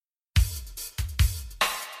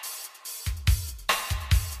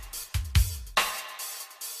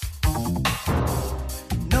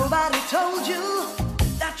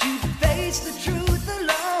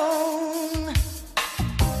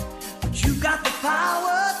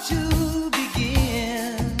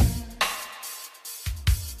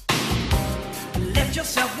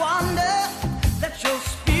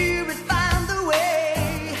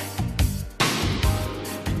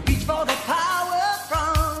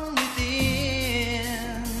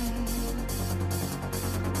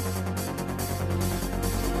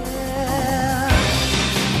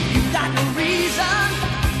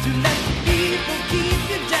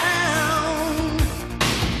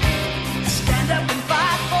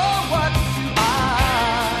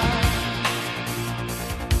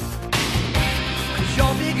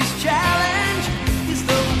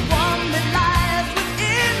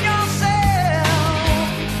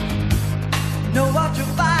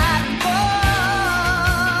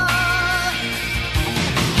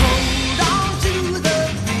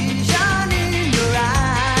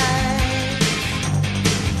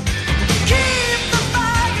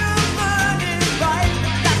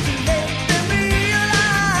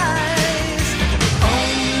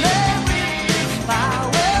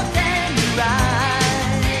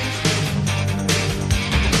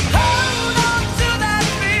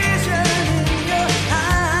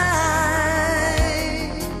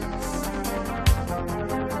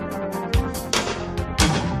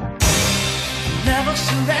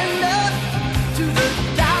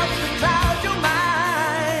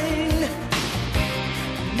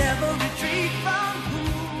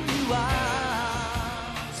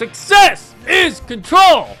Success is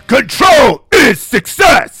control. Control is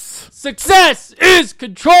success. Success is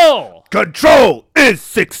control. Control is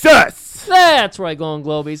success. That's right, Golden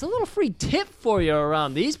Globies. A little free tip for you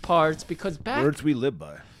around these parts because Words we live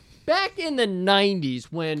by. Back in the 90s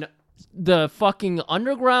when the fucking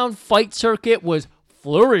underground fight circuit was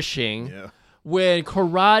flourishing, when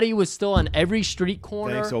karate was still on every street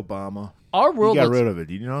corner. Thanks, Obama. Our world got rid of it.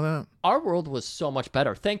 Did you know that? Our world was so much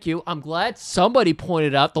better. Thank you. I'm glad somebody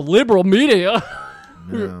pointed out the liberal media.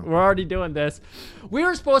 We're already doing this. We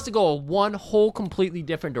were supposed to go one whole completely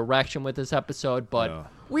different direction with this episode, but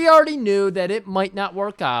we already knew that it might not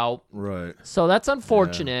work out. Right. So that's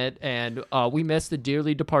unfortunate, and we missed the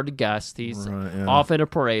dearly departed guest. He's off at a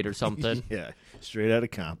parade or something. Straight out of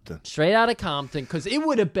Compton. Straight out of Compton, because it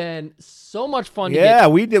would have been so much fun to get.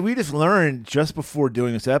 We just learned just before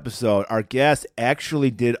doing this episode, our guest actually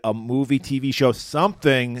did a movie, TV show,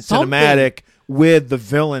 something cinematic with the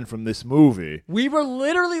villain from this movie. We were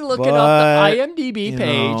literally looking up the IMDb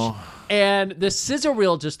page, and the sizzle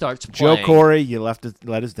reel just starts playing. Joe Corey, you let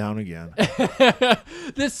us down again.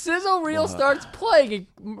 The sizzle reel starts playing,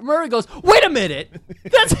 and Murray goes, "Wait a minute,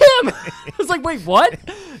 that's him!" I was like, "Wait, what?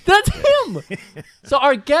 That's him!" So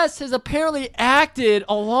our guest has apparently acted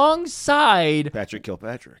alongside Patrick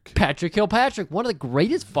Kilpatrick. Patrick Kilpatrick, one of the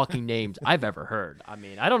greatest fucking names I've ever heard. I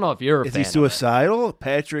mean, I don't know if you're a fan. Is he suicidal,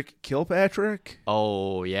 Patrick Kilpatrick?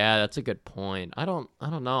 Oh yeah, that's a good point. I don't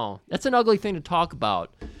know. That's an ugly thing to talk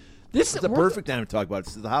about. It's the perfect time to talk about it.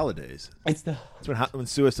 It's the holidays. It's when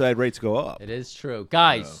suicide rates go up. It is true.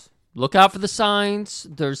 Guys, look out for the signs.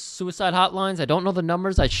 There's suicide hotlines. I don't know the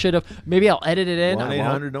numbers. I should have. Maybe I'll edit it in.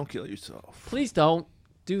 1-800, don't kill yourself. Please don't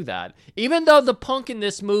do that. Even though the punk in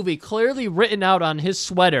this movie, clearly written out on his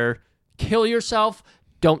sweater, kill yourself,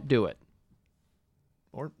 don't do it.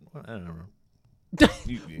 Or, I don't know.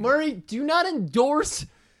 Murray, do not endorse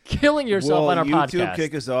killing yourself on our podcast. YouTube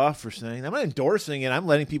kick us off for saying, I'm not endorsing it. I'm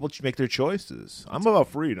letting people make their choices. I'm about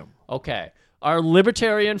freedom. Okay. Our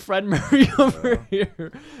libertarian Fred Murray over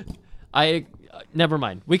here. Never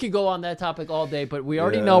mind. We could go on that topic all day, but we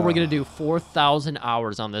already know we're going to do 4,000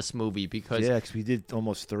 hours on this movie because... Yeah, because we did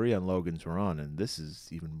almost 3 on Logan's Run, and this is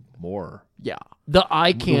even more. Yeah. The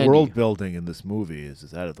eye candy. The world building in this movie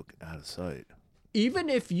is out of sight. Even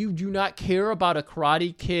if you do not care about a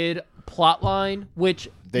Karate Kid plotline, which...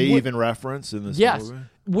 They even reference in this movie?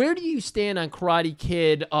 Where do you stand on Karate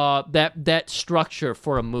Kid, that structure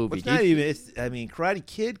for a movie? It's not even... Karate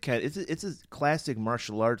Kid, it's a classic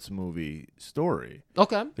martial arts movie story.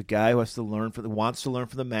 Okay. The guy who wants to learn from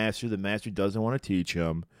the master. The master doesn't want to teach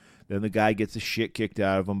him. Then the guy gets the shit kicked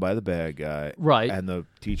out of him by the bad guy. Right. And the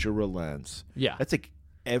teacher relents. Yeah. That's like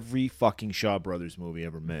every fucking Shaw Brothers movie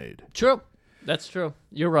ever made. True. That's true.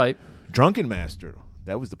 You're right. Drunken Master.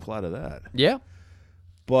 That was the plot of that. Yeah.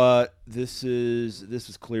 But this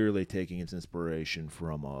is clearly taking its inspiration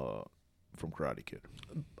from Karate Kid.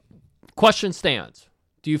 Question stands.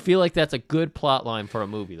 Do you feel like that's a good plot line for a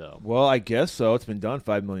movie, though? Well, I guess so. It's been done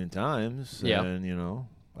 5 million times. Yeah. And,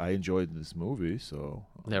 I enjoyed this movie, so...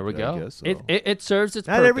 There we go. I guess so. It serves its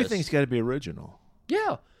purpose. Not everything's got to be original.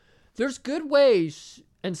 Yeah. There's good ways...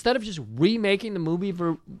 Instead of just remaking the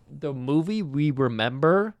movie we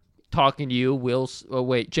remember, talking to you,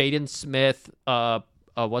 Jaden Smith,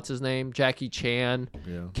 what's his name? Jackie Chan,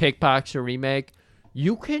 Kickboxer remake.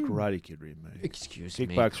 You can Karate Kid remake. Excuse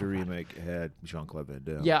me. Kickboxer remake had Jean-Claude Van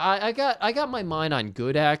Damme. Yeah, I got my mind on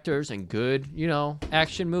good actors and good,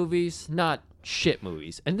 action movies, not shit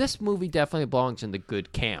movies. And this movie definitely belongs in the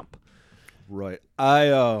good camp. Right.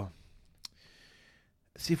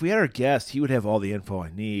 See, if we had our guest, he would have all the info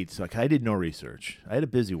I need. So I did no research. I had a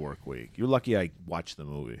busy work week. You're lucky I watched the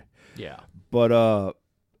movie. Yeah. But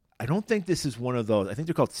I don't think this is one of those. I think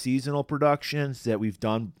they're called seasonal productions that we've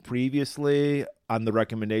done previously on the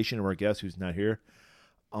recommendation of our guest who's not here.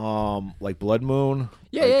 Like Blood Moon.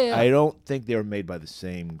 Yeah. I don't think they were made by the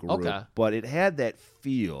same group. Okay. But it had that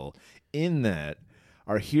feel in that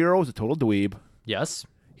our hero is a total dweeb. Yes.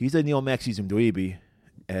 He's a neo-Marxism dweeby,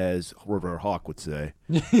 as River Hawk would say,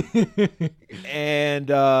 and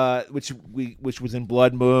which was in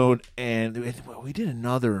Blood Moon, and we did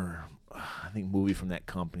another, I think, movie from that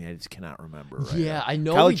company. I just cannot remember. Right yeah, now. I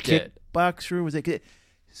know. College we did. Kickboxer was it?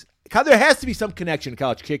 There has to be some connection to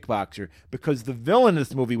College Kickboxer because the villain in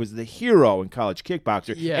this movie was the hero in College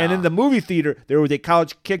Kickboxer, and in the movie theater there was a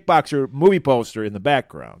College Kickboxer movie poster in the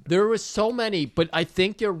background. There was so many, but I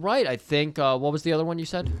think you're right. I think what was the other one you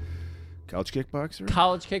said? College Kickboxer?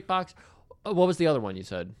 College Kickboxer. What was the other one you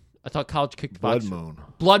said? I thought College Kickboxer. Blood Moon.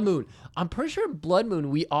 Blood Moon. I'm pretty sure in Blood Moon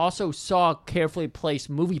we also saw carefully placed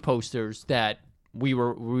movie posters that we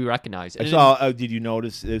recognized. I saw. Did you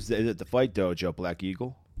notice? Is it the Fight Dojo Black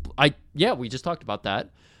Eagle? We just talked about that.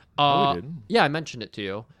 No, we didn't. Yeah, I mentioned it to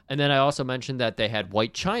you, and then I also mentioned that they had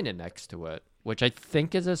White China next to it, which I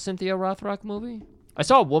think is a Cynthia Rothrock movie. I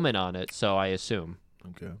saw a woman on it, so I assume.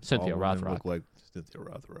 Okay. Cynthia Rothrock. Look like Cynthia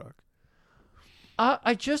Rothrock.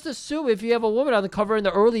 I just assume if you have a woman on the cover in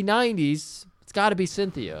the early '90s, it's got to be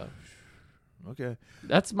Cynthia. Okay.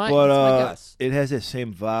 That's my guess. It has that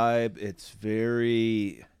same vibe. It's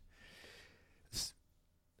very.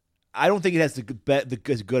 I don't think it has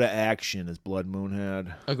as good an action as Blood Moon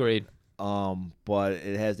had. Agreed. But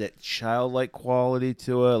it has that childlike quality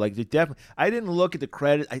to it. Like, I didn't look at the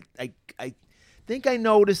credit. I think I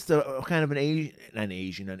noticed a kind of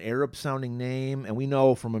an Arab sounding name, and we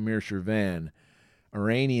know from Amir Shervan,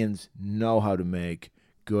 Iranians know how to make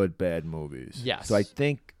good bad movies. Yes. So I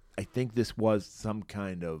think this was some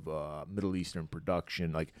kind of Middle Eastern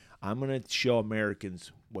production. Like, I'm gonna show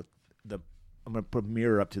Americans I'm gonna put a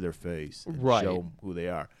mirror up to their face and show them who they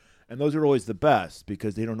are. And those are always the best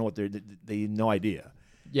because they don't know what they have no idea.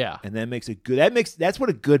 Yeah. And that makes it good. That's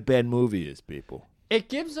what a good bad movie is, people. It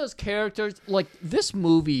gives us characters like this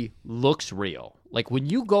movie looks real. Like when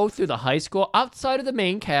you go through the high school outside of the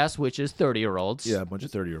main cast, which is 30-year-olds. Yeah, a bunch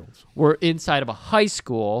of 30-year-olds. We're inside of a high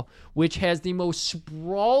school which has the most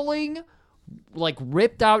sprawling, like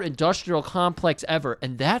ripped out industrial complex ever,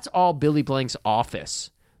 and that's all Billy Blank's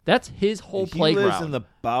office. That's his whole playground. He lives in the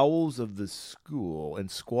bowels of the school in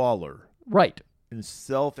squalor. Right. In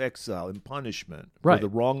self-exile, in punishment. Right. For the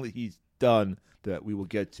wrong that he's done that we will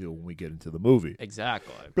get to when we get into the movie.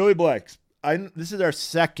 Exactly. Billy Blanks. This is our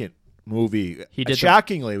second movie.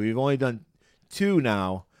 Shockingly, we've only done 2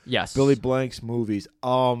 now. Yes. Billy Blank's movies.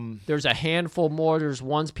 There's a handful more. There's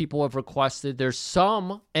ones people have requested. There's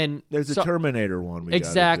some, and there's a Terminator one.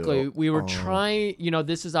 Exactly. We were trying.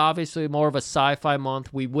 This is obviously more of a sci-fi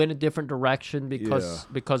month. We went a different direction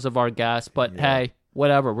because of our guests. But hey,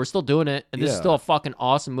 whatever. We're still doing it, and this is still a fucking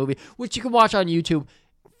awesome movie, which you can watch on YouTube.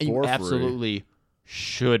 And you absolutely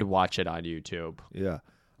should watch it on YouTube. Yeah.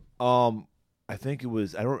 I think it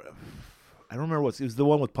was. I don't remember it was the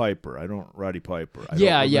one with Piper. Roddy Piper. I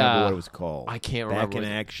don't remember what it was called. I can't remember. Back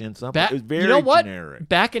in Action, something. It was very generic.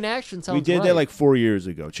 Back in Action sounds We did that like 4 years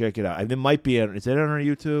ago. Check it out. It might be. Is that on our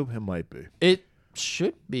YouTube? It might be. It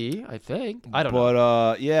should be, I think. I don't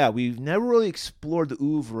know. But, we've never really explored the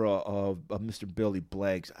oeuvre of Mr. Billy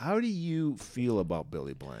Blanks. How do you feel about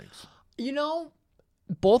Billy Blanks?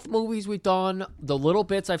 Both movies we've done, the little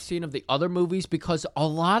bits I've seen of the other movies, because a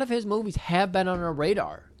lot of his movies have been on our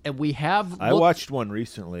radar. And we have. I watched one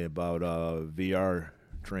recently about VR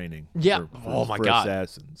training. Yeah. For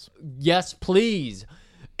assassins. Yes, please.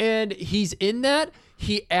 And he's in that.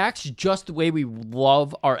 He acts just the way we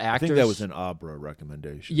love our actors. I think that was an Abra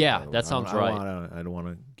recommendation. Yeah, that sounds right. I don't want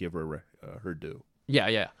to give her her due.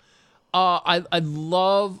 Yeah. I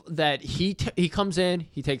love that he comes in.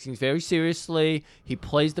 He takes things very seriously. He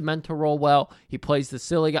plays the mentor role well. He plays the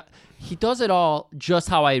silly guy. He does it all just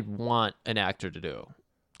how I want an actor to do.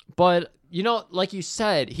 But, like you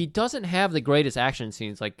said, he doesn't have the greatest action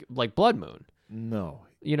scenes like Blood Moon. No.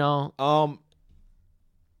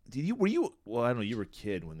 Were you well, I don't know, you were a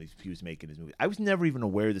kid when he was making his movie. I was never even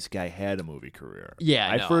aware this guy had a movie career.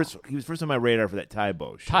 Yeah, he was first on my radar for that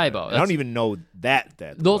Tybo show. Tybo. I don't even know that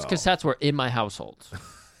those cassettes were in my household.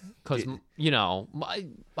 Because, my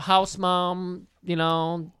house mom,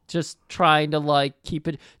 just trying to, keep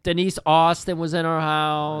it. Denise Austin was in our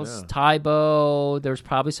house. Yeah. Tybo. There's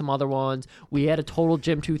probably some other ones. We had a Total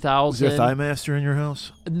Gym 2000. Was there a Thigh Master in your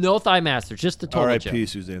house? No Thigh Master, just the Total Gym. R.I.P.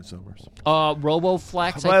 Suzanne Summers.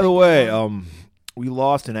 RoboFlex. By the way, we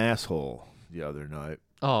lost an asshole the other night.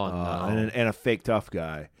 Oh, no. And a fake tough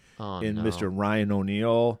guy Mr. Ryan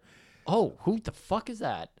O'Neal. Oh, who the fuck is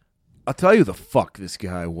that? I'll tell you the fuck this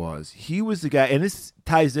guy was. He was the guy, and this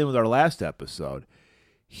ties in with our last episode.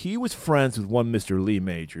 He was friends with one Mr. Lee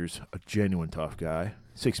Majors, a genuine tough guy,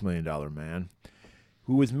 $6 million man,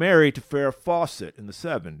 who was married to Farrah Fawcett in the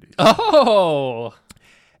 70s. Oh!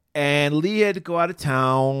 And Lee had to go out of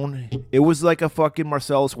town. It was like a fucking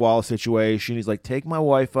Marcellus Wallace situation. He's like, take my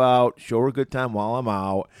wife out, show her a good time while I'm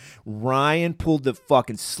out. Ryan pulled the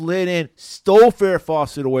fucking slid in, stole Farrah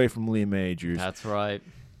Fawcett away from Lee Majors. That's right.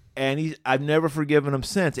 And I've never forgiven him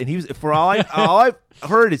since. And he was, for all I've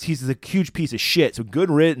heard is he's a huge piece of shit. So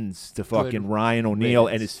good riddance to fucking Ryan O'Neal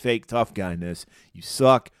and his fake tough guyness. You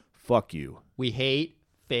suck. Fuck you. We hate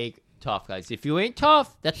fake tough guys. If you ain't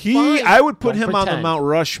tough, that's fine. I would put him on the Mount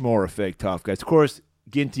Rushmore of fake tough guys. Of course,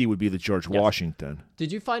 Ginty would be the George Washington.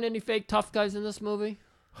 Did you find any fake tough guys in this movie?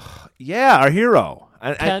 Yeah, our hero.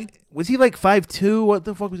 Ken? Was he like 5'2"? What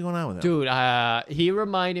the fuck was going on with him? Dude, he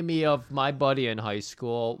reminded me of my buddy in high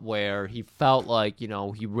school where he felt like,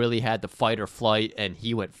 he really had the fight or flight, and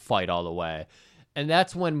he went fight all the way. And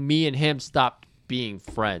that's when me and him stopped being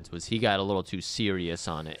friends, was he got a little too serious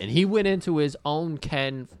on it. And he went into his own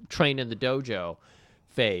Ken train in the dojo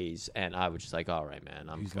phase, and I was just like, all right, man,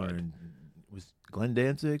 I'm good. Was Glenn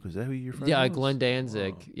Danzig? Was that who your friend Yeah, was? Glenn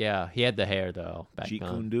Danzig. Oh. Yeah, he had the hair, though, back then.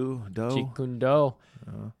 Jeet Kune Do.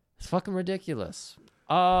 It's fucking ridiculous.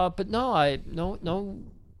 But no,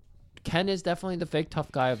 Ken is definitely the fake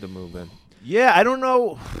tough guy of the movie. Yeah, I don't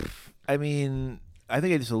know. I mean, I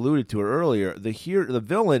think I just alluded to it earlier. The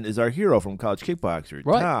villain is our hero from College Kickboxer,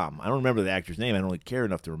 right. Tom. I don't remember the actor's name. I don't really care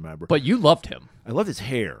enough to remember. But you loved him. I loved his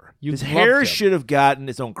hair. His loved hair him. should have gotten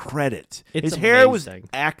its own credit. It's his hair was amazing.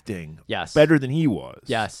 acting Yes. better than he was.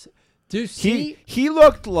 Yes. Dude, see? He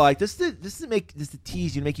looked like this is the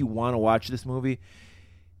tease you to make you want to watch this movie.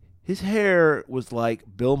 His hair was like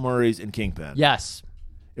Bill Murray's in Kingpin. Yes.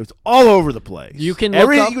 It was all over the place. You can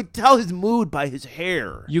you could tell his mood by his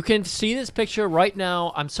hair. You can see this picture right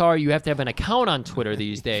now. I'm sorry, you have to have an account on Twitter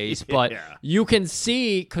these days, but you can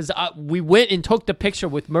see, because we went and took the picture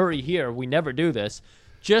with Murray here. We never do this.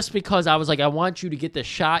 Just because I was like, I want you to get the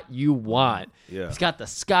shot you want. Yeah. He's got the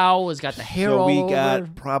scowl. He's got the hair all over. So we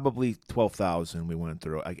got probably 12,000 we went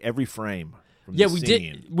through. Like every frame. Yeah, we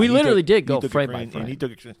did. We literally did go frame by frame. And he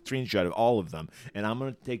took a screenshot of all of them. And I'm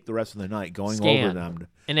going to take the rest of the night going Scan. over them.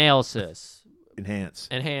 Analysis. Enhance.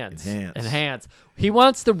 He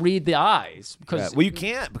wants to read the eyes. Because well, you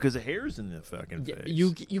can't because the hair's in the fucking face.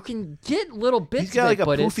 You can get little bits. He's got like a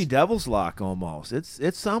poofy devil's lock almost.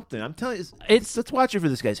 It's something. I'm telling you. Let's watch it for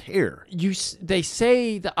this guy's hair. They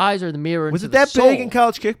say the eyes are the mirror. Was it that big in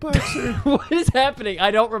College Kickboxer? What is happening? I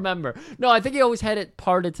don't remember. No, I think he always had it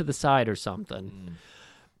parted to the side or something.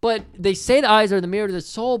 But they say the eyes are the mirror to the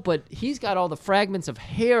soul, but he's got all the fragments of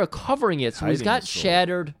hair covering it, so he's got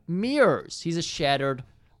shattered mirrors. He's a shattered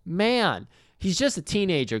man. He's just a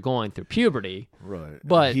teenager going through puberty. Right.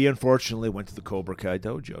 But he unfortunately went to the Cobra Kai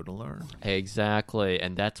dojo to learn. Exactly,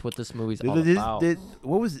 and that's what this movie's all about.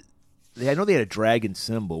 What was it? I know they had a dragon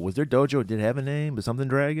symbol. Was their dojo, did it have a name? Was something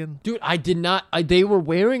dragon? Dude, I did not. They were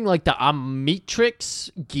wearing like the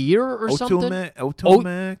Omnitrix gear or something.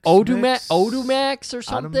 Odumax or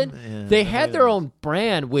something. They had their own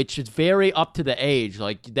brand, which is very up to the age.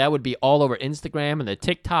 Like that would be all over Instagram and the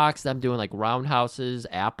TikToks. Them doing like roundhouses,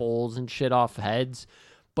 apples, and shit off heads.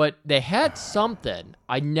 But they had something.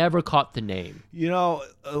 I never caught the name. You know,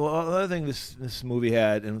 another thing this movie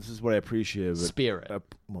had, and this is what I appreciate. Spirit.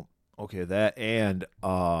 Okay, that and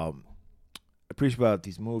I appreciate about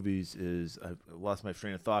these movies is I've lost my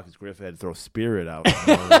train of thought because Griff had to throw Spirit out.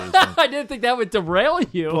 I didn't think that would derail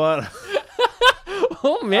you. But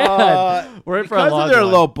oh man, we're in for a long because of their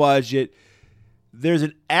low budget. There's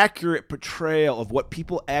an accurate portrayal of what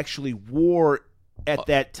people actually wore at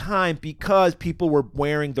that time because people were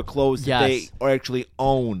wearing the clothes that they actually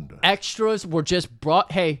owned. Extras were just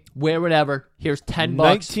brought. Hey, wear whatever. Here's $10.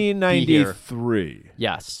 1993.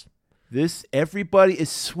 Yes. Everybody is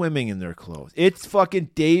swimming in their clothes. It's fucking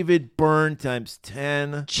David Byrne times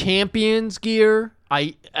 10. Champions gear.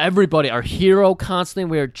 Everybody, our hero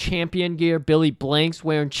constantly wearing champion gear. Billy Blank's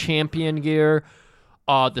wearing champion gear.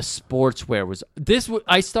 The sportswear was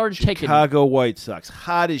I started taking Chicago White Sox,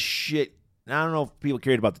 hot as shit. I don't know if people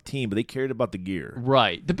cared about the team, but they cared about the gear.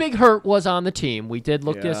 Right. The Big Hurt was on the team. We did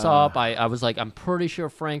look this up. I was like, I'm pretty sure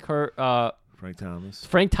Frank Hurt. Frank Thomas.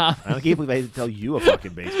 I can't believe I had to tell you a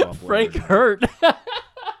fucking baseball player. Frank Hurt.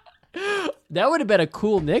 That would have been a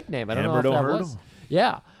cool nickname. I don't know if that was.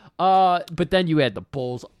 Yeah. But then you had the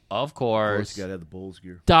Bulls, of course. Of course, you got to have the Bulls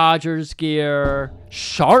gear. Dodgers gear.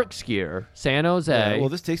 Sharks gear. San Jose. Yeah, well,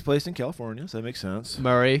 this takes place in California, so that makes sense.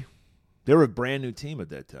 Murray. They were a brand new team at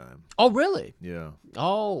that time. Oh, really? Yeah.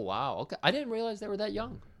 Oh, wow. Okay. I didn't realize they were that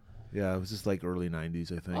young. Yeah, it was just like early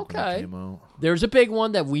 90s, I think, okay. when it came out. There's a big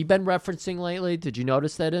one that we've been referencing lately. Did you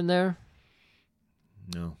notice that in there?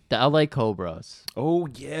 No. The LA Cobras. Oh,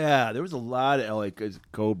 yeah. There was a lot of LA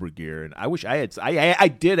Cobra gear, and I wish I had. I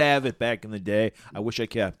did have it back in the day. I wish I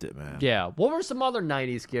kept it, man. Yeah. What were some other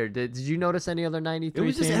 90s gear? Did you notice any other 93 It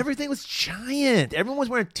was just teams? everything was giant. Everyone was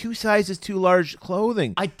wearing 2 sizes too large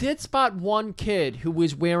clothing. I did spot one kid who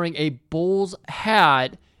was wearing a Bulls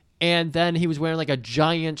hat, and then he was wearing like a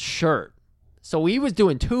giant shirt. So he was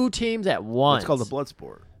doing 2 teams at once. It's called a blood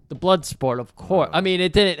sport. The blood sport, of course. I mean,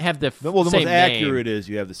 it didn't have the well, the same most name. accurate is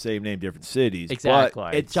you have the same name, different cities. Exactly.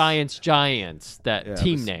 But it's Giants. That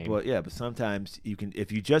team name. But sometimes you can,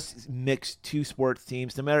 if you just mix two sports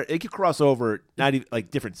teams, no matter, it could cross over, not even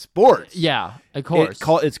like different sports. Yeah, of course.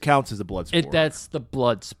 It counts as a blood sport. That's the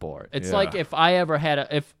blood sport. It's like if I ever had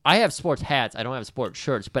if I have sports hats, I don't have sports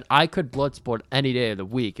shirts, but I could blood sport any day of the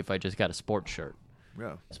week if I just got a sports shirt.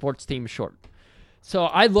 Yeah. Sports team shirt. So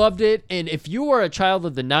I loved it, and if you were a child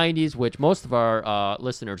of the 90s, which most of our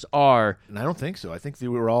listeners are... And I don't think so. I think they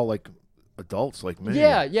were all, like, adults like me.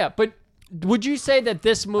 Yeah, but would you say that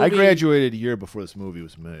this movie... I graduated a year before this movie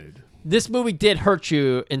was made. This movie did hurt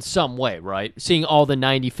you in some way, right? Seeing all the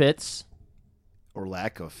 90 fits? Or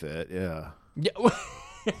lack of fit, yeah. Yeah,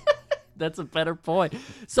 that's a better point.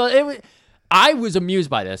 So I was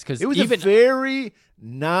amused by this, because it was a very...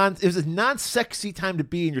 it was a non-sexy time to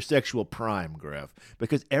be in your sexual prime, Griff,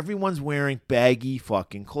 because everyone's wearing baggy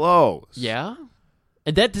fucking clothes. Yeah?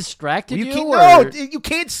 And that distracted you? No, you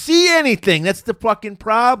can't see anything. That's the fucking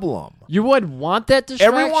problem. You would want that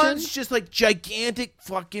distraction? Everyone's just like gigantic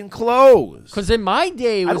fucking clothes. Because in my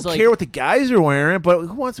day, it was I don't care what the guys are wearing, but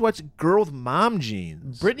who wants to watch a girl with mom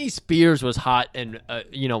jeans? Britney Spears was hot, and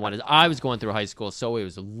when I was going through high school, so it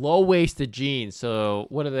was low-waisted jeans. So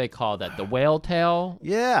what do they call that? The whale tail?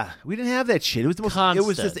 Yeah, we didn't have that shit. It was the most. Constant. It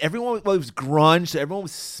was just everyone. Well, it was grunge, so everyone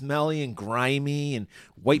was smelly and grimy, and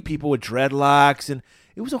white people with dreadlocks, and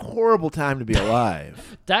it was a horrible time to be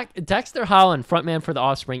alive. Dexter Holland, frontman for The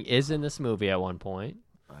Offspring, is in this movie at one point.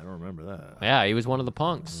 I don't remember that. Yeah, he was one of the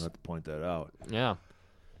punks. I'll have to point that out. Yeah.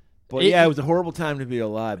 But it was a horrible time to be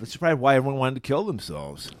alive. That's probably why everyone wanted to kill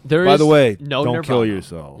themselves. By the way, no don't Nirvana. kill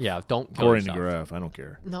yourself. Yeah, don't kill According yourself. to Graf, I don't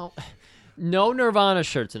care. No Nirvana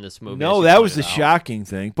shirts in this movie. No, that was the shocking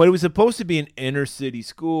thing. But it was supposed to be an inner city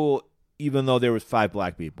school, even though there was 5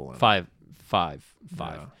 black people in it. Five.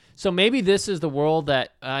 Yeah. So maybe this is the world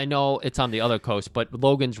that I know it's on the other coast, but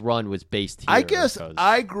Logan's Run was based here. I guess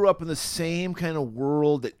I grew up in the same kind of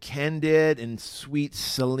world that Ken did in sweet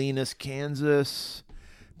Salinas, Kansas,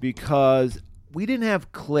 because we didn't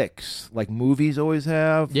have cliques like movies always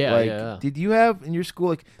have. Yeah. Did you have in your school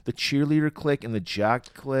like the cheerleader clique and the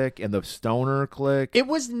jock clique and the stoner clique? It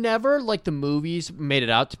was never like the movies made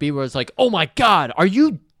it out to be, where it's like, oh my God, are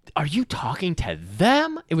you talking to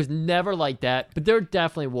them? It was never like that, but there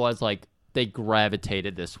definitely was like they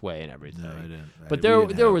gravitated this way and everything. No, I didn't. But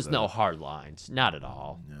there was no hard lines, not at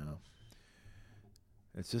all. No,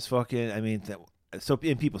 it's just fucking. I mean,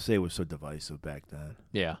 and people say it was so divisive back then.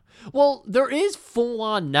 Yeah. Well, there is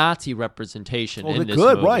full-on Nazi representation in this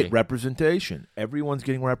good, movie. right? Representation. Everyone's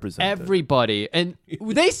getting represented. Everybody, and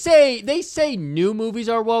they say new movies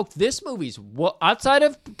are woke. This movie's outside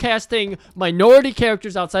of casting minority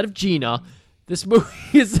characters outside of Gina. This movie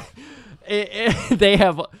is they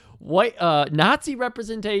have white Nazi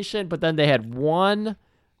representation, but then they had one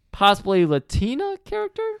possibly Latina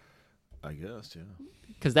character. I guess, yeah.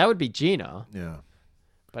 Because that would be Gina. Yeah.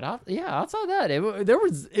 But outside that, it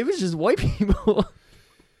was just white people.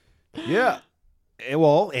 Yeah.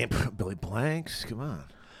 And Billy Blanks, come on.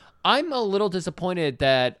 I'm a little disappointed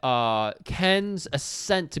that Ken's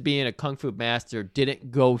ascent to being a kung fu master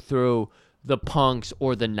didn't go through the punks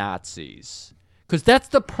or the Nazis. Because that's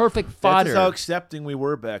the perfect fodder. That's how accepting we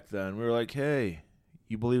were back then. We were like, hey,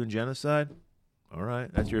 you believe in genocide? All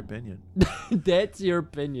right, that's your opinion. That's your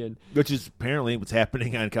opinion. Which is apparently what's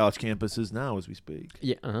happening on college campuses now as we speak.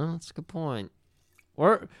 Yeah, that's a good point.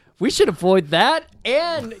 We should avoid that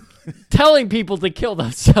and telling people to kill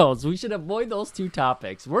themselves. We should avoid those two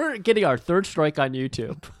topics. We're getting our third strike on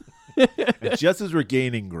YouTube. Just as we're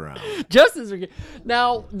gaining ground.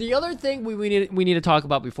 Now, the other thing we need to talk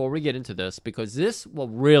about before we get into this, because this will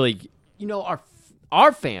really,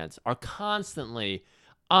 our fans are constantly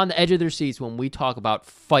on the edge of their seats when we talk about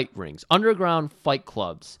fight rings, underground fight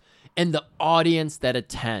clubs, and the audience that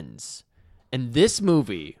attends. And this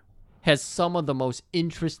movie has some of the most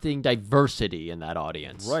interesting diversity in that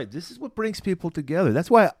audience. Right. This is what brings people together. That's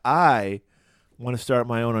why I want to start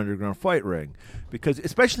my own underground fight ring. Because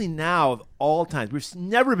especially now, of all times, we've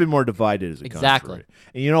never been more divided as a country.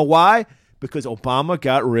 And you know why? Because Obama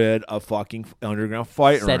got rid of fucking underground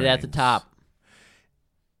fight rings. Said it at the top.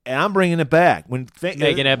 And I'm bringing it back.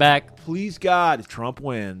 Making it back. Please God, if Trump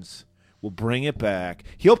wins, we'll bring it back.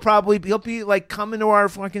 He'll be like coming to our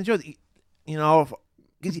fucking shows.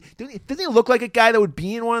 Doesn't he look like a guy that would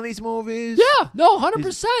be in one of these movies? Yeah, no,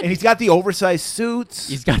 100%. And he's got the oversized suits.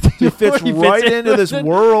 He fits right into this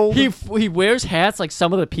world. He wears hats like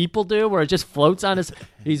some of the people do, where it just floats on his.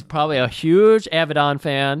 He's probably a huge Avedon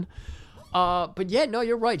fan. But yeah, no,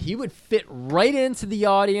 you're right. He would fit right into the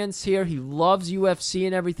audience here. He loves UFC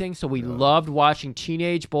and everything, so we loved watching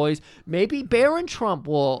teenage boys. Maybe Baron Trump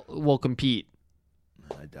will compete.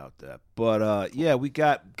 I doubt that. But yeah, we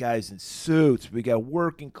got guys in suits. We got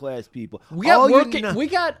working class people. We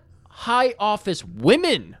got high office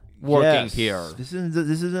women working here. This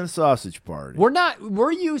isn't a sausage party.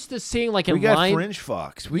 We're used to seeing like we got fringe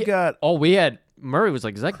fucks. We had Murray was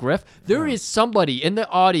like, is that Griff? There is somebody in the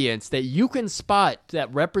audience that you can spot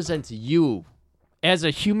that represents you as a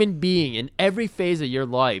human being in every phase of your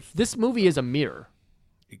life. This movie is a mirror.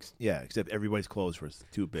 Yeah, except everybody's clothes were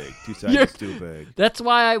too big. Two sizes too big. That's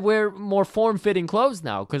why I wear more form-fitting clothes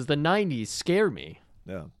now, because the 90s scare me.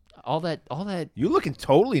 Yeah. All that. You're looking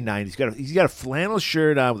totally 90s. He's got a flannel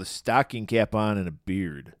shirt on with a stocking cap on and a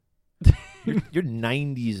beard. You're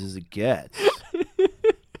 90s as it gets.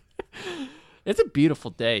 It's a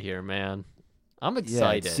beautiful day here, man. I'm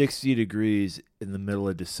excited. Yeah, it's 60 degrees in the middle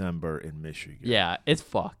of December in Michigan. Yeah, it's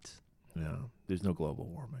fucked. Yeah, there's no global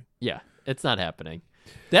warming. Yeah, it's not happening.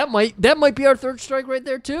 That might be our third strike right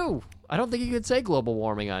there too. I don't think you could say global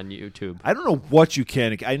warming on YouTube. I don't know what you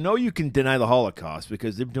can. I know you can deny the Holocaust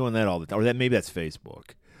because they're doing that all the time. Or maybe that's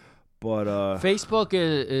Facebook. But Facebook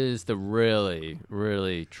is the really,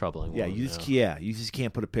 really troubling one. You just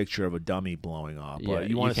can't put a picture of a dummy blowing up. Yeah,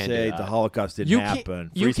 you want to say the Holocaust didn't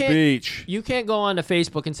happen. Free speech. You can't go on to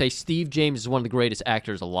Facebook and say Steve James is one of the greatest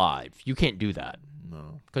actors alive. You can't do that.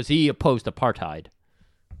 No. Because he opposed apartheid.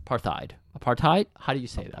 Apartheid? How do you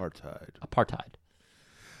say that? Apartheid.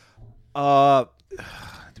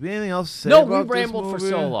 Do we have anything else to say? No, about we rambled this for movie?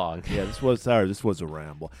 so long. Yeah, this was a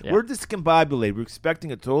ramble. Yeah. We're discombobulated. We're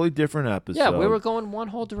expecting a totally different episode. Yeah, we were going one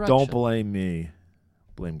whole direction. Don't blame me.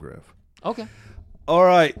 Blame Griff. Okay. All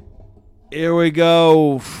right. Here we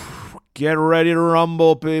go. Get ready to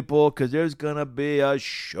rumble, people, because there's going to be a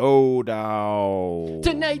showdown.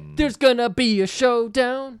 Tonight, there's going to be a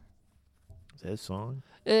showdown. Is that a song?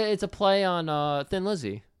 It's a play on Thin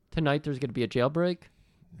Lizzy. Tonight, there's going to be a jailbreak.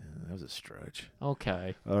 Yeah, that was a stretch.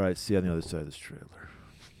 Okay. All right, see you on the other side of this trailer.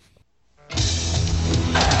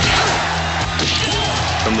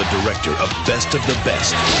 From the director of Best of the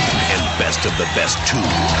Best and Best of the Best 2,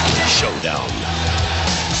 Showdown.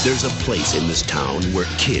 There's a place in this town where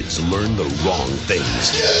kids learn the wrong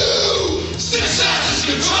things. Success is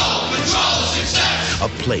control success. A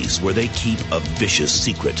place where they keep a vicious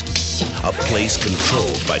secret. A place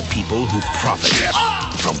controlled by people who profit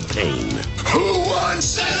from pain. Who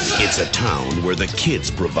wants it? It's a town where the kids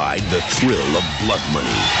provide the thrill of blood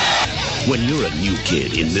money. When you're a new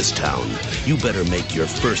kid in this town, you better make your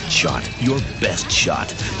first shot your best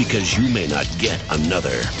shot, because you may not get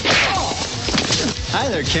another. Hi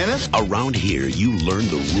there, Kenneth. Around here, you learn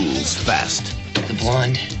the rules fast. The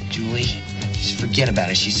blonde, Julie, just forget about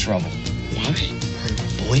it. She's trouble. What? Her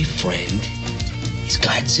boyfriend is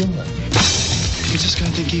Godzilla. Who's this guy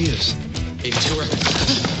think he is? Hey, Tura,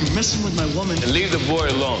 you're messing with my woman. And leave the boy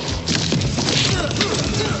alone.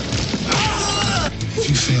 If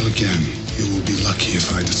you fail again, you will be lucky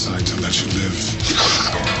if I decide to let you live.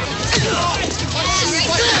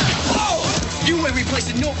 You ain't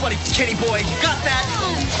replacing nobody, Kenny boy. You got that?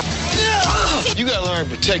 You gotta learn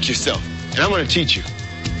to protect yourself. And I'm gonna teach you.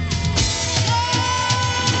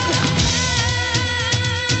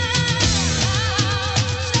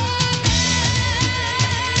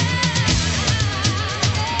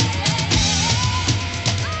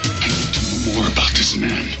 I need to know more about this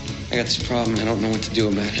man. I got this problem. I don't know what to do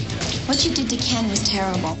about it. What you did to Ken was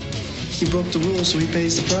terrible. He broke the rules, so he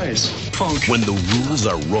pays the price. Punk. When the rules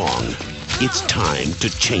are wrong, it's time to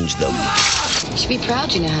change them. You should be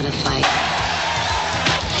proud you know how to fight.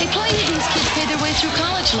 Hey, plenty of these kids pay their way through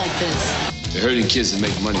college like this. They're hurting kids to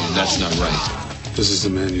make money, and that's not right. This is the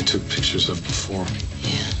man you took pictures of before.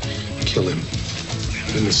 Yeah. Kill him.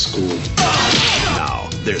 In the school. Now,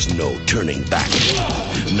 there's no turning back.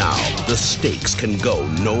 Now, the stakes can go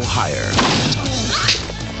no higher.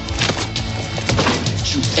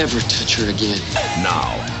 Don't you ever touch her again.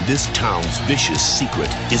 Now, this town's vicious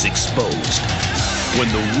secret is exposed. When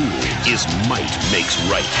the rule is might makes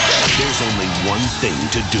right, there's only one thing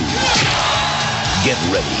to do. Get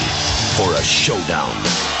ready for a showdown.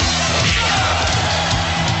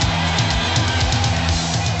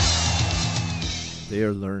 They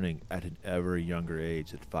are learning at an ever younger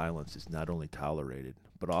age that violence is not only tolerated,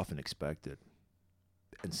 but often expected,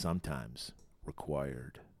 and sometimes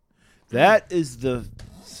required. That is the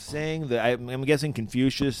saying that I'm guessing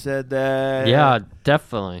Confucius said that. Yeah,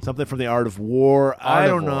 definitely. Something from The Art of War. I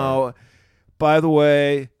don't know. By the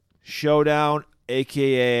way, Showdown,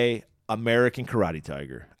 a.k.a. American Karate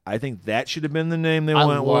Tiger. I think that should have been the name they I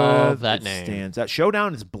went love with. that it name. Stands out.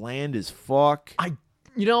 Showdown is bland as fuck.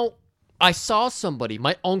 I saw somebody.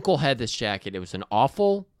 My uncle had this jacket. It was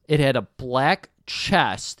it had a black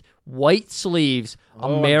chest, white sleeves,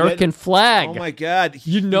 American flag. Oh my God! Did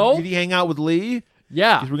he hang out with Lee?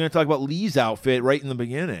 Yeah. Because we're going to talk about Lee's outfit right in the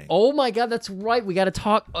beginning. Oh my God, that's right. We got to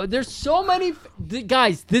talk. There's so many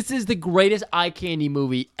guys. This is the greatest eye candy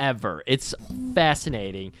movie ever. It's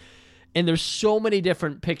fascinating. And there's so many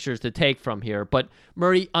different pictures to take from here. But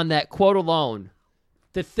Murray, on that quote alone,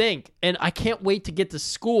 to think, and I can't wait to get to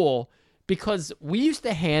school because we used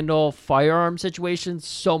to handle firearm situations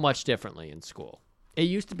so much differently in school. It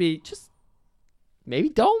used to be just maybe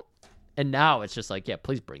don't. And now it's just like, yeah,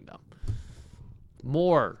 please bring them.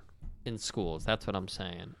 More in schools. That's what I'm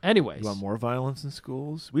saying. Anyways. You want more violence in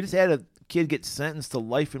schools? We just had a kid get sentenced to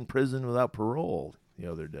life in prison without parole the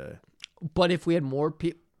other day. But if we had more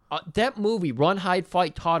people, that movie, Run, Hide,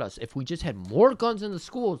 Fight, taught us if we just had more guns in the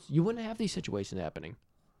schools, you wouldn't have these situations happening.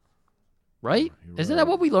 Right? Isn't that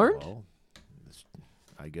what we learned? Well,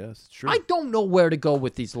 I guess it's true. I don't know where to go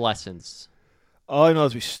with these lessons. All I know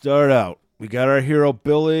is we start out. We got our hero,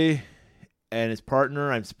 Billy, and his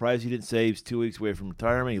partner. I'm surprised he didn't say he was 2 weeks away from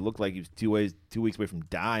retirement. He looked like he was 2 weeks away from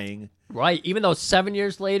dying. Right, even though 7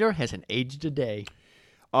 years later hasn't aged a day.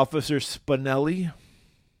 Officer Spinelli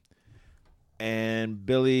and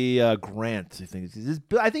Billy Grant.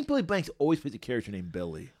 I think Billy Blanks always plays a character named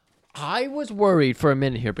Billy. I was worried for a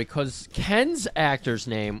minute here because Ken's actor's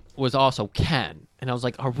name was also Ken. And I was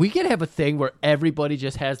like, are we going to have a thing where everybody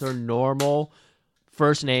just has their normal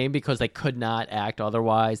first name because they could not act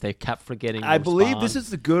otherwise? They kept forgetting to I believe respond. this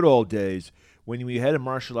is the good old days when you had a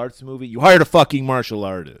martial arts movie. You hired a fucking martial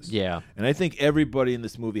artist. Yeah. And I think everybody in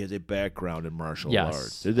this movie has a background in martial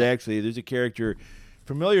arts. There's a character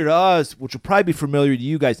familiar to us, which will probably be familiar to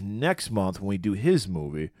you guys next month when we do his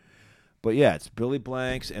movie. But yeah, it's Billy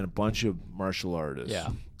Blanks and a bunch of martial artists. Yeah.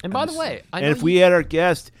 And by the way, I know if we had our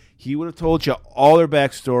guest, he would have told you all their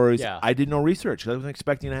backstories. Yeah. I did no research. I wasn't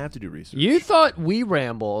expecting to have to do research. You thought we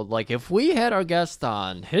rambled. Like, if we had our guest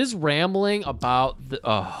on, his rambling about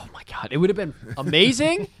oh, my God. It would have been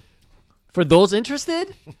amazing for those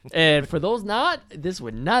interested. And for those not, this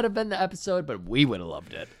would not have been the episode, but we would have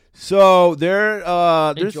loved it. So they're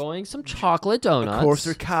enjoying some chocolate donuts. Of course,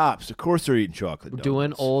 they're cops. Of course, they're eating chocolate donuts.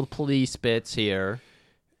 Doing old police bits here.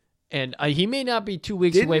 And he may not be 2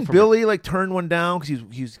 weeks Didn't away from Billy turn one down because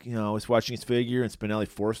he's was watching his figure and Spinelli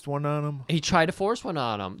forced one on him? He tried to force one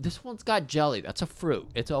on him. This one's got jelly. That's a fruit.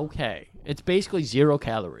 It's okay. It's basically 0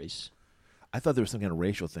 calories. I thought there was some kind of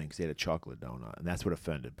racial thing because he had a chocolate donut, and that's what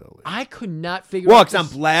offended Billy. I could not figure out. Well, because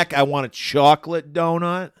I'm black, I want a chocolate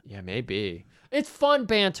donut. Yeah, maybe. It's fun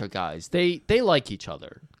banter, guys. They like each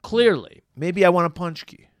other, clearly. Maybe I want a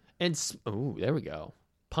punchki. And there we go.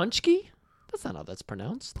 Punchki? That's not how that's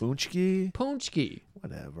pronounced. Punchki? Punchki.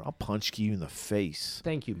 Whatever. I'll punchki you in the face.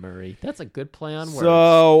 Thank you, Murray. That's a good play on words.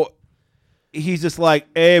 So he's just like,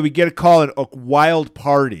 hey, we get a call at a wild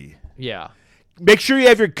party. Yeah. Make sure you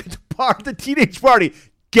have your the teenage party.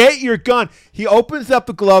 Get your gun. He opens up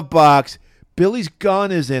the glove box. Billy's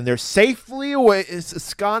gun is in there, safely away, it's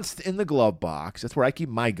ensconced in the glove box. That's where I keep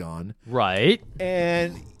my gun. Right.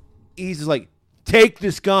 And he's just like, take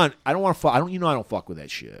this gun. I don't want to fuck. I don't fuck with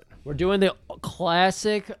that shit. We're doing the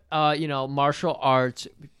classic, martial arts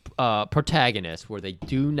protagonist where they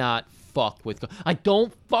do not fuck with. I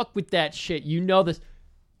don't fuck with that shit. You know this.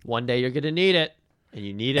 One day you're gonna need it, and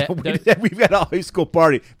you need it. We've had a high school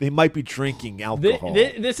party. They might be drinking alcohol.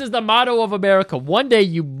 This is the motto of America. One day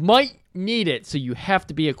you might need it, so you have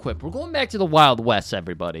to be equipped. We're going back to the Wild West,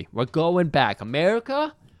 everybody. We're going back.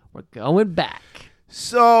 America, we're going back.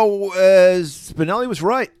 So, Spinelli was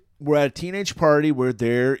right. We're at a teenage party where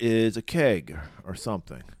there is a keg or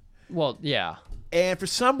something. Well, yeah. And for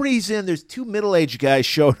some reason, there's 2 middle-aged guys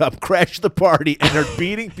showed up, crashed the party, and they're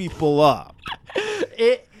beating people up.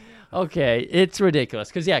 Okay, it's ridiculous.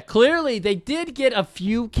 Because, yeah, clearly they did get a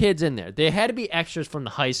few kids in there. They had to be extras from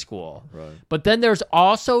the high school. Right. But then there's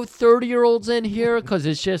also 30-year-olds in here because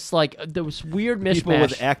it's just like there was weird mishmash. People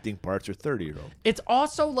with acting parts are 30-year-olds. It's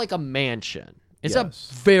also like a mansion. It's Yes.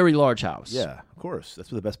 a very large house. Yeah, of course.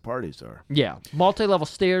 That's where the best parties are. Yeah. Multi-level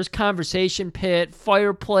stairs, conversation pit,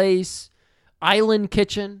 fireplace, island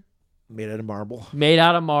kitchen. Made out of marble. Made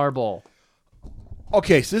out of marble.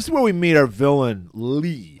 Okay, so this is where we meet our villain,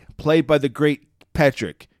 Lee, played by the great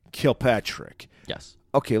Patrick Kilpatrick. Yes.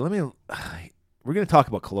 Okay, we're going to talk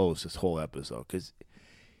about clothes this whole episode.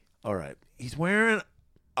 All right, he's wearing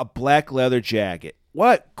a black leather jacket.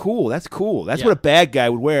 What? Cool. That's cool. That's what a bad guy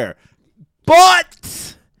would wear.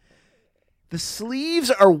 But the sleeves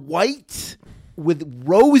are white with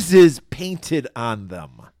roses painted on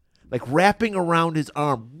them, like wrapping around his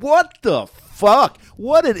arm. What the fuck?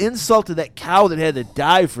 What an insult to that cow that had to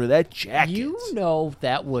die for that jacket. You know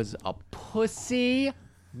that was a pussy.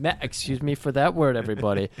 Excuse me for that word,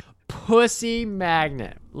 everybody. Pussy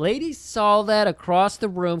magnet. Ladies saw that across the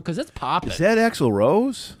room because it's popping. Is that Axl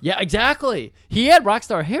Rose? Yeah, exactly. He had rock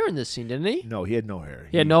star hair in this scene, didn't he? No, he had no hair.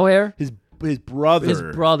 He had no hair? His brother. His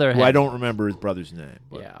brother who had. I don't remember his brother's name.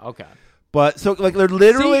 But. Yeah, okay. But so like they're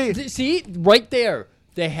literally see right there.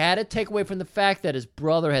 They had to take away from the fact that his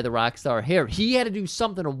brother had the rock star hair. He had to do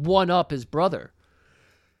something to one up his brother.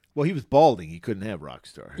 Well, he was balding. He couldn't have rock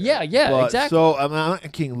star hair. Yeah, but, exactly. So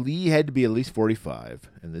King Lee had to be at least 45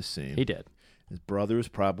 in this scene. He did. His brother was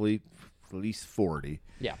probably at least 40.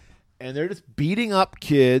 Yeah. And they're just beating up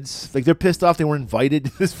kids. Like they're pissed off they were invited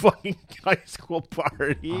to this fucking high school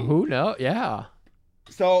party. Who knows? Yeah.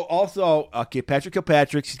 So also, okay, Patrick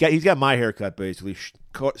Kilpatrick. He's got my haircut basically,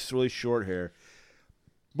 really short hair,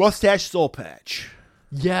 mustache, soul patch.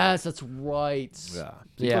 Yes, that's right. Yeah,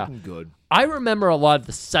 he's looking good. I remember a lot of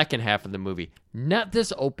the second half of the movie, not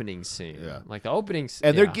this opening scene. Yeah, like the opening scene.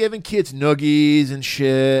 And they're giving kids noogies and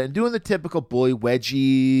shit, and doing the typical bully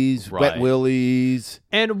wedgies, wet willies,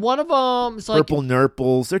 and one of them's like purple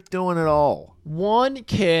nurples. They're doing it all. One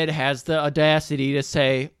kid has the audacity to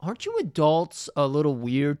say, "Aren't you adults a little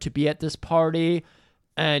weird to be at this party?"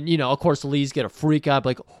 And, you know, of course, Lee's get a freak out,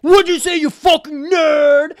 like, "What'd you say, you fucking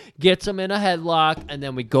nerd?" Gets him in a headlock, and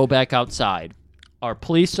then we go back outside. Our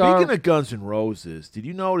police Speaking of Guns N' Roses, did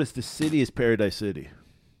you notice the city is Paradise City?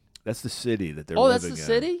 That's the city that they're living in. Oh, that's the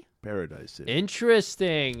city? Paradise City.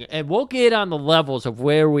 Interesting. And we'll get on the levels of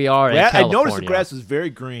where we are in California. I noticed the grass was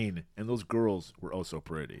very green, and those girls were oh so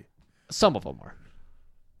pretty. Some of them were.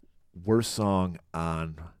 Worst song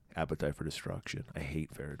on Appetite for Destruction. I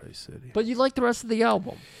hate Paradise City. But you like the rest of the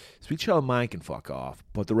album. Sweet Child of Mine can fuck off,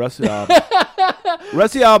 but the rest of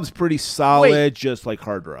the album's pretty solid, just like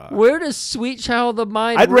hard rock. Where does Sweet Child of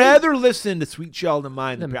Mine I'd rather listen to Sweet Child of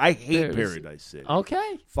Mine than I hate Paradise City.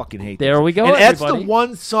 Okay. Fucking hate There that. we go, And everybody. that's the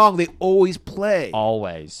one song they always play.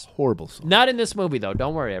 Always. Horrible song. Not in this movie, though.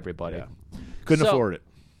 Don't worry, everybody. Yeah. Couldn't afford it.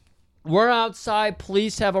 We're outside.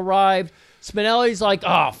 Police have arrived. Spinelli's like,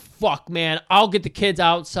 "Oh, fuck, man. I'll get the kids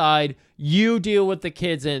outside. You deal with the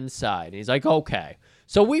kids inside." And he's like, "Okay."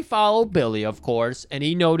 So we follow Billy, of course, and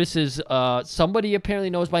he notices somebody apparently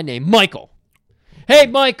knows by name, Michael. "Hey,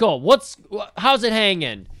 Michael, how's it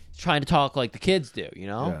hanging?" He's trying to talk like the kids do, you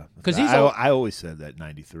know? Because I always said that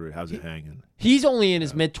 93. How's it hanging? He's only in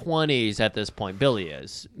his mid-20s at this point. Billy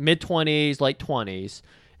is. Mid-20s, late 20s.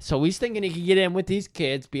 So he's thinking he can get in with these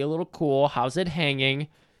kids, be a little cool. How's it hanging?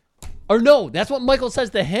 Or no, that's what Michael says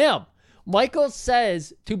to him. Michael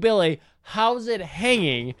says to Billy, "How's it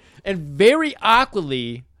hanging?" And very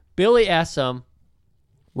awkwardly, Billy asks him,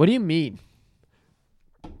 "What do you mean?"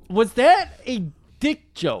 Was that a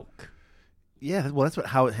dick joke? Yeah, well, that's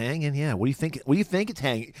how it hanging. Yeah, what do you think? What do you think it's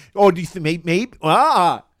hanging? Oh, do you think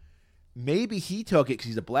maybe he took it because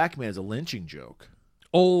he's a black man as a lynching joke?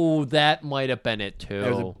 Oh, that might have been it too.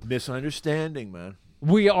 There was a misunderstanding, man.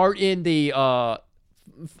 We are in the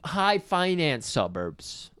high finance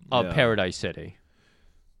suburbs of Paradise City.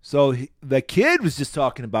 So the kid was just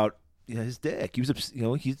talking about his dick. He was,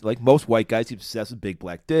 he's like most white guys. He's obsessed with big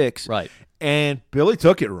black dicks, right? And Billy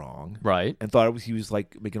took it wrong, right? And thought he was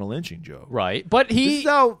like making a lynching joke, right? But this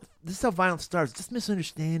is how violence starts. Just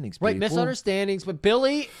misunderstandings, right? People. Misunderstandings. But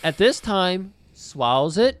Billy at this time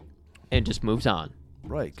swallows it and just moves on.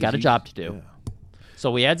 Right? Got a job to do. Yeah.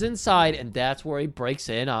 So he heads inside, and that's where he breaks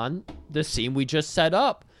in on the scene we just set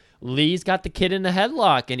up. Lee's got the kid in the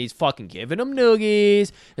headlock, and he's fucking giving him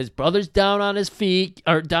noogies. His brother's down on his feet,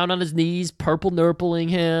 or down on his knees, purple nurpling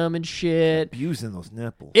him and shit. Abusing those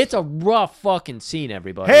nipples. It's a rough fucking scene,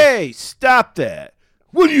 everybody. Hey, stop that.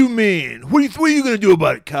 What do you mean? What are you going to do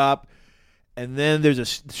about it, cop? And then there's a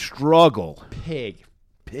struggle. Pig.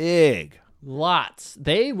 Lots.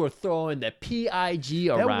 They were throwing the PIG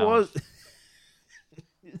around.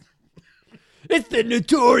 It's the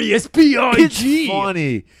notorious PIG. It's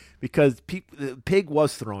funny because pig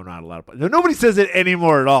was thrown out a lot of. Nobody says it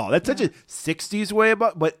anymore at all. That's such a '60s way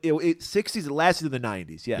about, but '60s it lasted in the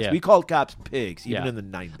 '90s. Yes, we called cops pigs even in the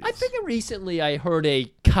 '90s. I think recently I heard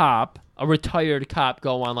a retired cop,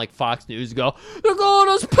 go on like Fox News, go, "They're calling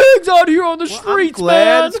us pigs out here on the streets, I'm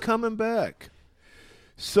glad man." It's coming back.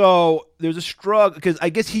 So there's a struggle because I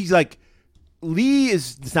guess he's like Lee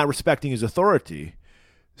is not respecting his authority.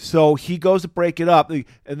 So he goes to break it up, and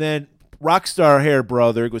then Rockstar Hair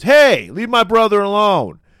Brother goes, "Hey, leave my brother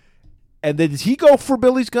alone." And then does he go for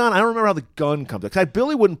Billy's gun? I don't remember how the gun comes. Because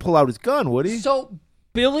Billy wouldn't pull out his gun, would he? So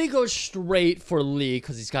Billy goes straight for Lee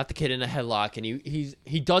because he's got the kid in a headlock, and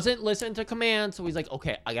he doesn't listen to commands, so he's like,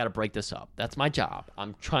 okay, I got to break this up. That's my job.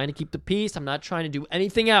 I'm trying to keep the peace. I'm not trying to do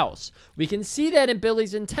anything else. We can see that in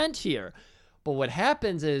Billy's intent here. But what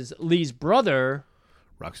happens is Lee's brother...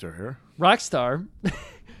 Rockstar.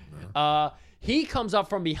 He comes up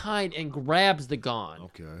from behind and grabs the gun.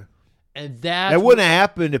 Okay. And that wouldn't have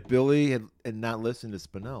happened if Billy had not listened to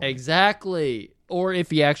Spinelli. Exactly. Or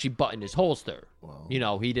if he actually buttoned his holster. Well,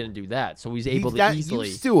 he didn't do that. So he's able to easily...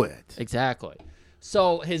 Used to it. Exactly.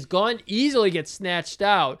 So his gun easily gets snatched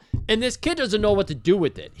out, and this kid doesn't know what to do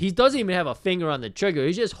with it. He doesn't even have a finger on the trigger.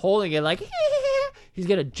 He's just holding it like, he's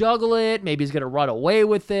going to juggle it. Maybe he's going to run away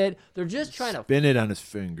with it. They're just trying to... Spin it on his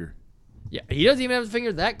finger. Yeah, he doesn't even have his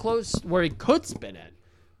finger that close where he could spin it.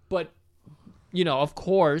 But, of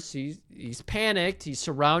course, he's panicked. He's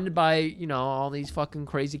surrounded by, all these fucking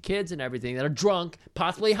crazy kids and everything that are drunk,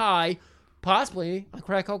 possibly high, possibly on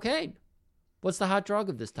crack cocaine. What's the hot drug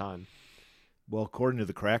of this time? Well, according to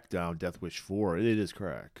the Crackdown, Death Wish 4, it is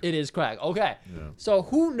crack. It is crack. Okay. Yeah. So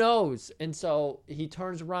who knows? And so he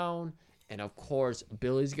turns around, and of course,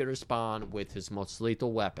 Billy's going to respond with his most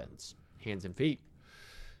lethal weapons, hands and feet.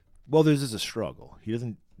 Well, there's just a struggle. He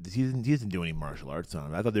doesn't do any martial arts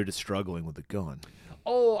on it. I thought they were just struggling with the gun.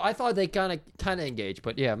 Oh, I thought they kind of engaged,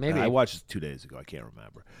 but yeah, maybe. I watched this 2 days ago. I can't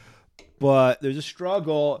remember. But there's a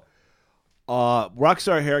struggle.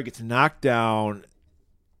 Rockstar Harry gets knocked down,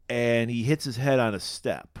 and he hits his head on a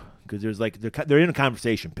step because they're in a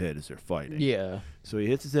conversation pit as they're fighting. Yeah. So he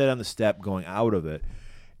hits his head on the step going out of it,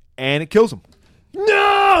 and it kills him.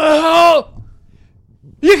 No!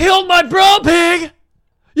 You killed my bro, pig!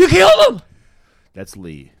 You killed him! That's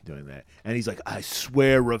Lee doing that. And he's like, I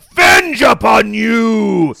swear revenge upon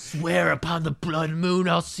you! Swear upon the blood moon,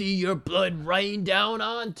 I'll see your blood rain down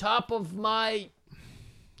on top of my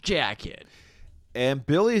jacket. And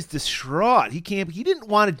Billy is distraught. He didn't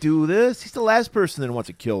want to do this. He's the last person that wants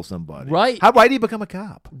to kill somebody. Right. Why did he become a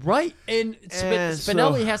cop? Right. And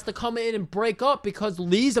Spinelli has to come in and break up because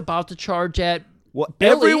Lee's about to charge at Billy.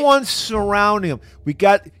 Everyone's surrounding him. We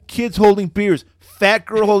got kids holding beers. Fat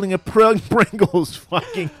girl holding a Pringles.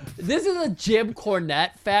 Fucking. This is a Jim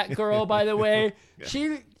Cornette fat girl, by the way. Yeah.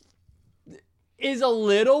 She is a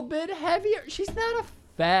little bit heavier. She's not a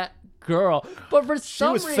fat girl, but for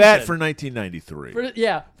some reason she was fat for 1993.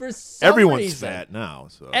 For some everyone's reason, fat now.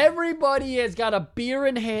 So everybody has got a beer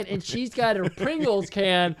in hand, and she's got her Pringles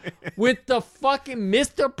can with the fucking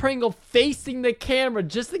Mr. Pringle facing the camera,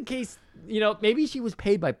 just in case maybe she was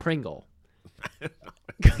paid by Pringle.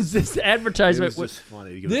 Because this advertisement was just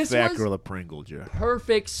funny. You give a fat girl a Pringle, Jeff.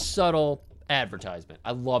 Perfect, subtle advertisement.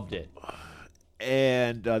 I loved it.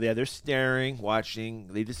 And they're staring, watching.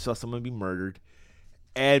 They just saw someone be murdered.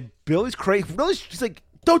 And Billy's crazy. Billy's just like,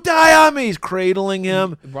 don't die on me. He's cradling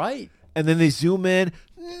him. Right. And then they zoom in.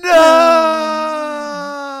 No!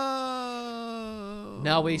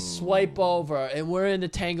 Now we swipe over, and we're in the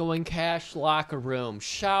Tango and Cash locker room.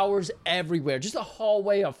 Showers everywhere. Just a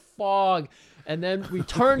hallway of fog. And then we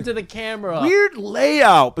turn to the camera. Weird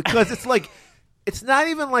layout, because it's like, it's not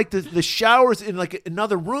even like the showers in like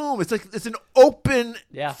another room. It's like it's an open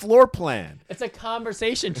floor plan. It's a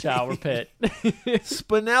conversation shower pit.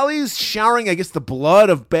 Spinelli's showering, I guess, the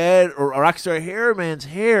blood of bed or Rockstar Hairman's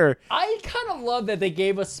hair. I kind of love that they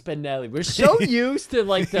gave us Spinelli. We're so used to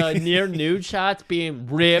like the near nude shots being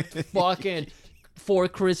ripped, fucking 4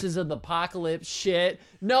 Chris's of the Apocalypse shit.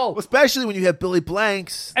 No. Especially when you have Billy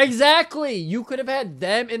Blanks. Exactly. You could have had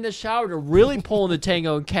them in the shower to really pull in the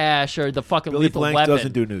Tango and Cash or the fucking Billy Lethal Blanks Weapon.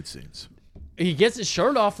 Doesn't do nude scenes. He gets his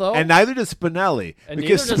shirt off, though. And neither does Spinelli. And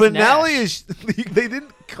because Spinelli is... They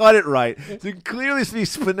didn't cut it right. You can clearly see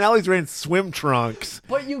Spinelli's wearing swim trunks.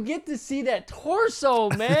 But you get to see that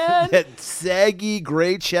torso, man. That saggy,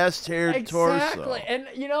 gray chest hair torso. Exactly. And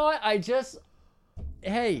you know what?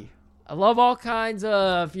 Hey... I love all kinds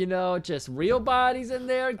of, just real bodies in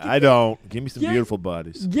there. I don't. Give me some beautiful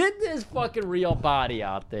bodies. Get this fucking real body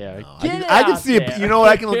out there. I can see it. You know what?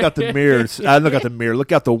 I can look out the mirrors. I look out the mirror.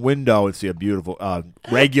 Look out the window and see a beautiful,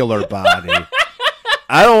 regular body.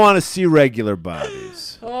 I don't want to see regular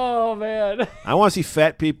bodies. Oh, man. I want to see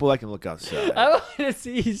fat people. I can look outside. I want to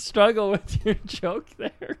see you struggle with your joke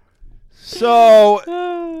there. So,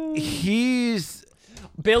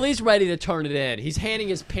 Billy's ready to turn it in. He's handing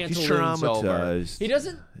his pantaloons over. He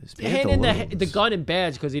doesn't hand in the gun and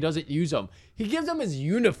badge because he doesn't use them. He gives him his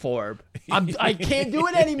uniform. I can't do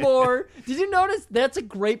it anymore. Did you notice? That's a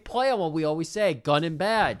great play on what we always say, gun and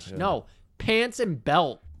badge. Yeah. No, pants and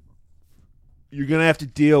belt. You're going to have to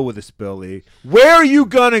deal with this, Billy. Where are you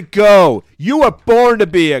going to go? You were born to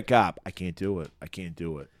be a cop. I can't do it.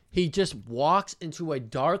 He just walks into a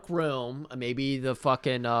dark room. Maybe the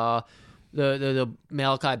fucking the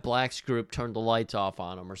Malachi Black's group turned the lights off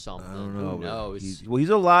on him or something. I don't know. Who knows? He's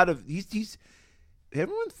a lot of he's.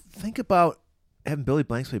 Everyone think about having Billy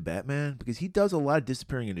Blanks play Batman because he does a lot of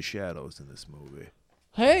disappearing into shadows in this movie.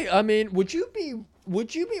 Hey, I mean, would you be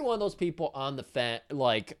one of those people on the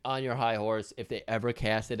like on your high horse if they ever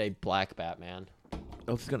casted a black Batman?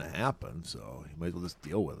 Oh, it's gonna happen, so you might as well just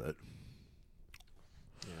deal with it.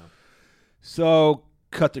 Yeah. So,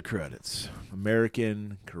 cut the credits.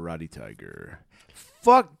 American Karate Tiger.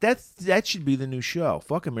 Fuck, that should be the new show.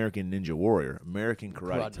 Fuck American Ninja Warrior. American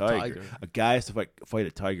Karate Tiger. A guy has to fight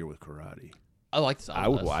a tiger with karate. I like this. I'd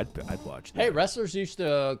watch that. Hey, wrestlers used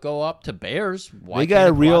to go up to bears. Why they got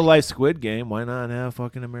a real life Squid Game. Why not have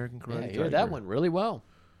fucking American Karate Tiger? Yeah, that went really well.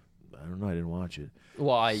 I don't know. I didn't watch it.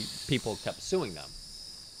 Why people kept suing them.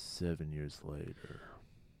 7 years later.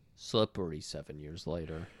 Slippery 7 years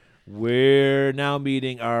later. We're now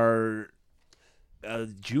meeting our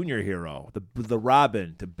junior hero, the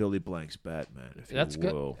Robin to Billy Blank's Batman, if That's you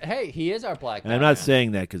will. Good. Hey, he is our black And I'm not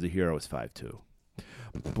saying that because the hero is 5'2",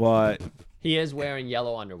 but he is wearing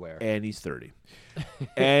yellow underwear, and he's 30,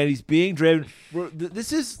 and he's being driven.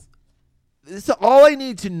 This is all I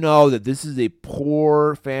need to know, that this is a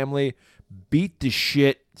poor family, beat to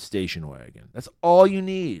shit station wagon. That's all you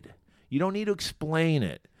need. You don't need to explain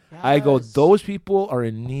it. Yes. I go, those people are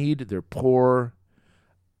in need. They're poor.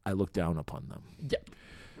 I look down upon them. Yeah.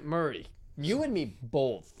 Murray, you and me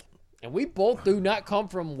both. And we both do not come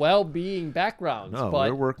from well-being backgrounds. No, but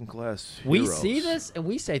we're working class heroes. We see this and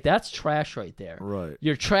we say, that's trash right there. Right.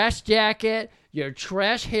 Your trash jacket, your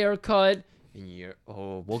trash haircut, and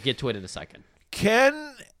we'll get to it in a second.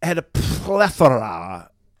 Ken had a plethora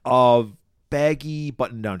of baggy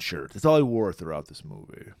button-down shirts. That's all he wore throughout this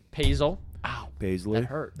movie. Paisley. Ow. Paisley. That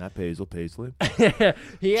hurt. Not Paisley.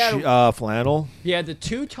 He had flannel. He had the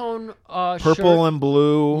two-tone purple shirt. And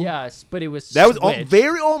blue. Yes, but it was that was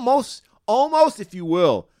very almost, if you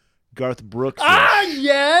will, Garth Brooks.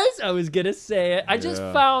 Yes, I was gonna say it. I just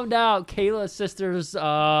found out Kayla's sister's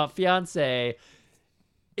fiance.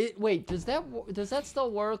 Wait, does that still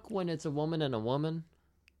work when it's a woman and a woman?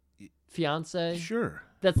 Fiance. Sure.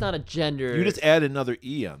 That's not a gender. You just add another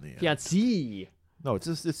E on the end. Fiancé. No, it's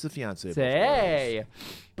the fiance. Hey,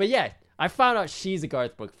 but yeah, I found out she's a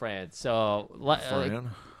Garth Brooks fan. So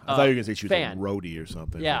fan? I thought you were gonna say she was fan. a roadie or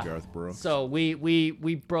something. Yeah, for Garth Brooks. So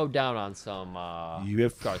we broke down on some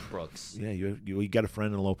Garth Brooks. Yeah, you got a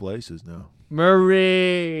friend in low places now.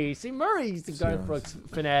 Murray, see, Murray's the Garth Brooks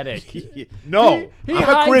fanatic. No, he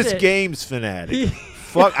I'm a Chris Gaines fanatic.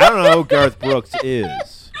 Fuck, I don't know who Garth Brooks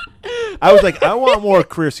is. I was like, I want more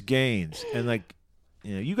Chris Gaines, and like.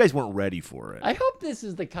 You guys weren't ready for it. I hope this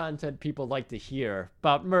is the content people like to hear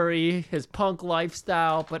about Murray, his punk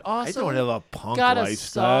lifestyle, but also I don't have a punk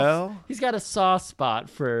lifestyle. He's got a soft spot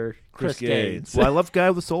for Chris Gaines. Well, I love guy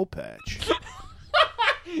with a soul patch.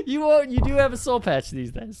 You do have a soul patch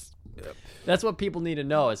these days. Yep. That's what people need to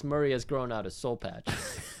know, is Murray has grown out a soul patch.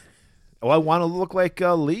 Oh, I want to look like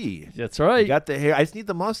Lee. That's right. You got the hair. I just need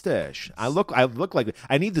the mustache. I look like.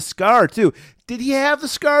 I need the scar too. Did he have the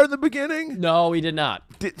scar in the beginning? No, he did not.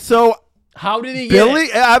 How did he Billy?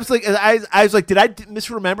 Get it? I was like, did I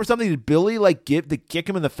misremember something? Did Billy kick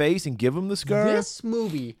him in the face and give him the scar? This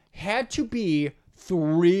movie had to be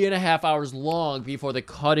 3.5 hours long before the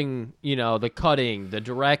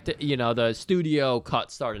studio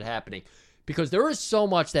cut started happening, because there is so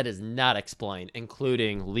much that is not explained,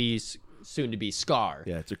 including Lee's soon-to-be scar.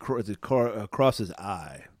 Yeah, it's across his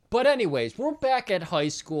eye. But anyways, we're back at high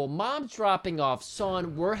school. Mom's dropping off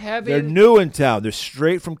son. They're new in town. They're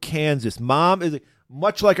straight from Kansas. Mom is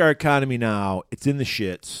much like our economy now. It's in the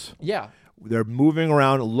shits. Yeah. They're moving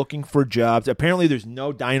around looking for jobs. Apparently, there's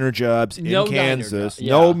no diner jobs in Kansas.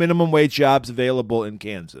 Yeah. No minimum wage jobs available in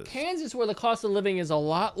Kansas. Kansas, where the cost of living is a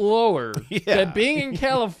lot lower than being in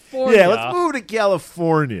California. Yeah, let's move to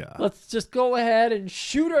California. Let's just go ahead and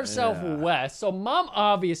shoot ourselves west. So, Mom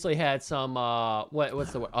obviously had some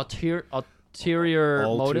what's the word? Ulterior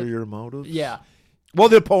motive. Yeah. Well,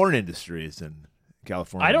 the porn industry is in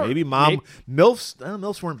California. Maybe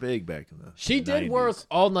MILFs weren't big back in the She did 90s. work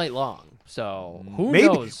all night long. So who maybe,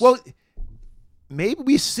 knows? Well, maybe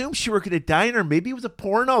we assumed she worked at a diner. Maybe it was a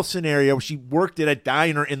porno scenario where she worked at a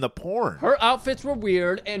diner in the porn. Her outfits were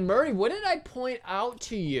weird. And Murray, what did I point out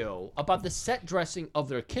to you about the set dressing of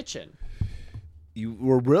their kitchen? You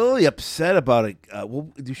were really upset about it.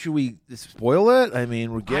 Should we spoil it? I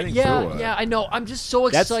mean, we're getting through it. Yeah, I know. I'm just so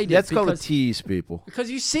excited. That's called a tease, people.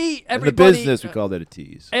 Because you see In everybody. the business, we call that a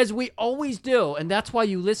tease. As we always do, and that's why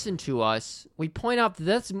you listen to us. We point out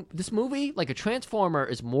that this movie, like a Transformer,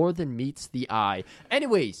 is more than meets the eye.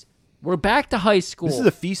 Anyways, we're back to high school. This is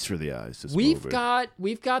a feast for the eyes. We've got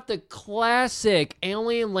the classic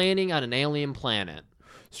alien landing on an alien planet.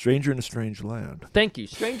 Stranger in a Strange Land. Thank you,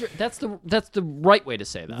 stranger. That's the right way to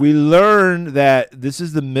say that. We learn that this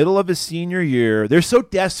is the middle of his senior year. They're so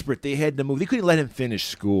desperate they had to move. They couldn't let him finish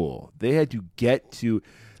school. They had to get to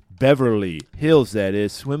Beverly Hills. That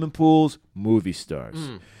is swimming pools, movie stars.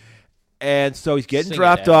 And so he's getting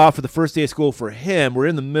dropped off for the first day of school. For him, we're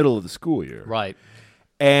in the middle of the school year, right?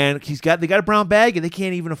 And they got a brown bag, and they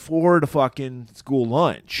can't even afford a fucking school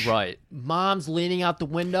lunch. Right. Mom's leaning out the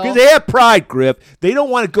window. Because they have pride, Griff. They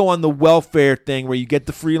don't want to go on the welfare thing where you get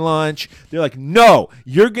the free lunch. They're like, no,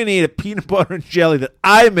 you're going to eat a peanut butter and jelly that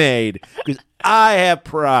I made because I have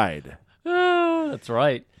pride. That's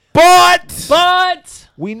right. But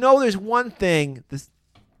we know there's one thing.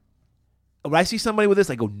 When I see somebody with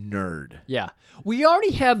this, I go, nerd. Yeah. We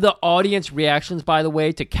already have the audience reactions, by the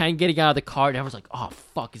way, to Ken getting out of the car, and everyone's like, oh,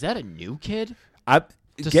 fuck, is that a new kid?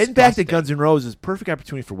 Getting back to Guns N' Roses, perfect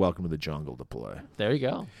opportunity for Welcome to the Jungle to play. There you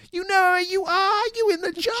go. You know where you are. You in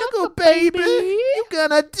the jungle, baby. You're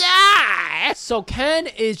gonna die. So Ken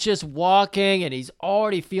is just walking, and he's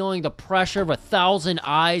already feeling the pressure of 1,000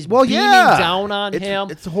 eyes beaming down on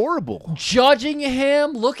him. It's horrible. Judging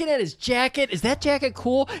him, looking at his jacket. Is that jacket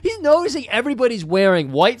cool? He's noticing everybody's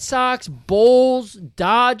wearing White Sox, Bulls,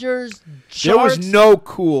 Dodgers, Sharks. There was no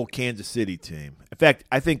cool Kansas City team. In fact,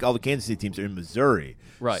 I think all the Kansas City teams are in Missouri.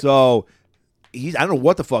 Right. So I don't know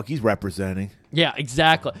what the fuck he's representing. Yeah,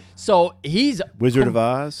 exactly. So he's Wizard of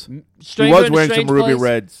Oz. He was wearing some ruby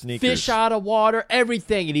red sneakers. Fish out of water,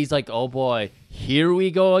 everything, and he's like, "Oh boy, here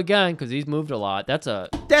we go again," because he's moved a lot. That's a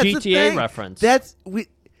GTA reference. That's we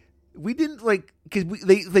didn't like because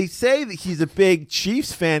they say that he's a big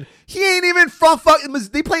Chiefs fan. He ain't even from fucking.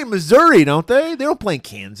 They play in Missouri, don't they? They don't play in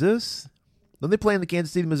Kansas. Don't they play in the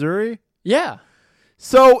Kansas City, Missouri? Yeah.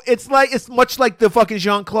 So it's much like the fucking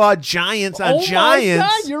Jean-Claude Giants on Giants. Oh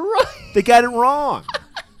my God, you're right. They got it wrong.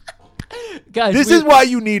 Guys, this is why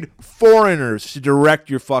you need foreigners to direct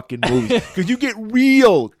your fucking movies because you get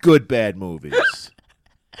real good bad movies.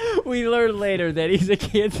 We learn later that he's a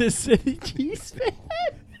Kansas City Chiefs fan.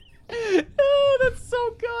 Oh, that's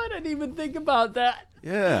so good. I didn't even think about that.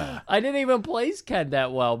 Yeah. I didn't even place Ken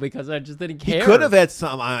that well because I just didn't care. He could have had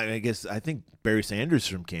some, I think Barry Sanders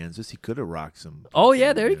from Kansas. He could have rocked some. Oh,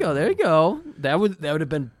 yeah, there you go. There you go. That would have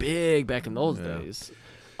been big back in those days.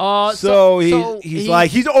 He's like,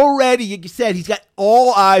 he's already, you said, he's got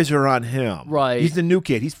all eyes are on him. Right. He's the new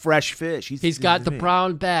kid. He's fresh fish. He's got the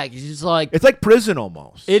brown bag. He's just like. It's like prison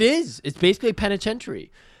almost. It is. It's basically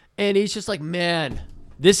penitentiary. And he's just like, man,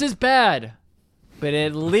 this is bad. But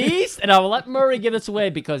at least, and I'll let Murray get us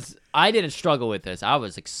away because I didn't struggle with this. I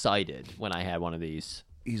was excited when I had one of these.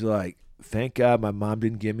 He's like, thank God my mom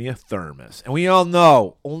didn't give me a thermos. And we all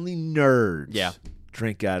know only nerds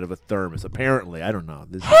drink out of a thermos. Apparently, I don't know.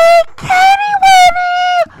 Hey, Kenny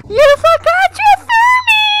Winnie, you forgot your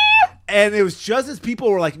thermos. And it was just as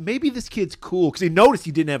people were like, maybe this kid's cool because they noticed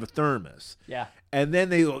he didn't have a thermos. Yeah. And then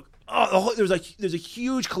they look. Oh, there's a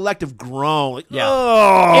huge collective groan. Like, yeah,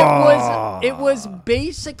 oh. It was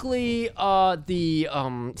basically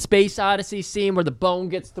the Space Odyssey scene where the bone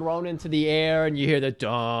gets thrown into the air and you hear the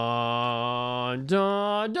dun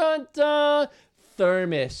dun dun dun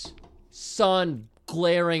thermos, sun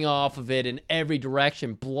glaring off of it in every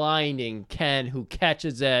direction, blinding Ken, who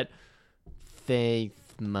catches it. Thanks,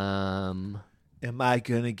 Mom. Am I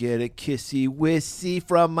going to get a kissy-wissy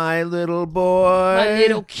from my little boy? My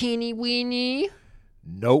little Kenny Winnie?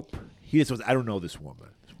 Nope. He just goes, I don't know this woman.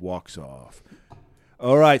 Just walks off.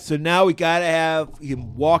 All right, so now we got to have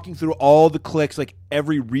him walking through all the cliques like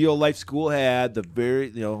every real-life school had.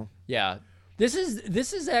 Yeah. This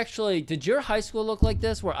is actually, did your high school look like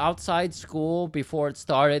this? Where outside school, before it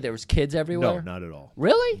started, there was kids everywhere? No, not at all.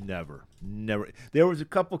 Really? Never. There was a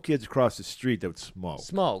couple kids across the street that would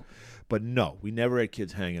smoke. But no, we never had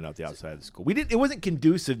kids hanging out the outside of the school. It wasn't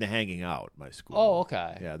conducive to hanging out at my school. Oh,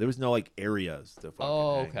 okay. Yeah, there was no areas to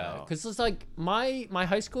fucking hang out. Because it's like my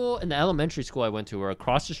high school and the elementary school I went to were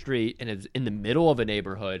across the street, and it was in the middle of a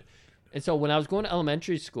neighborhood. And so when I was going to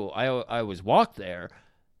elementary school, I was walked there.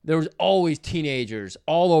 There was always teenagers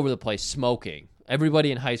all over the place smoking.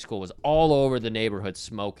 Everybody in high school was all over the neighborhood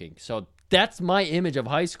smoking. So that's my image of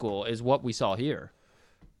high school is what we saw here.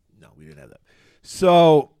 No, we didn't have that.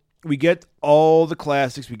 So we get all the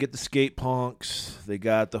classics. We get the skate punks. They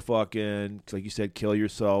got the fucking, like you said, kill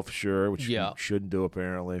yourself, sure, which you shouldn't do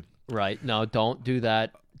apparently. Right. No, don't do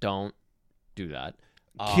that. Don't do that.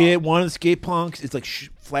 Kid, one of the skate punks is like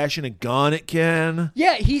flashing a gun at Ken.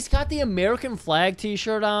 Yeah, he's got the American flag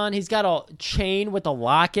T-shirt on. He's got a chain with a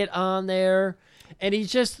locket on there, and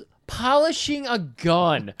he's just polishing a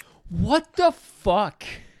gun. What the fuck?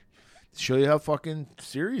 Show you how fucking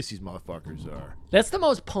serious these motherfuckers are. That's the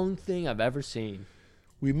most punk thing I've ever seen.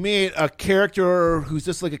 We meet a character who's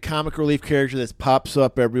just like a comic relief character that pops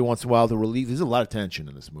up every once in a while to relieve. There's a lot of tension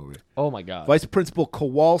in this movie. Oh my god! Vice Principal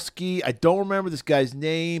Kowalski. I don't remember this guy's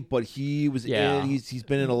name, but he was in. He's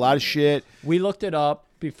been in a lot of shit. We looked it up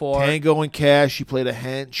before. Tango and Cash. He played a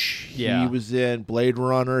hench. Yeah. He was in Blade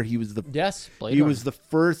Runner. He was the Blade He Runner. was the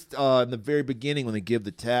first in the very beginning when they give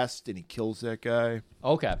the test and he kills that guy.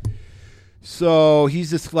 Okay. So he's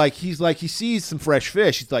just like he sees some fresh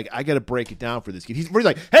fish. He's like, I got to break it down for this kid. He's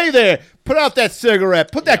like, hey there, put out that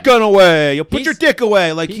cigarette, put that gun away, you put your dick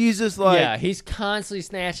away. Like he's just like, he's constantly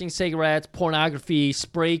snatching cigarettes, pornography,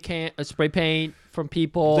 spray paint from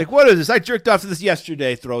people. He's like, what is this? I jerked off to this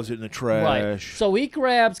yesterday. Throws it in the trash. Right. So he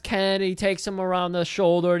grabs Ken, he takes him around the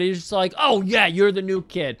shoulder, and he's just like, oh yeah, you're the new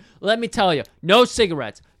kid. Let me tell you, no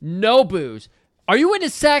cigarettes, no booze. Are you into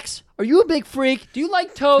sex? Are you a big freak? Do you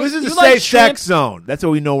like toast? This is a a safe sex zone. That's how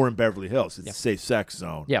we know we're in Beverly Hills. It's a safe sex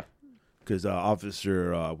zone. Yeah. Because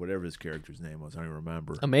Officer, whatever his character's name was, I don't even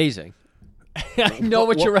remember. Amazing. I know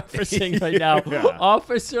what you're referencing right now. Yeah.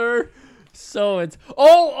 Officer, so it's...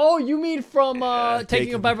 Oh, you mean from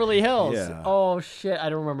Taking of Beverly Hills. Yeah. Oh, shit. I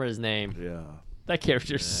don't remember his name. Yeah. That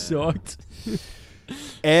character sucked.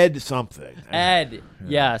 Ed something. Ed. Yeah.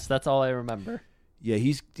 Yes, that's all I remember. Yeah,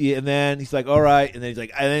 and then he's like, all right, and then he's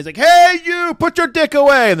like, hey, you, put your dick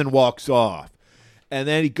away, and then walks off. And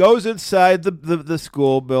then he goes inside the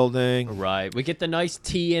school building. Right. We get the nice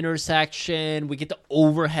T intersection. We get the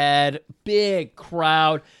overhead, big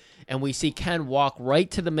crowd, and we see Ken walk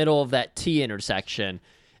right to the middle of that T intersection,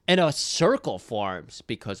 and a circle forms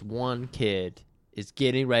because one kid is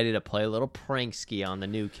getting ready to play a little prank ski on the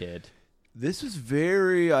new kid. This was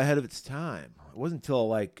very ahead of its time. It wasn't until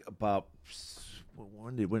like about...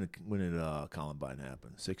 When did Columbine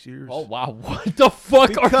happen? 6 years? Oh, wow. What the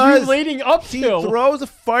fuck are you leading up to? He throws a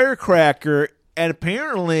firecracker, and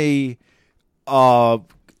apparently fucking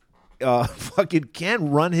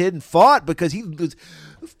Ken run, hid, and fought because he was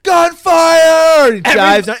gunfire! He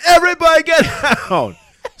dives on, everybody get out!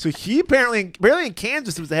 So he apparently in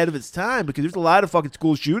Kansas was ahead of its time because there's a lot of fucking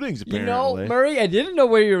school shootings, apparently. You know, Murray, I didn't know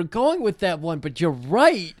where you were going with that one, but you're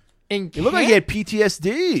right. It looked like he had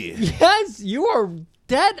PTSD. Yes, you are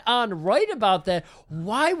dead on right about that.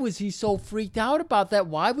 Why was he so freaked out about that?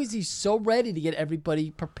 Why was he so ready to get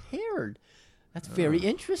everybody prepared? That's very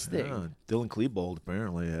interesting. Yeah. Dylan Klebold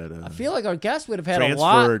apparently had I feel like our guest would have had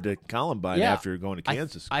transferred a lot. to Columbine after going to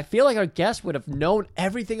Kansas. I feel like our guest would have known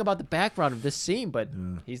everything about the background of this scene, but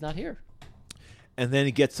he's not here. And then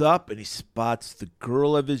he gets up and he spots the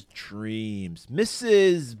girl of his dreams,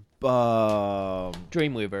 Mrs.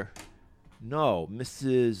 Dreamweaver. No,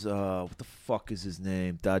 Mrs. What the fuck is his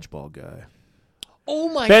name? Dodgeball guy. Oh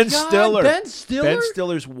my Ben God. Stiller. Ben Stiller? Ben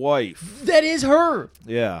Stiller's wife. That is her.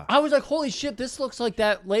 Yeah. I was like, holy shit, this looks like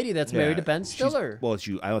that lady that's married to Ben Stiller. It's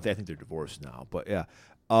you. I think they're divorced now, but yeah.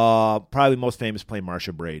 Probably most famous playing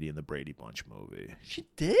Marsha Brady in the Brady Bunch movie. She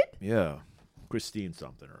did? Yeah. Christine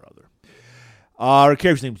something or other. Her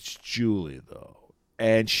character's name is Julie, though.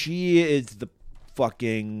 And she is the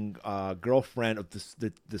fucking girlfriend of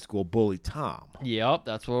the school bully Tom. Yep,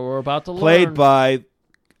 that's what we're about to learn. Played by,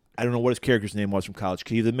 I don't know what his character's name was from College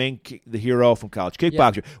Kickboxer. The hero from College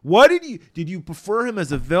Kickboxer. Yeah. What did you prefer him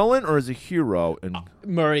as a villain or as a hero?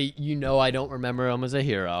 Murray, you know I don't remember him as a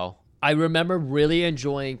hero. I remember really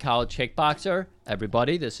enjoying College Kickboxer.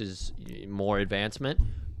 Everybody, this is more advancement.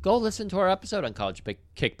 Go listen to our episode on College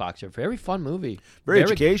Kickboxer. Very fun movie. Very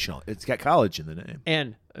educational. It's got college in the name.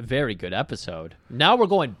 And a very good episode. Now we're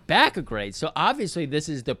going back a grade, so obviously this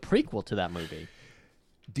is the prequel to that movie.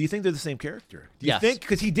 Do you think they're the same character? Do you yes. think?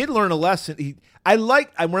 Because he did learn a lesson. We're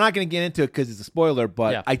not going to get into it because it's a spoiler,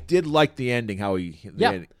 but I did like the ending, how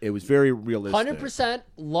it was very realistic. 100%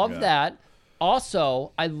 love that.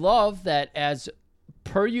 Also, I love that as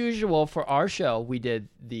per usual for our show, we did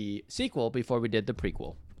the sequel before we did the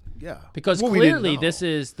prequel. Yeah. Because clearly this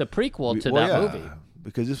is the prequel to that movie.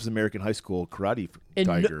 Because this was American High School Karate and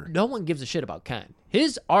Tiger. No one gives a shit about Ken.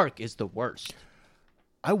 His arc is the worst.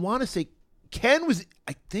 I want to say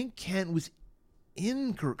I think Ken was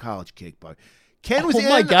in College Kickboxer. Ken was in. Oh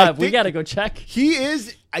my God, we got to go check. He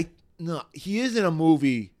is. No, he is in a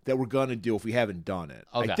movie that we're gonna do if we haven't done it.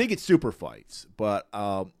 Okay. I think it's Super Fights, but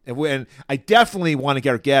and I definitely want to get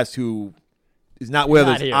our guest who is not with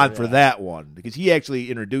us on for that one because he actually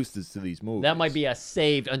introduced us to these movies. That might be a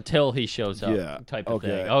saved until he shows up type of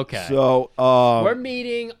thing. Okay. So we're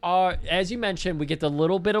meeting as you mentioned, we get the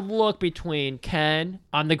little bit of look between Ken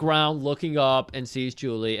on the ground looking up and sees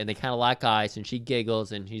Julie, and they kind of lock eyes, and she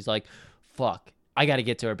giggles, and he's like, fuck, I got to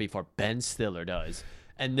get to her before Ben Stiller does.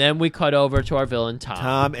 And then we cut over to our villain, Tom.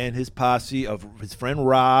 Tom and his posse of his friend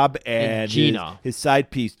Rob and Gina. His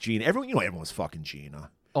side piece, Gina. Everyone's fucking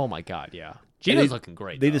Gina. Oh, my God, yeah. Gina's looking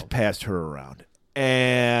great, They just passed her around.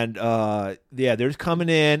 And, they're just coming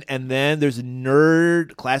in, and then there's a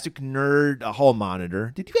classic nerd hall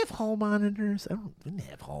monitor. Did you have hall monitors? We didn't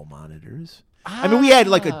have hall monitors. I mean, we had,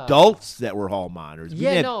 like, adults that were hall monitors. We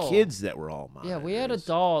didn't have kids that were hall monitors. Yeah, we had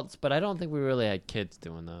adults, but I don't think we really had kids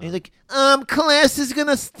doing that. And he's like, class is going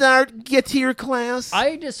to start. Get to your class.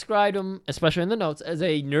 I described him, especially in the notes, as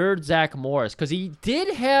a nerd Zach Morris, because he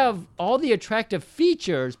did have all the attractive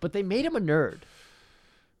features, but they made him a nerd.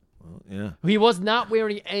 Well, yeah. He was not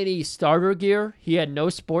wearing any starter gear. He had no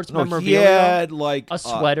sports memorabilia. He had like a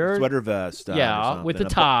sweater, sweater vest, with a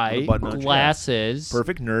tie, glasses,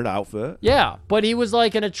 perfect nerd outfit. Yeah, but he was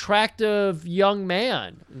like an attractive young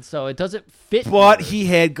man, and so it doesn't fit. But he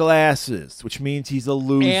had glasses, which means he's a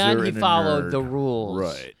loser, and he followed the rules.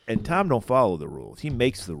 Right, and Tom don't follow the rules. He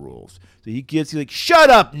makes the rules. So he's like,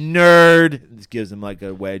 "Shut up, nerd!" And just gives him like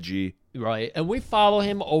a wedgie. Right, and we follow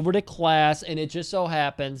him over to class, and it just so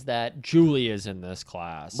happens that Julie is in this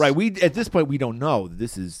class. Right, at this point we don't know that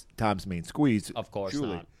this is Tom's main squeeze. Of course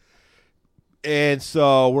Julie. not. And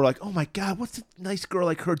so we're like, oh my God, what's a nice girl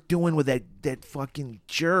like her doing with that fucking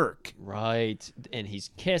jerk? Right, and he's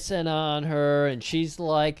kissing on her, and she's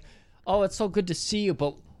like, oh, it's so good to see you,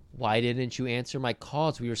 but why didn't you answer my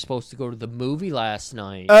calls? We were supposed to go to the movie last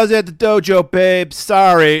night. I was at the dojo, babe.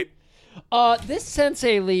 Sorry. This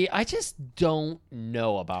Sensei Lee, I just don't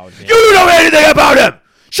know about him. You don't know anything about him!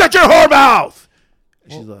 Shut your whore mouth!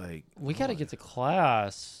 Well, she's like, we got to get to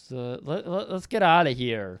class. Let's get out of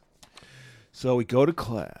here. So we go to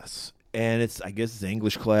class, and I guess it's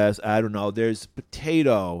English class. I don't know. There's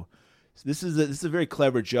Potato. This is a very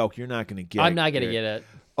clever joke. You're not going to get it. I'm not going to get it.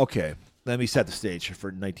 Okay. Let me set the stage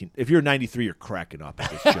for 19. If you're 93, you're cracking up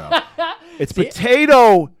at this joke. It's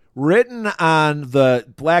Potato written on the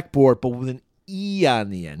blackboard, but with an E on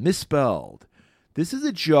the end, misspelled. This is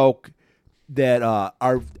a joke that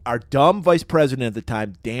our dumb vice president at the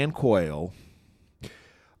time, Dan Quayle,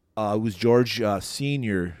 who was George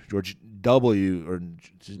Senior, George W. or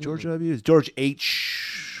George W. It's George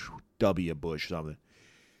H. W. Bush or something.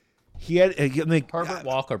 He had Herbert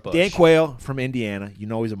Walker Bush. Dan Quayle from Indiana. You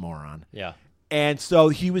know he's a moron. Yeah. And so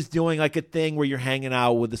he was doing like a thing where you're hanging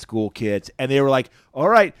out with the school kids, and they were like, all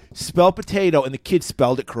right, spell potato, and the kid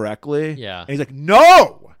spelled it correctly. Yeah. And he's like,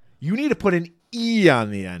 no, you need to put an E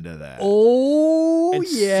on the end of that. Oh, and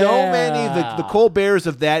yeah. so many, the Colberts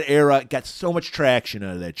of that era got so much traction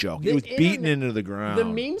out of that joke. It was beaten into the ground. The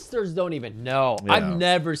memesters don't even know. Yeah. I've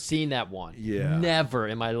never seen that one. Yeah. Never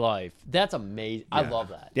in my life. That's amazing. Yeah. I love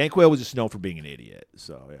that. Dan Quayle was just known for being an idiot,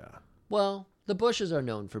 so yeah. Well, the Bushes are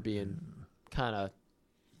known for being kind of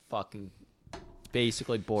fucking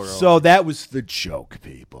basically borderline. So that was the joke,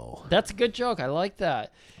 people. That's a good joke. I like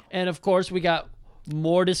that. And of course, we got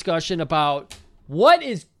more discussion about what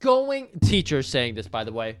is teachers saying this, by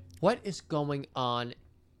the way, what is going on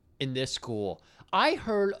in this school. I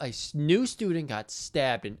heard a new student got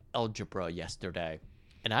stabbed in algebra yesterday,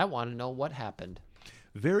 and I want to know what happened.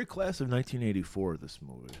 Very class of 1984, this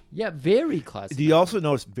movie. Yeah, very classic. Do you also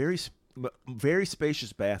notice very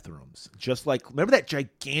spacious bathrooms? Just like, remember that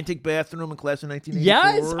gigantic bathroom in class of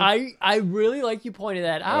 1984? Yes, I really like you pointed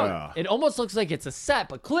that out. Yeah. It almost looks like it's a set,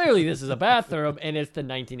 but clearly this is a bathroom, and it's the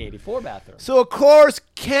 1984 bathroom. So, of course,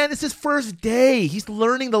 Ken, it's his first day. He's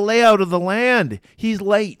learning the layout of the land. He's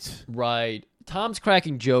late. Right. Tom's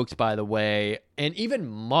cracking jokes, by the way, and even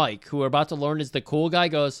Mike, who we're about to learn is the cool guy,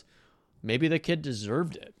 goes, maybe the kid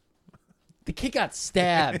deserved it. The kid got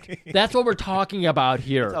stabbed. That's what we're talking about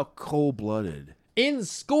here. That's how cold-blooded. In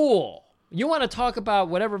school. You want to talk about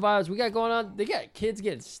whatever violence we got going on? They got kids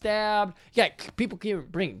getting stabbed. You got people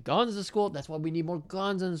bringing guns to school. That's why we need more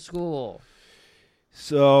guns in school.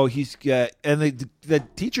 So he's got, and the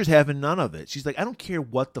teacher's having none of it. She's like, I don't care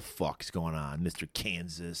what the fuck's going on, Mr.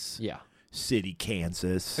 Kansas. Yeah. City,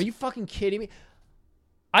 Kansas. Are you fucking kidding me?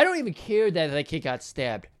 I don't even care that kid got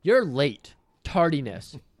stabbed. You're late.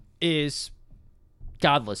 Tardiness is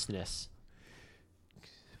godlessness.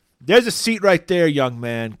 There's a seat right there, young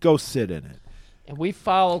man. Go sit in it. And we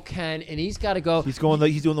follow Ken, and he's got to go. He's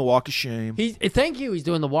doing the walk of shame. Thank you. He's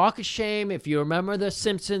doing the walk of shame. If you remember the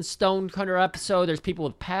Simpsons Stonecutter episode, there's people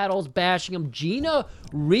with paddles bashing him. Gina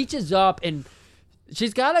reaches up, and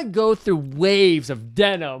she's got to go through waves of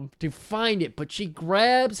denim to find it, but she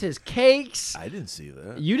grabs his cakes. I didn't see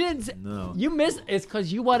that. You didn't? No. You missed. It's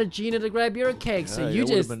because you wanted Gina to grab your cakes, so you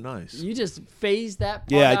that just would have been nice. You just phased that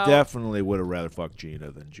part Yeah, out. I definitely would have rather fucked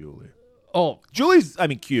Gina than Julie. Oh, Julie's,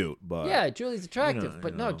 cute, but yeah, Julie's attractive,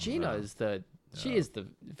 but no, Gina is the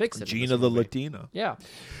vixen. Gina the Latina. Yeah.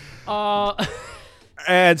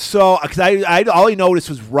 And so, because I all I noticed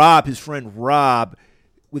was Rob, his friend Rob,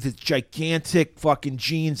 with his gigantic fucking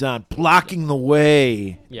jeans on, blocking the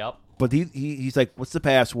way. Yep. But he's like, "What's the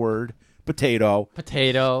password?" Potato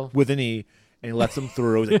with an E, and he lets him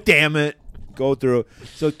through. He's like, "Damn it, go through."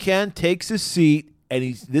 So Ken takes his seat,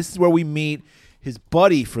 and this is where we meet his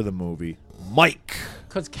buddy for the movie, Mike.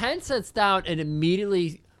 Because Ken sits down and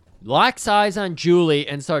immediately locks eyes on Julie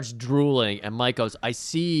and starts drooling. And Mike goes, I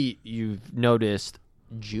see you've noticed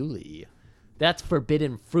Julie. That's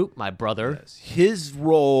forbidden fruit, my brother. Yes. His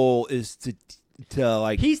role is to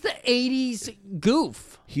like... He's the 80s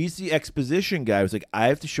goof. He's the exposition guy who's like, I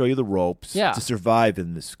have to show you the ropes to survive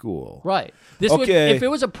in this school. Right. If it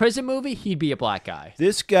was a prison movie, he'd be a black guy.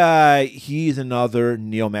 This guy, he's another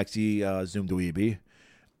neo-Maxi Zoom dweeby.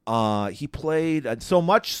 He played, so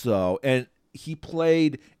much so, and he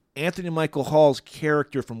played Anthony Michael Hall's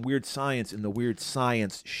character from Weird Science in the Weird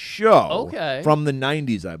Science show. Okay. From the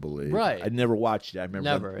 90s, I believe. Right. I never watched it. I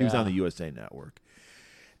remember he was on the yeah. USA Network.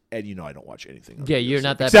 And I don't watch anything. Yeah, you're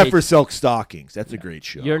not that except for Silk Stockings. That's a great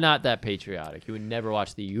show. You're not that patriotic. You would never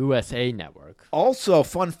watch the USA Network. Also,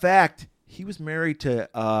 fun fact, he was married to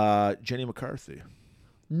Jenny McCarthy.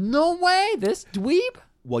 No way, this dweeb?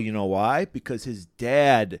 Well, you know why? Because his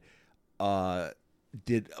dad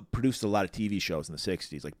produced a lot of TV shows in the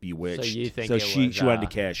 60s, like Bewitched. So you think she wanted to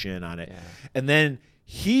cash in on it. Yeah. And then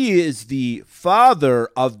he is the father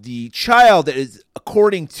of the child that is,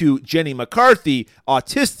 according to Jenny McCarthy,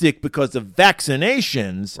 autistic because of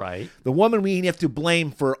vaccinations. Right. The woman we have to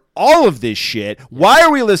blame for all of this shit. Yeah. Why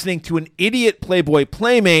are we listening to an idiot Playboy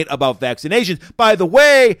Playmate about vaccinations? By the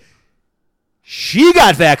way, she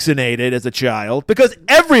got vaccinated as a child because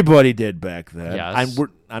everybody did back then. Yes.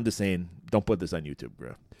 I'm just saying, don't put this on YouTube,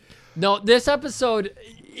 bro. No, this episode,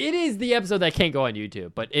 it is the episode that can't go on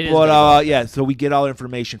YouTube, but it is. But yeah, so we get all our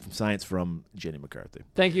information from science from Jenny McCarthy.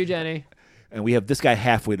 Thank you, Jenny. And we have this guy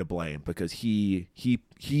halfway to blame because he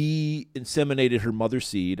inseminated her mother's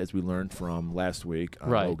seed, as we learned from last week on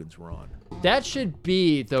Logan's Run. That should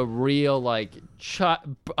be the real bride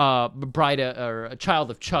or a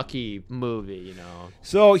Child of Chucky movie,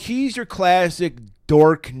 So he's your classic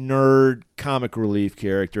dork nerd comic relief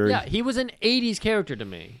character. Yeah, he was an 80s character to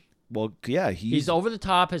me. Well, yeah, he's over the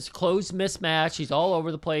top. His clothes mismatched. He's all over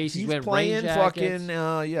the place. He's wearing playing rain jackets. fucking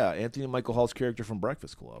Anthony Michael Hall's character from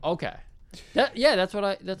Breakfast Club. Okay, that's what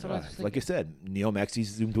I was thinking. Like I said, Neo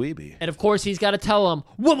Maxi's Zoom dweeby. And of course, he's got to tell him,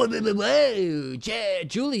 whoa,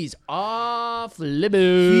 Julie's off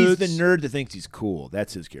limits. He's the nerd that thinks he's cool.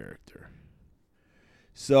 That's his character.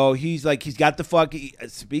 So he's got the fucking.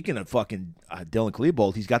 Speaking of fucking Dylan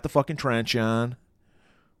Klebold, he's got the fucking trench on.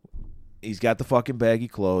 He's got the fucking baggy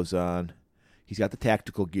clothes on. He's got the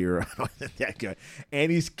tactical gear on.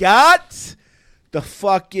 And he's got the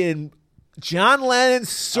fucking John Lennon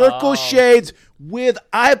circle shades with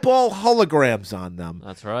eyeball holograms on them.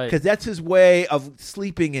 That's right. Because that's his way of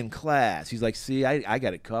sleeping in class. He's like, see, I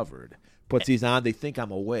got it covered. Puts these on, they think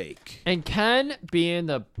I'm awake. And Ken, being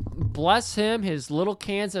the, bless him, his little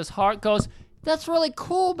Kansas heart, goes, that's really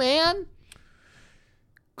cool, man.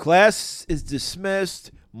 Class is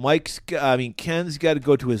dismissed. Ken's got to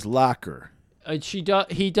go to his locker. He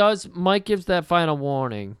does. Mike gives that final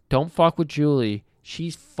warning. Don't fuck with Julie.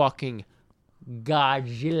 She's fucking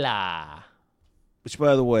Godzilla. Which,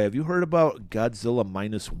 by the way, have you heard about Godzilla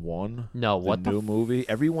 -1? No, what the new movie?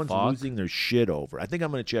 Everyone's fuck? Losing their shit over. I think I'm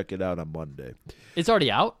going to check it out on Monday. It's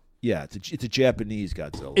already out? Yeah, it's a Japanese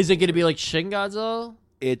Godzilla. Is it going to be like Shin Godzilla?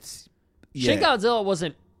 Shin Godzilla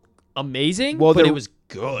wasn't amazing, but it was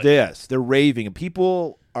good. Yes, they're raving, and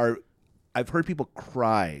I've heard people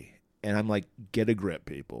cry, and I'm like, get a grip,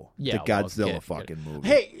 people. Yeah, the Godzilla fucking movie.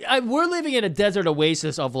 Hey, we're living in a desert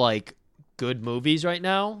oasis of like good movies right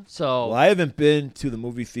now. So well, I haven't been to the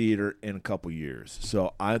movie theater in a couple years,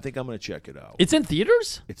 so I think I'm going to check it out. It's in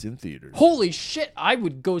theaters? It's in theaters. Holy shit, I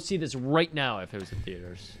would go see this right now if it was in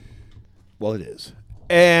theaters. Well, it is.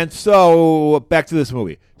 And so back to this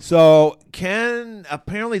movie. So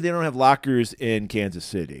apparently they don't have lockers in Kansas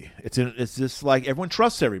City. It's just like everyone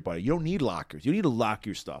trusts everybody. You don't need lockers. You need to lock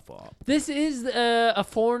your stuff up. This is a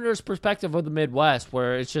foreigner's perspective of the Midwest,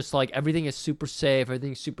 where it's just like everything is super safe,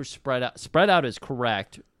 everything's super spread out. Spread out is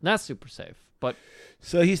correct, not super safe, but.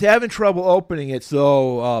 So he's having trouble opening it.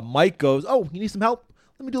 So Mike goes, "Oh, you need some help?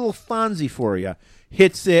 Let me do a little Fonzie for you."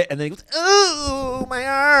 Hits it, and then he goes, "Oh, my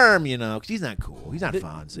arm," because he's not cool. He's not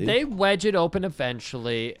Fonzie. They wedge it open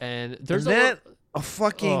eventually, and there's a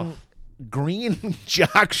fucking green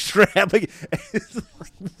jock strap. Like,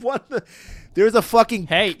 what the? There's a fucking.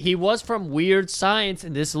 Hey, he was from Weird Science,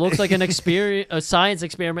 and this looks like a science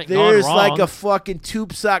experiment gone There's wrong. like a fucking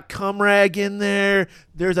tube sock cum rag in there.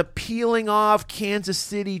 There's a peeling off Kansas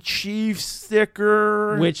City Chiefs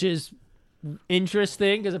sticker, which is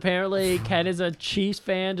interesting because apparently Ken is a Chiefs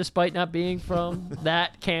fan despite not being from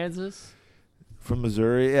that Kansas. From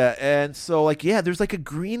Missouri, yeah. And so, there's like a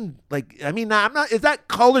green, I'm not, is that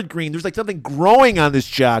colored green? There's like something growing on this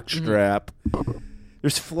jock strap.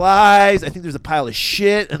 There's flies. I think there's a pile of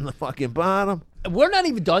shit in the fucking bottom. We're not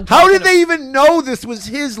even done. How did they even know this was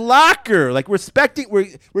his locker? Like, we're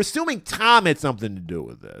assuming Tom had something to do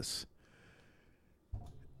with this.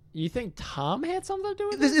 You think Tom had something to do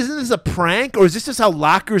with this? Isn't this a prank, or is this just how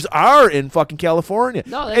lockers are in fucking California?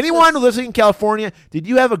 No, anyone who lives in California, did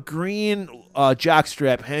you have a green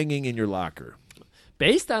jockstrap hanging in your locker?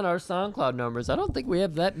 Based on our SoundCloud numbers, I don't think we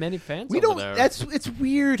have that many fans. There. It's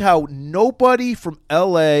weird how nobody from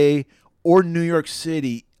L.A. or New York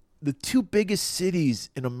City, the two biggest cities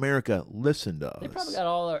in America, listen to us. They probably got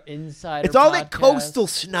all our insider. It's all that coastal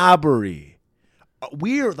snobbery.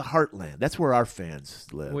 We are the heartland. That's where our fans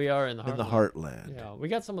live. We are in the heartland. Yeah, we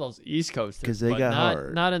got some of those East Coasters because they got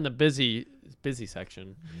hard. Not in the busy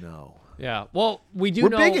section. No. Yeah. Well, we're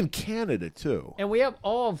big in Canada too, and we have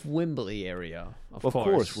all of Wembley area. Of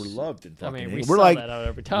course, we're loved in fucking. we we're sell that out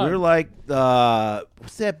every time. We're like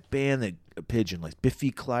what's that band that Pigeon like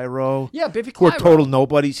Biffy Clyro? Yeah, Biffy Clyro. Who are total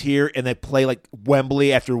nobodies here, and they play like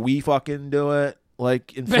Wembley after we fucking do it,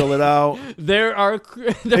 like and fill it out.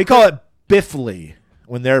 They call it Biffly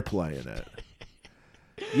when they're playing it.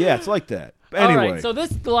 Yeah, it's like that. Anyway. All right, so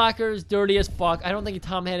this locker is dirty as fuck. I don't think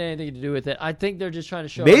Tom had anything to do with it. I think they're just trying to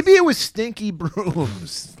show Maybe it was Stinky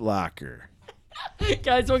Broom's locker.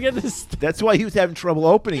 Guys, we'll get this. That's why he was having trouble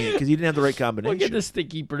opening it, because he didn't have the right combination. We'll get the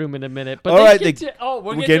Stinky Broom in a minute. But all right,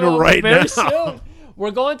 we're getting it right very now. Soon.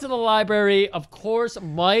 We're going to the library. Of course,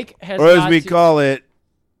 Mike has. Or as we call it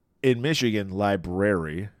in Michigan,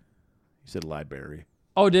 library. You said library.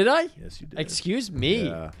 Oh, did I? Yes, you did. Excuse me.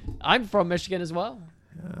 Yeah. I'm from Michigan as well.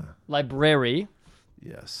 Yeah. Library.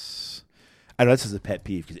 Yes. I know this is a pet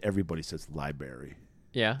peeve because everybody says library.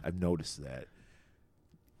 Yeah. I've noticed that.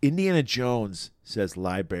 Indiana Jones says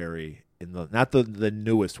library in not the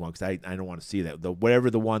newest one because I don't want to see that. Whatever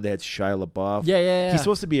the one that had Shia LaBeouf. Yeah. He's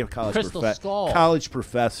supposed to be a college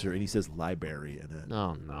professor, and he says library in it.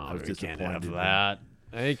 Oh, no. You can't have that.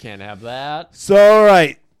 You can't have that. So, all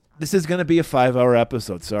right. This is going to be a 5-hour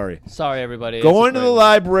episode. Sorry, everybody. Going to the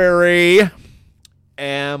library,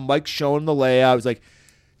 and Mike's showing the layout. He's like,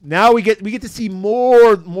 now we get to see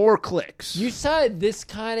more clicks. You said this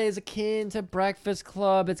kind of is akin to Breakfast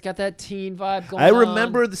Club. It's got that teen vibe going on. I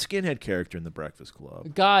remember the skinhead character in the Breakfast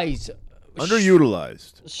Club. Guys.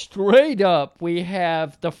 Underutilized. Straight up, we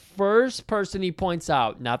have the first person he points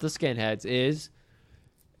out, not the skinheads, is...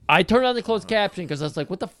 I turned on the closed caption because I was like,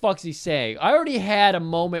 what the fuck's he saying? I already had a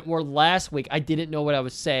moment where last week I didn't know what I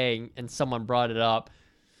was saying and someone brought it up.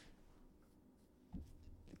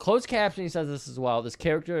 Closed caption, he says this as well. This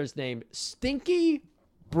character is named Stinky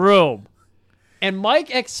Broom. And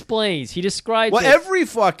Mike explains. He describes well, every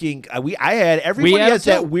fucking... Everybody has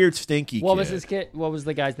that weird stinky What kid. was his kid? What was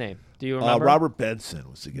the guy's name? Do you remember? Robert Benson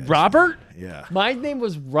was the guy. Robert? Yeah. My name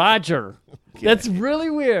was Roger. Okay. That's really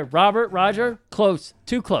weird. Roger? Close.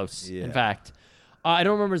 Too close, in fact. I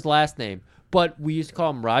don't remember his last name, but we used to call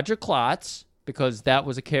him Roger Klotz because that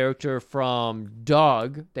was a character from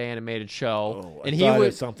Doug, the animated show. Oh, and he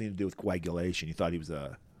had something to do with coagulation. You thought he was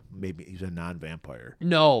maybe he was a non-vampire.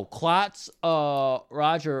 No, Klotz,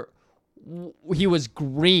 Roger, he was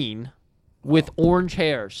green with orange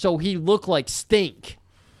hair, so he looked like Stink.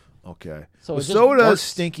 Okay. So does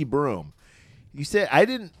Stinky Broom. You said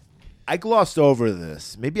I glossed over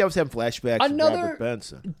this. Maybe I was having flashbacks of Robert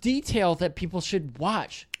Benson. Detail that people should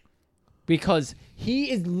watch because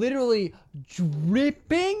he is literally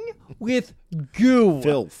dripping with goo.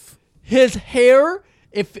 Filth. His hair,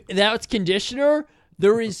 if that's conditioner,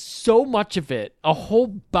 there is so much of it, a whole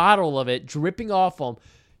bottle of it dripping off him.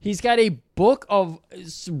 He's got a book of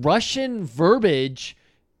Russian verbiage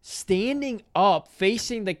standing up,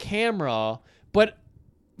 facing the camera, but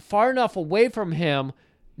far enough away from him,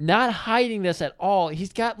 not hiding this at all.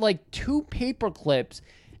 He's got like 2 paper clips,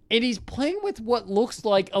 and he's playing with what looks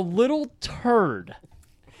like a little turd.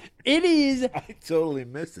 It is. I totally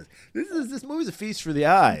missed it. This movie's a feast for the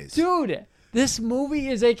eyes. Dude, this movie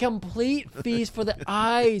is a complete feast for the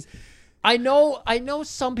eyes. I know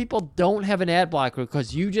some people don't have an ad blocker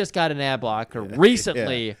because you just got an ad blocker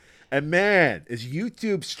recently. Yeah. And man, is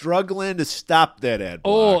YouTube struggling to stop that ad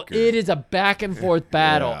blocker. Oh, it is a back and forth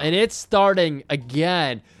battle, and it's starting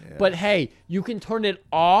again. Yeah. But hey, you can turn it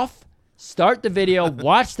off, start the video,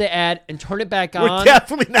 watch the ad, and turn it back on. We're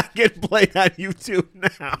definitely not getting played on YouTube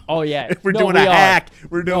now. Oh, yeah. If we're doing a hack.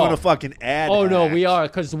 We're doing a fucking ad Oh, hack. no, we are.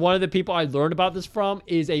 Because one of the people I learned about this from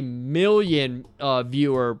is a million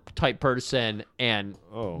viewer type person, and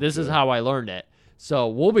this is how I learned it. So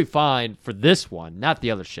we'll be fine for this one, not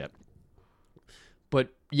the other shit.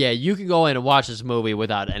 But, yeah, you can go in and watch this movie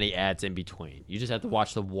without any ads in between. You just have to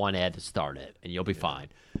watch the one ad to start it, and you'll be fine.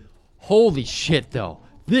 Holy shit, though.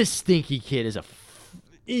 This stinky kid is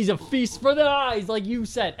he's a feast for the eyes, like you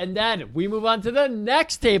said. And then we move on to the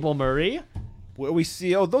next table, Murray. Where we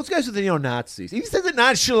see, those guys are the neo-Nazis. He says it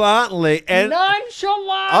nonchalantly. And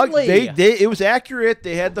nonchalantly. It was accurate.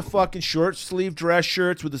 They had the fucking short sleeve dress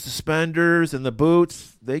shirts with the suspenders and the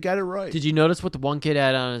boots. They got it right. Did you notice what the one kid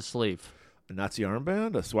had on his sleeve? A Nazi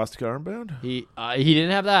armband? A swastika armband? He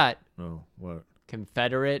didn't have that. Oh, what?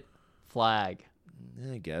 Confederate flag.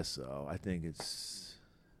 I guess so. I think it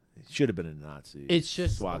should have been a Nazi. It's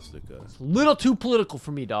just swastika. It's a little too political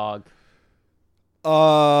for me, dog.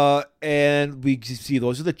 And we see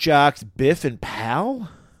those are the jocks, Biff and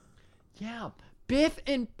Pal. Yeah, Biff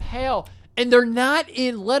and Pal, and they're not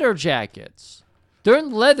in leather jackets. They're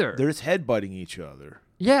in leather. They're just headbutting each other.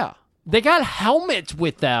 Yeah. They got helmets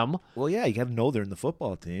with them. Well, yeah, you got to know they're in the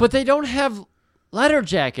football team. But they don't have leather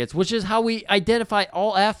jackets, which is how we identify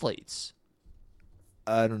all athletes.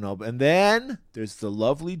 I don't know. And then there's the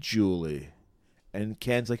lovely Julie. And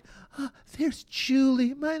Ken's like, there's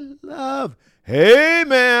Julie, my love. Hey,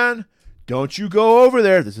 man, don't you go over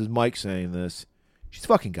there. This is Mike saying this. She's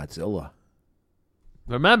fucking Godzilla.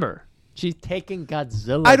 Remember, she's taking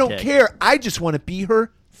Godzilla. I don't care. I just want to be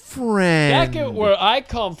her friend. Back at where I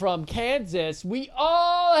come from, Kansas, we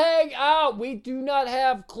all hang out. We do not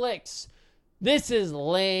have cliques. This is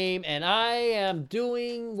lame, and I am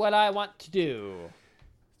doing what I want to do.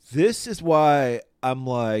 This is why I'm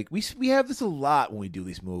like, we have this a lot when we do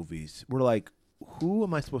these movies. We're like, who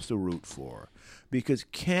am I supposed to root for? Because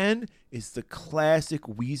Ken is the classic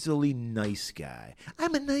weaselly nice guy.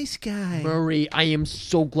 I'm a nice guy. Murray, I am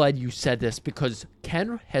so glad you said this because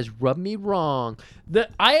Ken has rubbed me wrong.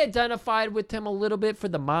 I identified with him a little bit for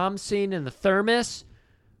the mom scene and the thermos,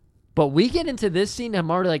 but we get into this scene and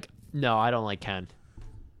I'm already like, no, I don't like Ken.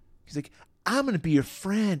 He's like, I'm going to be your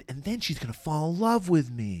friend, and then she's going to fall in love with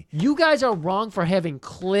me. You guys are wrong for having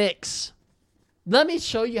cliques. Let me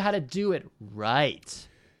show you how to do it right.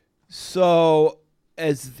 So,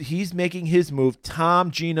 as he's making his move, Tom,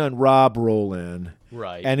 Gina, and Rob roll in.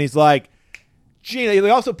 Right. And he's like, Gina, they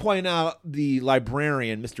also point out the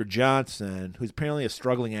librarian, Mr. Johnson, who's apparently a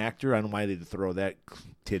struggling actor. I don't know why they had to throw that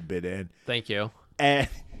tidbit in. Thank you. And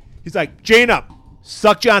he's like, Gina,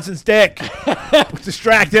 suck Johnson's dick.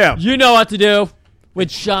 Distract him. You know what to do with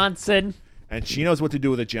Johnson. And she knows what to do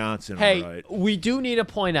with a Johnson. Hey, right. We do need to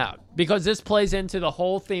point out, because this plays into the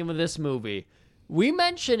whole theme of this movie. We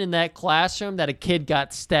mentioned in that classroom that a kid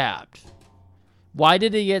got stabbed. Why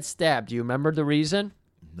did he get stabbed? Do you remember the reason?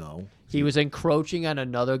 No. He was encroaching on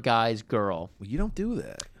another guy's girl. Well, you don't do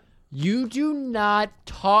that. You do not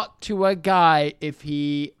talk to a guy if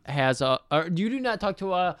he has or you do not talk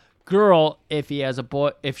to a girl if he has a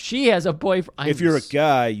boy, if she has a boyfriend. If you're a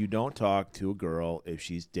guy, you don't talk to a girl if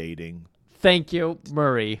she's dating. Thank you,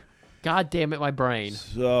 Murray. God damn it, my brain.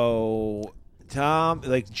 So, Tom,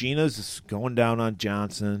 like, Gina's just going down on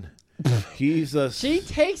Johnson. She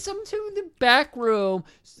takes him to the back room,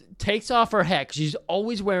 takes off her hat, 'cause she's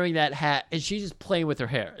always wearing that hat, and she's just playing with her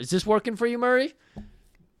hair. Is this working for you, Murray?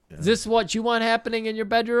 Yeah. Is this what you want happening in your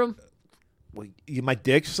bedroom? Well, my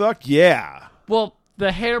dick sucked? Yeah. Well,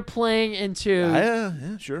 the hair playing into...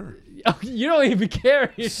 yeah, sure. You don't even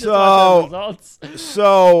care. You just want the results.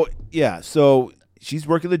 So she's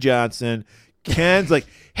working the Johnson. Ken's like,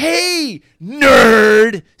 hey,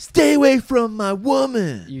 nerd, stay away from my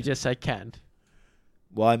woman. You just said Ken.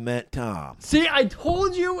 Well, I meant Tom. See, I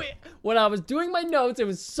told you when I was doing my notes, it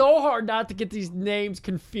was so hard not to get these names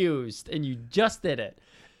confused, and you just did it.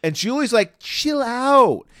 And Julie's like, chill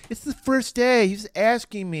out. It's the first day. He's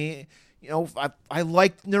asking me. I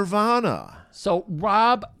like Nirvana. So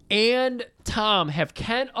Rob and Tom have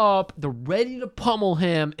Ken up. They're ready to pummel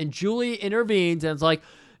him, and Julie intervenes and is like,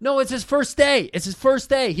 no, it's his first day. It's his first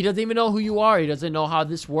day. He doesn't even know who you are. He doesn't know how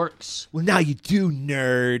this works. Well, now you do,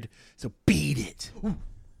 nerd. So beat it. Ooh.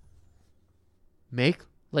 Make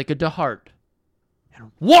like a DeHart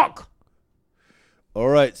and walk. All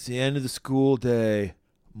right, it's the end of the school day.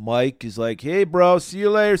 Mike is like, hey, bro, see you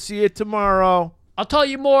later. See you tomorrow. I'll tell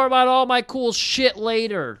you more about all my cool shit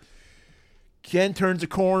later. Ken turns a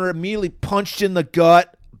corner, immediately punched in the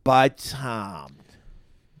gut by Tom.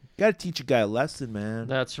 Got to teach a guy a lesson, man.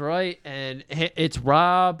 That's right. And it's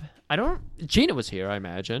Rob. Gina was here, I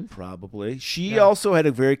imagine. Probably. She also had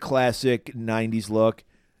a very classic 90s look.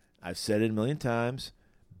 I've said it a million times.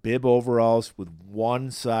 Bib overalls with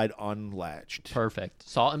one side unlatched. Perfect.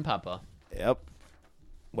 Salt and pepper. Yep.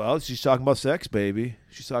 Well, she's talking about sex, baby.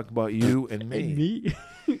 She's talking about you and me. And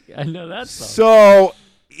me? I know that song. So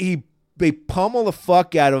they pummel the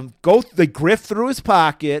fuck out of him. They griff through his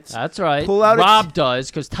pockets. That's right. Pull out Rob does,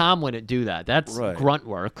 because Tom wouldn't do that. That's grunt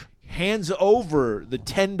work. Hands over the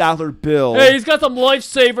 $10 bill. Hey, he's got some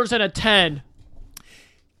lifesavers and a 10.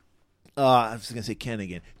 I was going to say Ken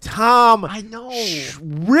again. Tom I know.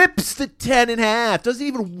 rips the 10 in half. Doesn't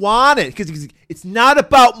even want it. Because it's not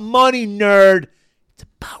about money, nerd. It's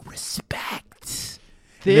about respect.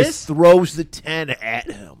 This throws the 10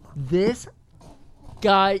 at him. This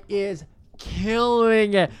guy is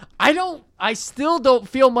killing it. I still don't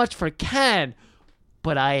feel much for Ken,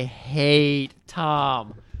 but I hate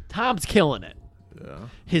Tom. Tom's killing it. Yeah.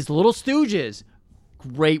 His little stooges,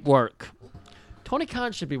 great work. Tony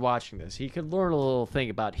Khan should be watching this. He could learn a little thing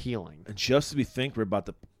about healing. And just as we think we're about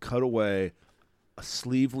to cut away a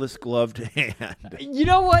sleeveless gloved hand. You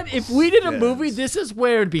know what? If we did a movie, this is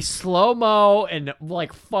where it'd be slow-mo and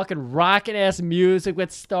like fucking rockin'-ass music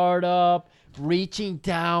would start up, reaching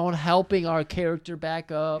down, helping our character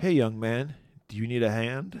back up. Hey, young man, do you need a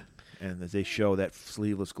hand? And as they show that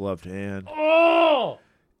sleeveless gloved hand. Oh!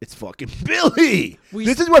 It's fucking Billy.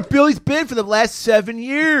 This is where Billy's been for the last 7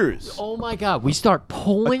 years. Oh, my God. We start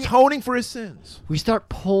pulling. Atoning for his sins. We start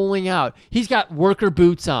pulling out. He's got worker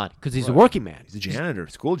boots on because he's a working man. He's a janitor,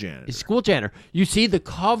 school janitor. He's a school janitor. You see the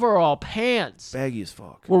coverall pants. Baggy as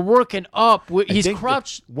fuck. We're working up. He's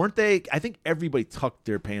crouched. Weren't they? I think everybody tucked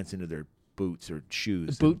their pants into their boots or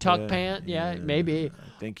shoes. Boot tuck pant? Yeah, maybe.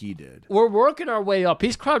 I think he did. We're working our way up.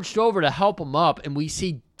 He's crouched over to help him up, and we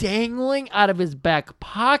see dangling out of his back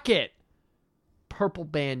pocket purple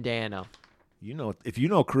bandana. You know, if you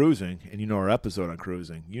know cruising and you know our episode on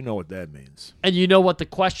cruising, you know what that means. And you know what the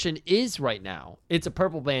question is right now. It's a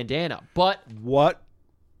purple bandana, but what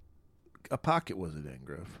a pocket was it in,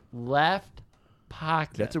 Griff? Left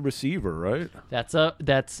pocket. That's a receiver, right? That's a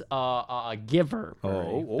giver,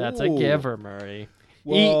 Murray. That's a giver, Murray.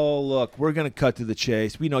 Well, look, we're going to cut to the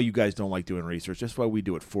chase. We know you guys don't like doing research. That's why we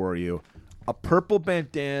do it for you. A purple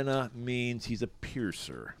bandana means he's a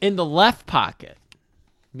piercer. In the left pocket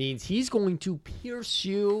means he's going to pierce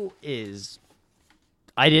you.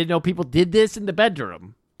 I didn't know people did this in the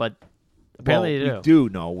bedroom, but apparently they do. We do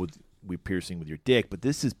know we're piercing with your dick, but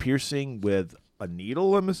this is piercing with a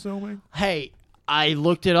needle, I'm assuming? Hey, I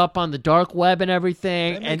looked it up on the dark web and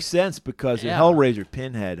everything. That makes sense because Hellraiser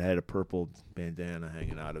Pinhead had a purple bandana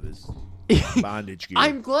hanging out of his bondage gear.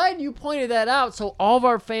 I'm glad you pointed that out so all of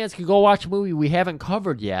our fans can go watch a movie we haven't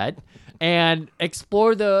covered yet and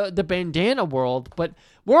explore the bandana world. But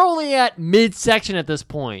we're only at midsection at this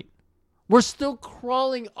point. We're still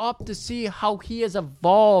crawling up to see how he has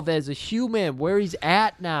evolved as a human, where he's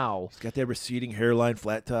at now. He's got that receding hairline,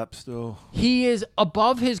 flat top still. He is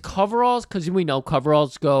above his coveralls because we know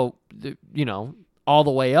coveralls go, all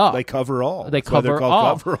the way up. They cover all. They cover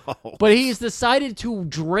all. Coveralls. But he's decided to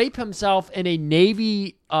drape himself in a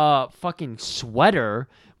navy fucking sweater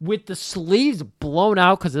with the sleeves blown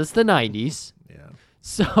out because it's the 90s. Yeah.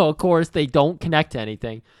 So, of course, they don't connect to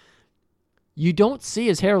anything. You don't see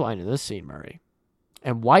his hairline in this scene, Murray.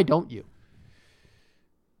 And why don't you?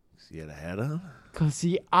 He had a hat on? Because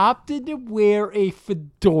he opted to wear a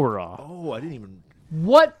fedora. Oh, I didn't even...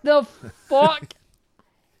 What the fuck?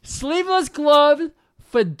 Sleeveless gloves,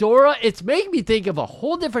 fedora. It's making me think of a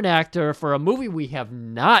whole different actor for a movie we have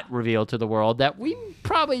not revealed to the world that we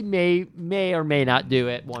probably may or may not do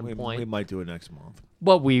at one point. We might do it next month.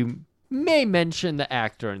 But we may mention the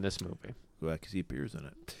actor in this movie. Yeah, because he appears in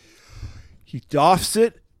it. He doffs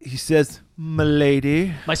it. He says, "My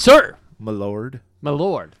lady." My sir. My lord. My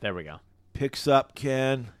lord. There we go. Picks up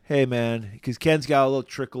Ken. Hey, man. Because Ken's got a little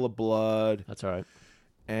trickle of blood. That's all right.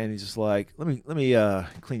 And he's just like, let me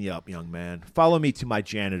clean you up, young man. Follow me to my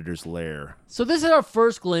janitor's lair. So this is our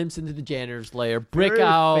first glimpse into the janitor's lair. Brick Very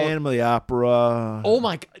out. family opera. Oh,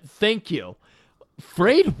 my God. Thank you.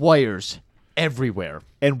 Frayed wires everywhere.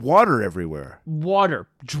 And water everywhere. Water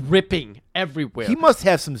dripping everywhere. He must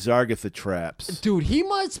have some Zargatha traps. Dude, he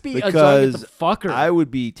must be because a Zargatha fucker. I would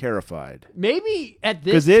be terrified. Maybe at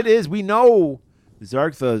this... Because it is, we know the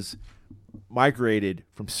Zargathas migrated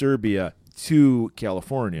from Serbia to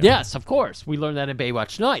California. Yes, of course. We learned that in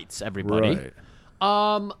Baywatch Nights, everybody.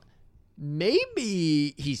 Right.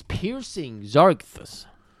 Maybe he's piercing Zargathas.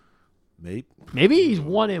 Maybe he's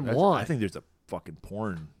one in one. I think there's a fucking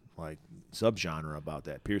porn subgenre about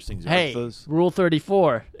that. Piercing Hey, Zargathas. Rule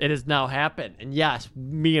 34. It has now happened. And yes,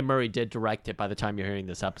 me and Murray did direct it. By the time you're hearing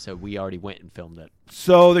this episode, we already went and filmed it.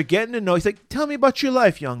 So they're getting to know. He's like, tell me about your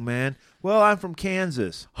life, young man. Well, I'm from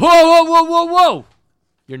Kansas. Whoa.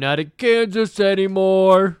 You're not in Kansas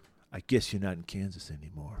anymore. I guess you're not in Kansas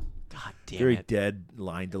anymore. God damn Very it. dead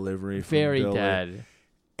line delivery. Very from Billy. dead.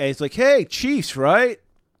 And it's like, hey, Chiefs, right?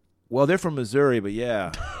 Well, they're from Missouri, but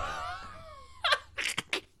yeah.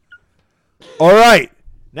 All right.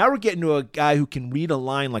 Now we're getting to a guy who can read a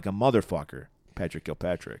line like a motherfucker. Patrick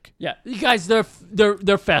Kilpatrick. Yeah, you guys, they're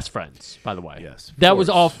fast friends, by the way. Yes, that was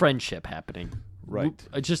all friendship happening. Right.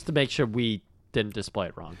 Just to make sure we didn't display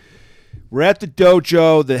it wrong. We're at the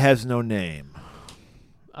dojo that has no name.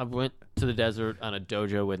 I went to the desert on a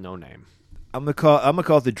dojo with no name. I'm gonna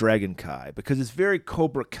call it the Dragon Kai because it's very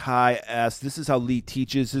Cobra Kai-esque. This is how Lee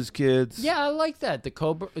teaches his kids. Yeah, I like that.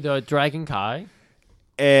 The Dragon Kai.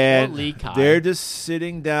 And Lee Kai. They're just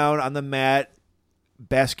sitting down on the mat,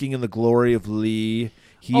 basking in the glory of Lee.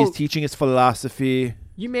 He is teaching his philosophy.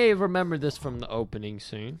 You may have remembered this from the opening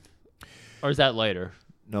scene. Or is that later?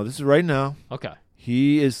 No, this is right now. Okay.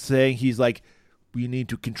 He is saying, he's like, we need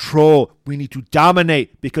to control. We need to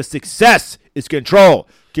dominate because success is control.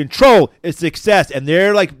 Control is success. And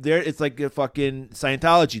it's like a fucking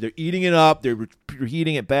Scientology. They're eating it up. They're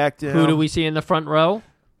reheating it back to him. Who do we see in the front row?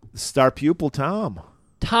 Star pupil, Tom.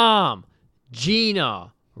 Tom,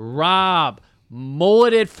 Gina, Rob,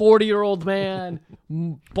 mulleted 40-year-old man,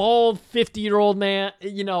 bald 50-year-old man.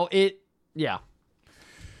 Yeah.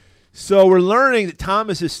 So we're learning that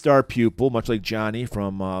Tom is his star pupil, much like Johnny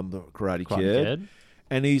from the Karate Kid.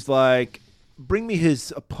 And he's like, bring me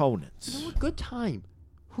his opponents. Good time.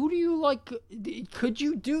 Who do you like? Could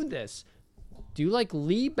you do this? Do you like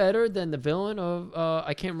Lee better than the villain of,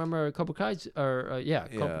 I can't remember, Cobra Kai's,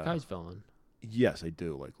 Cobra Kai's villain? Yes, I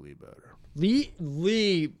do like Lee better.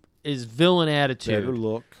 Lee is villain attitude. Better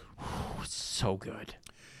look. So good.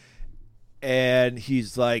 And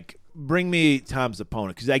he's like, bring me Tom's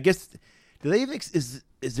opponent. Because I guess, do they even, is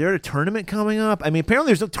there a tournament coming up? I mean,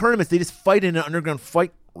 apparently there's no tournaments. They just fight in an underground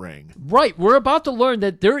fight ring. Right. We're about to learn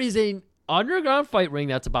that there is an underground fight ring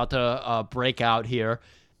that's about to break out here.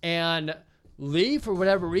 And Lee, for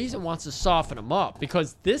whatever reason, wants to soften him up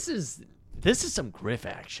because this is some Griff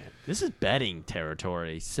action. This is betting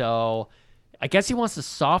territory. So I guess he wants to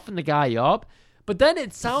soften the guy up. But then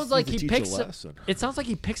it sounds like he picks him. It sounds like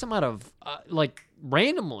he picks him out of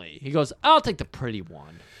randomly. He goes, "I'll take the pretty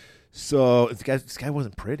one." So this guy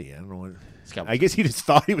wasn't pretty. I don't know what. I guess he just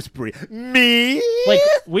thought he was pretty. Me? Like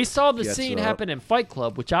we saw the scene happen in Fight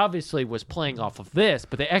Club, which obviously was playing off of this,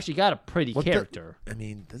 but they actually got a pretty character.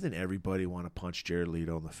 Doesn't everybody want to punch Jared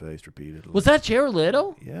Leto in the face repeatedly? Was that Jared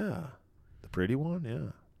Leto? Yeah, the pretty one.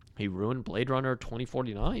 Yeah, he ruined Blade Runner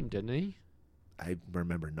 2049, didn't he? I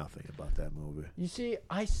remember nothing about that movie. You see,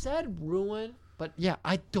 I said ruin, but yeah,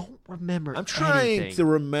 I don't remember. I'm trying to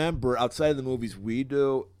remember outside of the movies we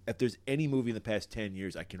do. If there's any movie in the past 10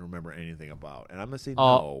 years I can remember anything about, and I'm gonna say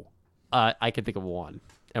no. I can think of one,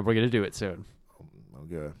 and we're gonna do it soon.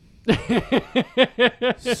 Okay.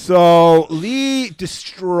 So Lee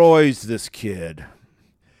destroys this kid.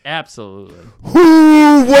 Absolutely.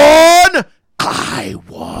 Who won? I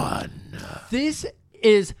won. This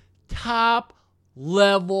is top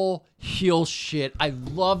level heel shit. I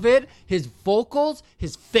love it. His vocals,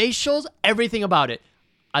 his facials, everything about it.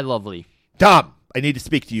 I love Lee. Tom, I need to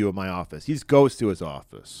speak to you in my office. He just goes to his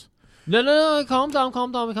office. No. Calm down.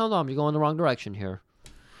 You're going the wrong direction here.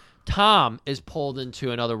 Tom is pulled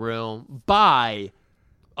into another room by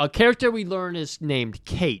a character we learn is named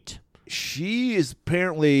Kate. She is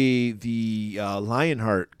apparently the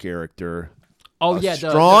Lionheart character. Oh, yeah.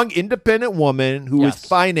 Strong, independent woman who is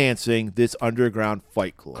financing this underground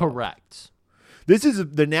fight club. Correct. This is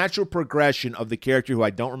the natural progression of the character who I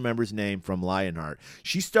don't remember his name from Lionheart.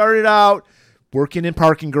 She started out working in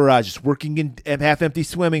parking garages, working in half-empty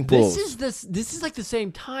swimming pools. This is like the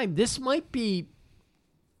same time. This might be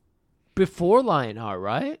before Lionheart,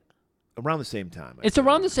 right? Around the same time. It's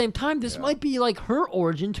around the same time. This might be like her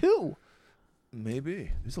origin too.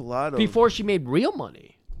 Maybe. There's a lot of... Before she made real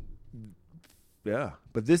money. Yeah.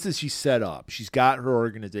 But this is, she's set up. She's got her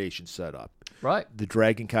organization set up. Right. The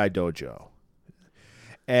Dragon Kai Dojo.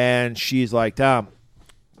 And she's like, Tom,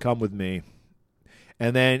 come with me.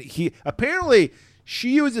 And then apparently,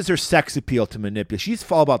 she uses her sex appeal to manipulate. She's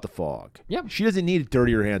all about the fog. Yep. She doesn't need to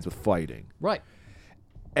dirty her hands with fighting. Right.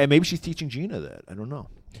 And maybe she's teaching Gina that. I don't know.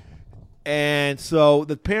 And so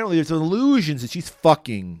apparently there's illusions that she's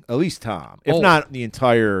fucking at least Tom, if not the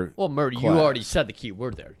entire Well, Murdy, class. you already said the key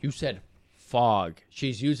word there. You said fog.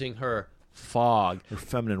 She's using her fog. Her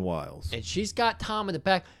feminine wiles. And she's got Tom in the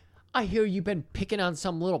back. I hear you've been picking on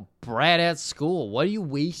some little brat at school. What are you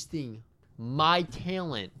wasting my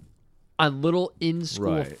talent on little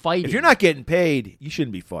in-school fighting? If you're not getting paid, you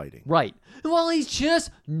shouldn't be fighting. Right. Well, he's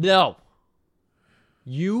just... No.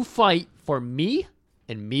 You fight for me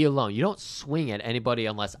and me alone. You don't swing at anybody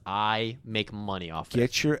unless I make money off it.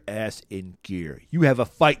 Get your ass in gear. You have a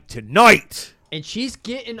fight tonight. And she's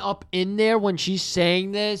getting up in there when she's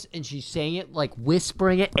saying this, and she's saying it like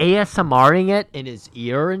whispering it, ASMRing it in his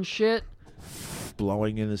ear and shit.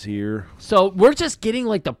 Blowing in his ear. So we're just getting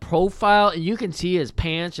like the profile, and you can see his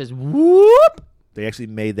pants just whoop. They actually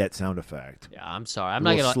made that sound effect. Yeah, I'm sorry. I'm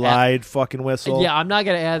not gonna slide fucking whistle. Yeah, I'm not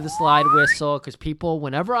gonna add the slide whistle because people,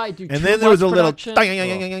 whenever I do, and then there was a little. There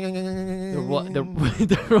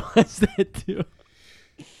was that too.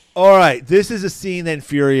 All right, this is a scene that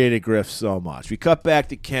infuriated Griff so much. We cut back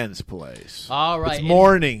to Ken's place. All right, it's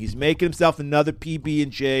morning. He's making himself another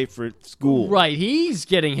PB&J for school. Right, he's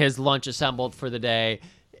getting his lunch assembled for the day,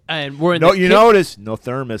 and we're in. You notice no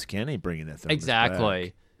thermos. Ken ain't bringing that thermos. Exactly.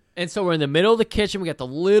 Back. And so we're in the middle of the kitchen. We got the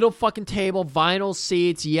little fucking table, vinyl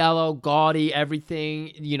seats, yellow, gaudy,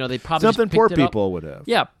 everything. You know, they probably something just poor picked it people up. Would have.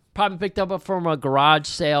 Yeah, probably picked up from a garage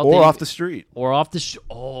sale. Or off the street. Or off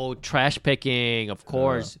the trash picking, of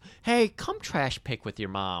course. Hey, come trash pick with your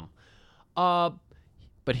mom. But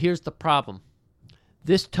here's the problem.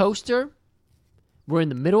 This toaster, we're in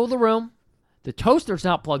the middle of the room. The toaster's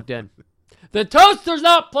not plugged in. The toaster's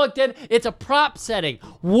not plugged in. It's a prop setting.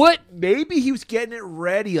 What? Maybe he was getting it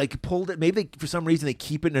ready. Like, he pulled it. Maybe for some reason they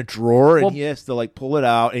keep it in a drawer and he has to, like, pull it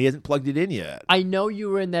out and he hasn't plugged it in yet. I know you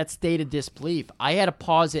were in that state of disbelief. I had to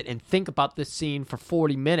pause it and think about this scene for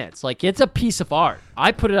 40 minutes. Like, it's a piece of art.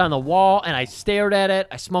 I put it on the wall and I stared at it.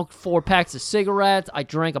 I smoked 4 packs of cigarettes. I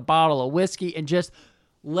drank a bottle of whiskey and just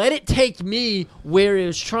let it take me where it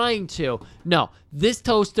was trying to. No, this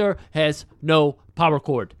toaster has no power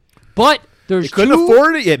cord. But they couldn't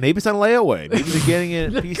afford it yet. Maybe it's on layaway. Maybe they're getting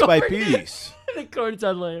it piece by piece. The cord's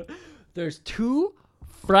on layaway. There's 2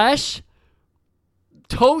 fresh,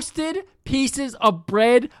 toasted pieces of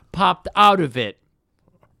bread popped out of it.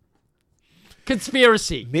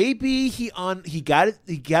 Conspiracy. Maybe he got it.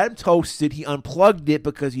 He got him toasted. He unplugged it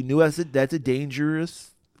because he knew that's a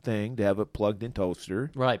dangerous thing to have a plugged-in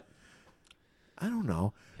toaster. Right. I don't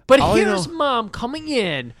know. But here's Mom coming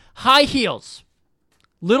in, high heels,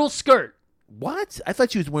 little skirt. What? I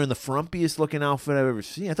thought she was wearing the frumpiest looking outfit I've ever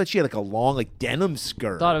seen. I thought she had like a long like denim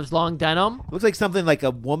skirt. Thought it was long denim. Looks like something like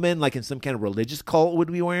a woman like in some kind of religious cult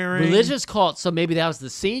would be wearing. Religious cult, so maybe that was the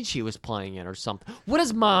scene she was playing in or something. What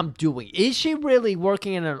is Mom doing? Is she really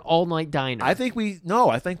working in an all-night diner? I think we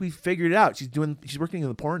figured it out. She's working in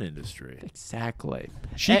the porn industry. Exactly.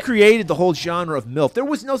 She created the whole genre of MILF. There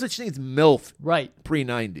was no such thing as MILF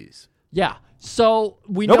pre-90s. Yeah. So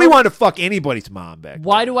nobody wanted to fuck anybody's mom back then.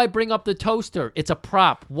 Why do I bring up the toaster? It's a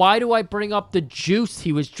prop. Why do I bring up the juice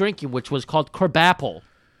he was drinking, which was called crabapple?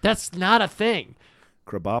 That's not a thing.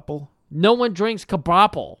 Crabapple? No one drinks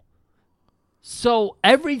crabapple. So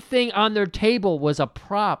everything on their table was a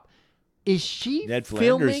prop. Is she Ned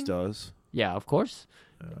filming? Flanders does. Yeah, of course.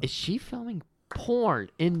 Yeah. Is she filming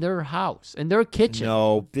porn in their house, in their kitchen?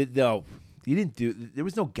 No. You didn't do. There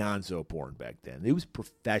was no gonzo porn back then. It was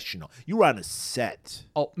professional. You were on a set.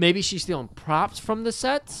 Oh, maybe she's stealing props from the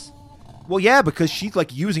sets? Well, yeah, because she's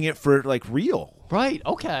like using it for like real. Right.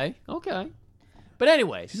 Okay. But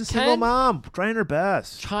anyway, she's a single mom, trying her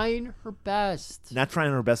best. Not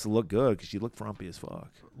trying her best to look good because she looked frumpy as fuck.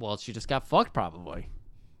 Well, she just got fucked, probably.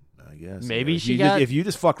 I guess. Maybe if you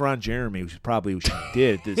just fuck Ron Jeremy, which is probably what she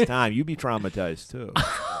did at this time, you'd be traumatized too.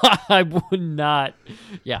 I would not.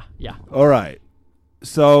 Yeah. All right.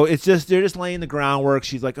 So they're just laying the groundwork.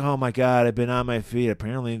 She's like, "Oh my God, I've been on my feet."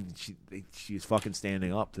 Apparently, she's fucking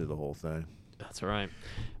standing up to the whole thing. That's right.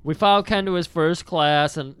 We follow Ken to his first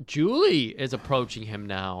class, and Julie is approaching him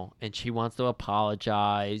now, and she wants to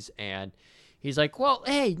apologize. And he's like, "Well,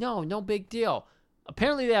 hey, no big deal."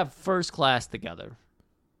 Apparently, they have first class together.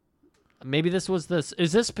 maybe this was this.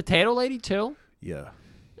 Is this Potato Lady too? Yeah.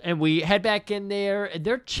 And we head back in there, and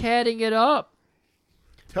they're chatting it up.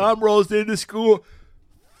 Tom rolls into school,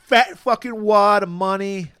 fat fucking wad of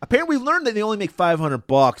money. Apparently, we learned that they only make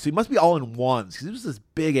 $500. So he must be all in ones because it was this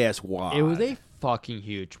big ass wad. It was a fucking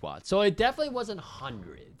huge wad. So it definitely wasn't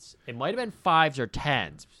hundreds. It might have been fives or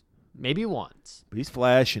tens, maybe ones. But he's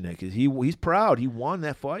flashing it because he's proud. He won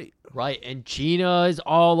that fight. Right, and Gina is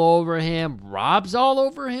all over him. Rob's all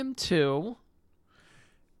over him too.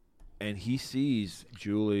 And he sees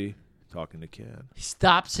Julie talking to Ken. He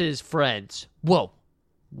stops his friends. Whoa,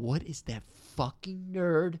 what is that fucking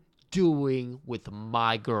nerd doing with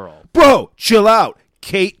my girl? Bro, chill out.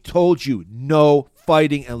 Kate told you no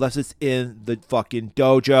fighting unless it's in the fucking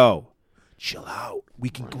dojo. Chill out. We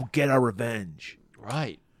can go get our revenge.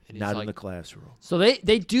 Right. And Not in the classroom. So they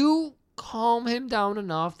do calm him down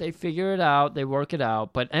enough. They figure it out. They work it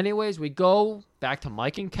out. But anyways, we go back to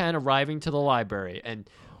Mike and Ken arriving to the library. And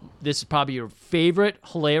this is probably your favorite,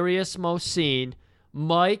 hilarious, most scene.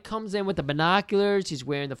 Mike comes in with the binoculars. He's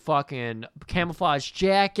wearing the fucking camouflage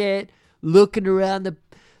jacket, looking around the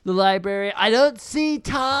library. I don't see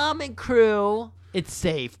Tom and crew. It's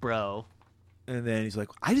safe, bro. And then he's like,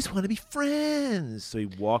 I just want to be friends. So he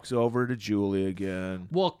walks over to Julie again.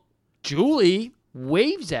 Well, Julie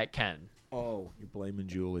waves at Ken. Oh, you're blaming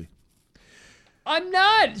Julie. I'm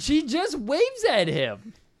not. She just waves at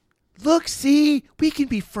him. Look, see, we can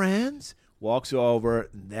be friends. Walks over,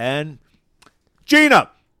 and then Gina,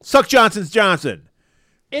 suck Johnson's Johnson.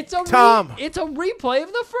 It's a Tom. It's a replay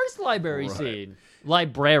of the first library scene.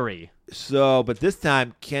 Library. So, but this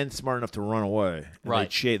time Ken's smart enough to run away.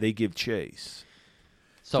 Right. They give chase.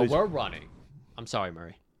 So we're running. I'm sorry,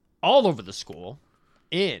 Murray. All over the school.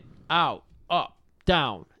 In, out, up,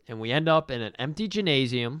 down. And we end up in an empty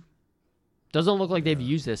gymnasium. Doesn't look like they've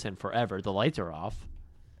used this in forever. The lights are off.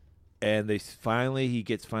 And he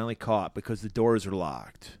gets caught because the doors are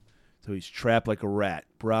locked. So he's trapped like a rat.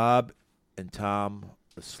 Rob and Tom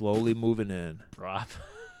are slowly moving in. Rob.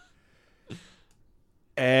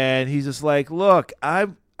 And he's just like, look, I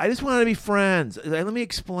just want to be friends. Let me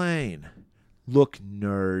explain. Look,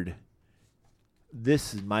 nerd.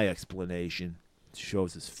 This is my explanation.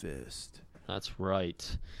 Shows his fist. That's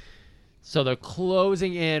right. So they're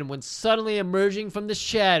closing in when suddenly emerging from the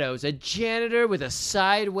shadows, a janitor with a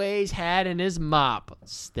sideways hat and his mop.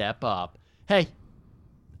 Step up. Hey,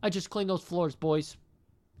 I just cleaned those floors, boys.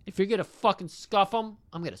 If you're going to fucking scuff them,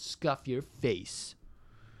 I'm going to scuff your face.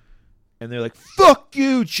 And they're like, fuck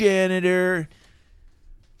you, janitor.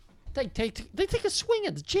 They take a swing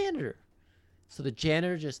at the janitor. So the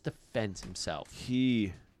janitor just defends himself.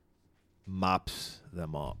 He mops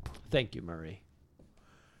them up. Thank you, Murray.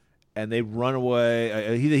 And they run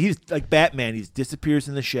away. He's like Batman. He disappears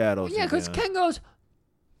in the shadows. Yeah, because Ken goes,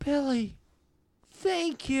 Billy,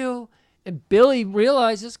 thank you. And Billy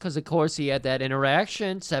realizes, because of course he had that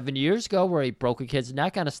interaction 7 years ago where he broke a kid's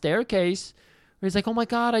neck on a staircase. Where he's like, oh my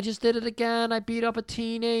God, I just did it again. I beat up a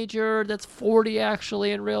teenager that's 40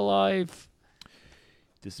 actually in real life.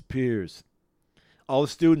 Disappears. All the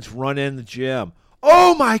students run in the gym.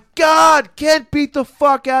 Oh my God, Ken beat the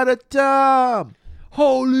fuck out of Tom.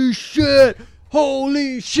 Holy shit!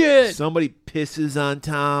 Holy shit! Somebody pisses on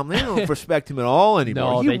Tom. They don't respect him at all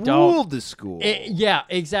anymore. No, they don't. Ruled the school. Yeah,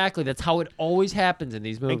 exactly. That's how it always happens in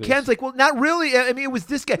these movies. And Ken's like, well, not really. I mean, it was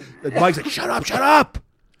this guy. Mike's like, shut up, shut up.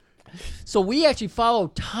 So we actually follow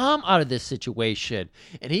Tom out of this situation.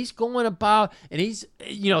 And he's going about, and he's,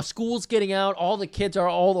 school's getting out. All the kids are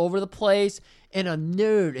all over the place. And a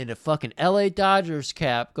nerd in a fucking LA Dodgers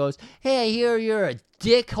cap goes, hey, here you're a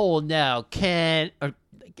dickhole now, Ken. Or,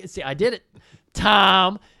 see, I did it.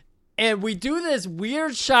 Tom. And we do this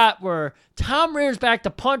weird shot where Tom rears back to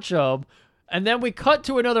punch him. And then we cut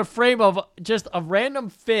to another frame of just a random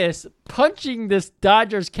fist punching this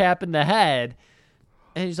Dodgers cap in the head.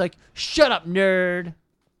 And he's like, shut up, nerd.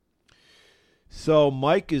 So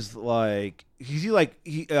Mike is like,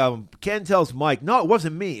 Ken tells Mike, no, it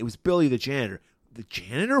wasn't me. It was Billy the janitor. The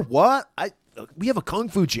janitor? What? We have a kung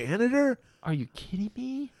fu janitor? Are you kidding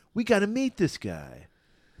me? We got to meet this guy.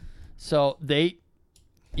 So they,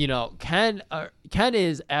 Ken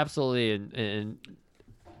is absolutely in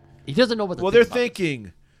he doesn't know what to think they're about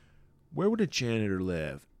thinking, where would a janitor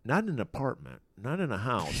live? Not in an apartment, not in a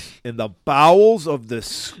house, in the bowels of the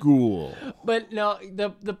school. But no,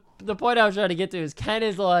 the point I was trying to get to is Ken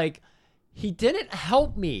is like, he didn't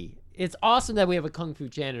help me. It's awesome that we have a kung fu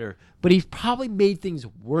janitor, but he's probably made things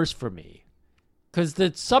worse for me. Because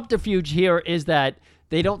the subterfuge here is that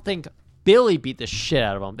they don't think Billy beat the shit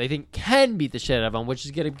out of him. They think Ken beat the shit out of him, which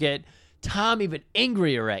is going to get Tom even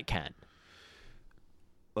angrier at Ken.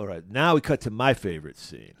 All right, now we cut to my favorite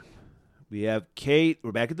scene. We have Kate.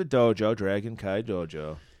 We're back at the dojo, Dragon Kai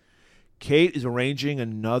Dojo. Kate is arranging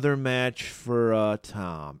another match for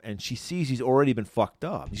Tom, and she sees he's already been fucked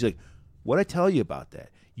up. She's like, what'd I tell you about that?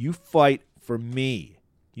 You fight for me.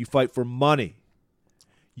 You fight for money.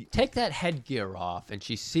 Take that headgear off, and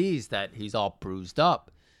she sees that he's all bruised up.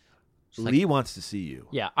 Lee wants to see you.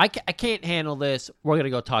 Yeah, I can't handle this. We're going to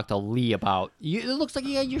go talk to Lee about you. It looks like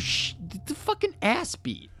you got your the fucking ass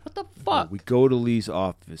beat. What the fuck? We go to Lee's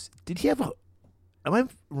office. Did he have a... Am I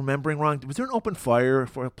remembering wrong? Was there an open fire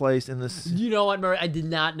for a place in this? You know what, Murray? I did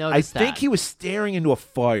not notice that. I think he was staring into a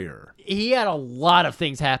fire. He had a lot of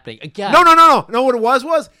things happening. Again. No. No, what it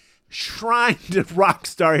was? Shrine to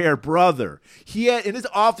Rockstar Hair brother. He had in his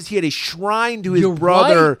office. He had a shrine to his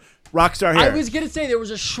brother, right. Rockstar Hair. I was gonna say there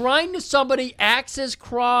was a shrine to somebody. Axes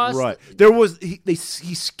crossed. Right. There was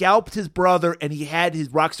he scalped his brother, and he had his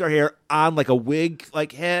Rockstar Hair on like a wig,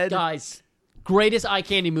 like head. Guys, greatest eye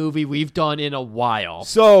candy movie we've done in a while.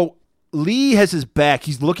 So Lee has his back.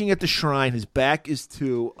 He's looking at the shrine. His back is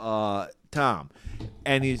to Tom,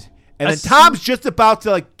 and then Tom's just about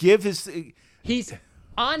to like give his. He's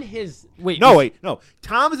on his wait. No.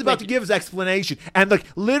 Tom is about to give his explanation, and like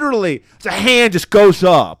literally, the hand just goes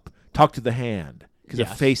up. Talk to the hand because the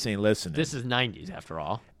face ain't listening. This is 90s after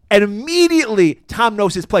all. And immediately, Tom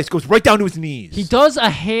knows his place. Goes right down to his knees. He does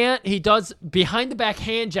He does behind the back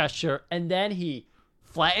hand gesture, and then he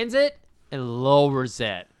flattens it and lowers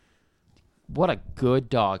it. What a good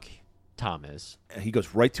dog Tom is. And he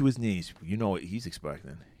goes right to his knees. You know what he's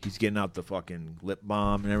expecting. He's getting out the fucking lip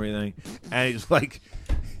balm and everything. And he's like...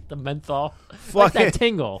 The menthol. Like that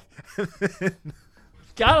tingle.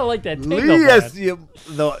 Gotta like that tingle, Lee has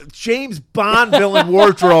the James Bond villain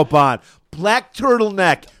wardrobe on. Black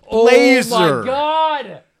turtleneck. Blazer. Oh, my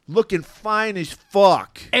God. Looking fine as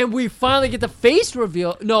fuck. And we finally get the face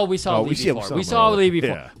reveal. No, we saw Lee before. We saw Lee before.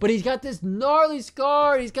 Yeah. But he's got this gnarly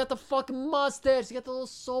scar. He's got the fucking mustache. He's got the little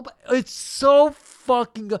soul. It's so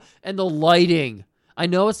fucking good. And the lighting. I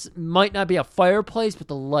know it might not be a fireplace, but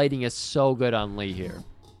the lighting is so good on Lee here.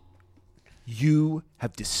 You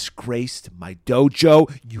have disgraced my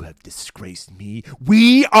dojo. You have disgraced me.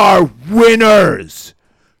 We are winners.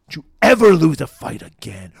 Don't you ever lose a fight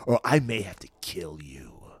again, or I may have to kill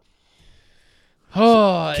you.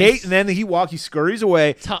 Oh, Kate, and then he scurries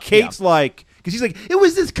away. Kate's like, because he's like, it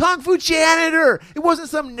was this kung fu janitor. It wasn't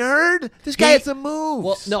some nerd. This guy had some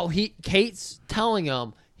moves. Well, no, Kate's telling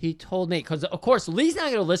him, he told Nate, because of course, Lee's not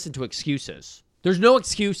going to listen to excuses. There's no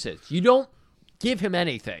excuses. You don't give him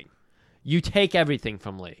anything. You take everything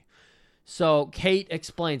from Lee. So Kate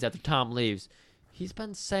explains after Tom leaves, he's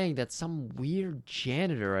been saying that some weird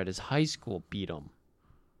janitor at his high school beat him.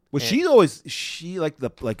 Well, she like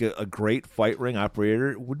a great fight ring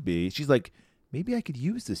operator would be. She's like, maybe I could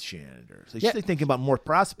use this janitor. So she's thinking about more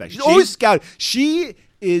prospects. She's always scouting. She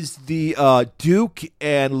is the Duke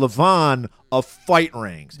and Levon of fight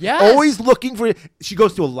rings. Yes. Always looking for. She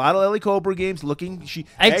goes to a lot of Ellie Cobra games looking. She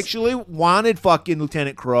actually wanted fucking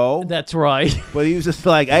Lieutenant Crow. That's right. But he was just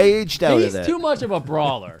like, I aged out of that. He's too much of a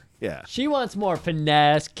brawler. Yeah. She wants more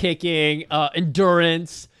finesse, kicking,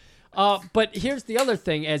 endurance. But here's the other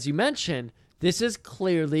thing, as you mentioned, this is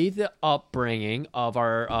clearly the upbringing of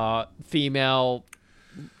our female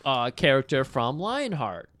character from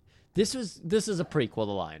Lionheart. This is a prequel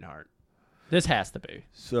to Lionheart. This has to be.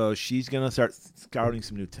 So she's going to start scouting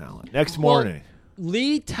some new talent. Next morning.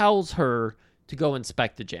 Lee tells her to go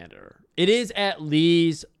inspect the janitor. It is at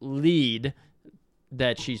Lee's lead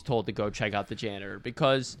that she's told to go check out the janitor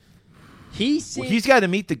because he's got to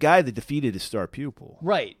meet the guy that defeated his star pupil.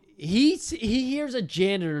 Right. He hears a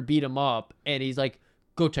janitor beat him up, and he's like,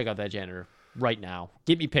 go check out that janitor right now.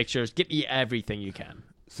 Get me pictures. Get me everything you can.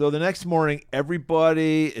 So the next morning,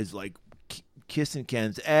 everybody is like kissing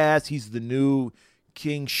Ken's ass. He's the new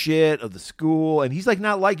king shit of the school. And he's like,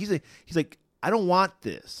 he's like, I don't want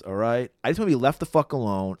this, all right? I just want to be left the fuck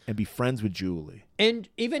alone and be friends with Julie. And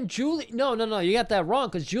even Julie, no, you got that wrong,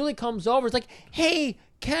 because Julie comes over. It's like, hey,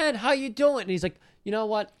 Ken, how you doing? And he's like, you know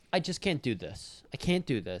what? I just can't do this. I can't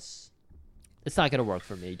do this. It's not going to work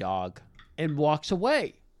for me, dog. And walks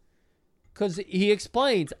away. Because he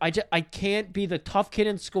explains, I can't be the tough kid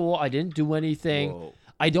in school. I didn't do anything. Whoa.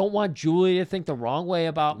 I don't want Julie to think the wrong way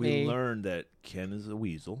about me. We learned that Ken is a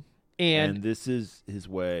weasel. And this is his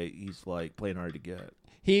way. He's like playing hard to get.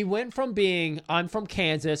 He went from being, I'm from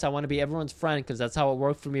Kansas, I want to be everyone's friend because that's how it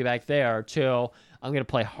worked for me back there, to I'm going to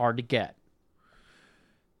play hard to get.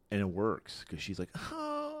 And it works because she's like,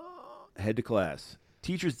 head to class.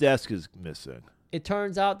 Teacher's desk is missing. it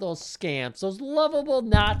turns out those scamps, those lovable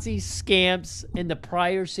Nazi scamps in the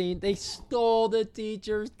prior scene, they stole the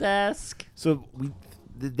teacher's desk. So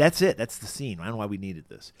that's it. That's the scene. I don't know why we needed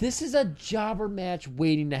this. This is a jobber match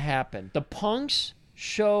waiting to happen. The punks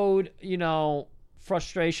showed,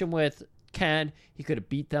 frustration with Ken. He could have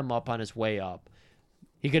beat them up on his way up.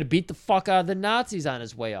 He could have beat the fuck out of the Nazis on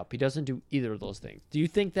his way up. He doesn't do either of those things. Do you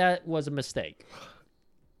think that was a mistake?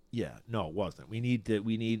 Yeah, no, it wasn't. We need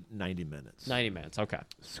 90 minutes. 90 minutes, okay.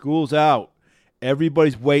 School's out.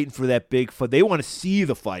 Everybody's waiting for that big fight. They want to see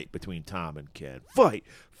the fight between Tom and Ken. Fight.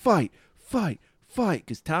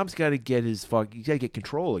 Because Tom's got to get he's got to get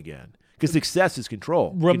control again. Because success is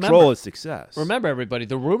control. Control is success. Remember, everybody,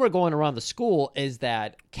 the rumor going around the school is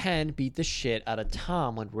that Ken beat the shit out of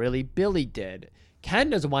Tom when really Billy did.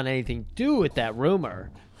 Ken doesn't want anything to do with that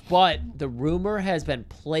rumor, but the rumor has been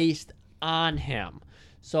placed on him.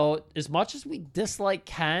 So as much as we dislike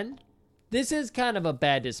Ken, this is kind of a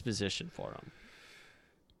bad disposition for him.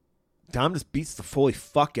 Tom just beats the fully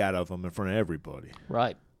fuck out of him in front of everybody.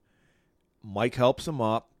 Right. Mike helps him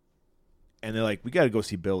up, and they're like, we got to go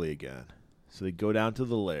see Billy again. So they go down to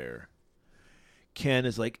the lair. Ken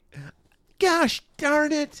is like, gosh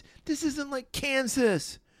darn it, this isn't like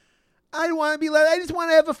Kansas. I don't want to be like, I just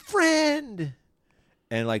want to have a friend.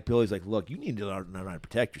 And like Billy's like, look, you need to learn how to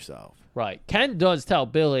protect yourself. Right. Ken does tell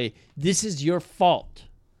Billy, this is your fault.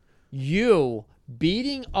 You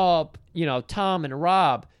beating up, Tom and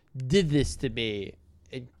Rob did this to me.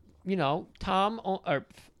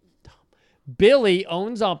 Billy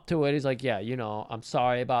owns up to it. He's like, yeah, I'm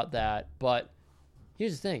sorry about that. But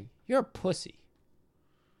here's the thing. You're a pussy.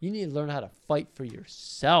 You need to learn how to fight for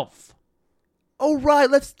yourself. Oh, right,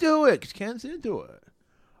 let's do it, because Ken's into it.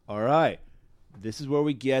 All right. This is where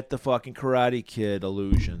we get the fucking Karate Kid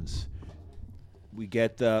illusions. We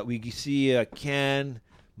see Ken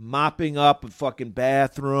mopping up a fucking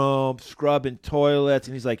bathroom, scrubbing toilets,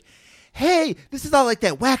 and he's like, hey, this is all like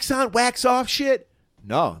that wax on, wax off shit.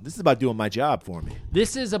 No, this is about doing my job for me.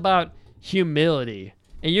 This is about humility.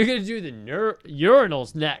 And you're going to do the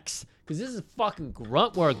urinals next, because this is fucking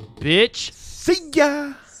grunt work, bitch. See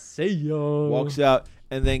ya. See ya. Walks out,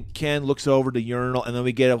 and then Ken looks over the urinal, and then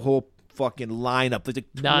we get a whole fucking lineup. There's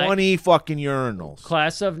like 20 fucking urinals.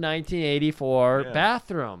 Class of 1984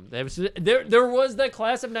 bathroom. There was the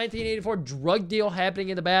class of 1984 drug deal happening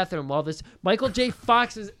in the bathroom while this Michael J.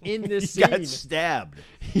 Fox is in this scene. He got stabbed.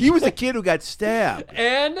 He was the kid who got stabbed.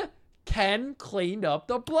 And Ken cleaned up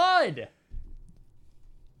the blood.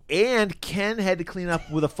 And Ken had to clean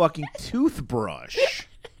up with a fucking toothbrush.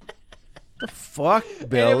 The fuck,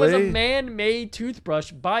 Billy? And it was a man-made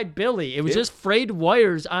toothbrush by Billy. It was just frayed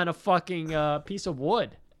wires on a fucking piece of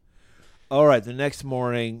wood. All right, the next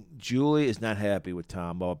morning, Julie is not happy with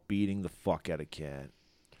Tom about beating the fuck out of Ken.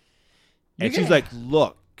 And she's like,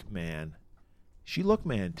 look, man. She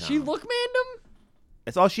look-manned Tom. She look-manned him?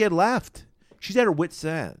 That's all she had left. She's at her wit's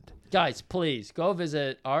end. Guys, please, go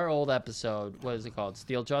visit our old episode. What is it called?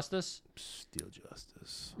 Steel Justice? Steel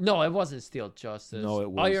Justice. No, it wasn't Steel Justice. No, it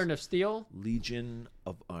was. Iron of Steel? Legion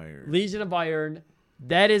of Iron. Legion of Iron.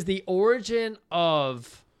 That is the origin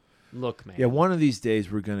of Look Man. Yeah, one of these days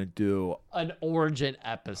we're going to do an origin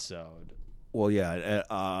episode. Well,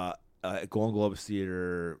 yeah, Golden Globes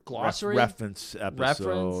Theater glossary reference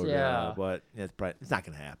episode. Yeah. But it's not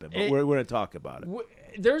going to happen. But we're going to talk about it.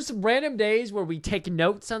 There's random days where we take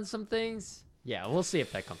notes on some things. Yeah, we'll see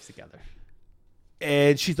if that comes together.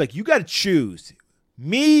 And she's like, you got to choose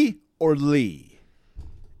me or Lee.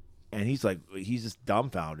 And he's like, he's just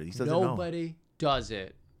dumbfounded. He doesn't know. Nobody does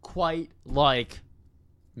it quite like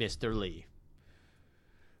Mr. Lee.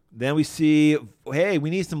 Then we see, hey, we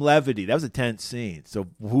need some levity. That was a tense scene. So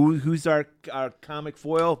who's our comic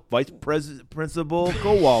foil? Vice Principal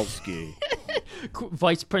Kowalski.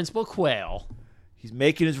 Vice Principal Quayle. He's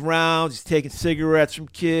making his rounds. He's taking cigarettes from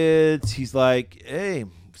kids. He's like, hey,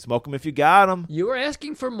 smoke them if you got them. You were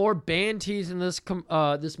asking for more band tees in this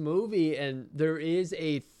this movie, and there is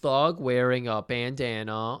a thug wearing a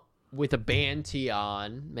bandana with a band tee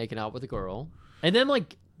on, making out with a girl. And then,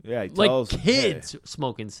 he tells kids him,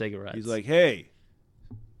 smoking cigarettes. He's like, hey,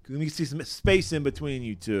 let me see some space in between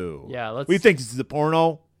you two. Yeah, What do you think? This is a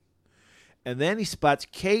porno? And then he spots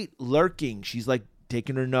Kate lurking. She's like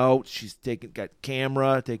taking her notes. She's got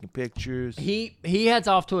camera, taking pictures. He heads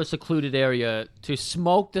off to a secluded area to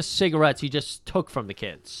smoke the cigarettes he just took from the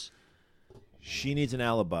kids. She needs an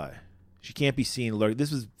alibi. She can't be seen lurking.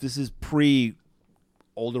 This is pre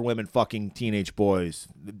older women fucking teenage boys.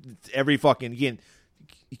 Every fucking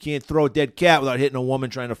you can't throw a dead cat without hitting a woman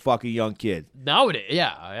trying to fuck a young kid. Nowadays,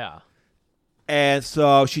 yeah. And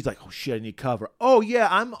so she's like, oh, shit, I need cover. Oh, yeah,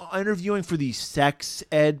 I'm interviewing for the sex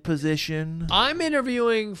ed position. I'm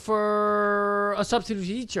interviewing for a substitute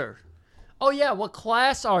teacher. Oh, yeah, what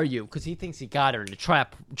class are you? Because he thinks he got her in a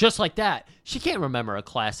trap just like that. She can't remember a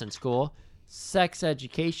class in school. Sex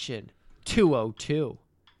Education 202.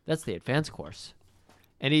 That's the advanced course.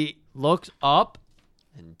 And he looks up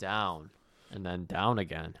and down, and then down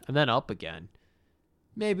again, and then up again.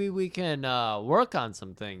 Maybe we can work on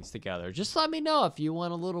some things together. Just let me know if you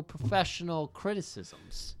want a little professional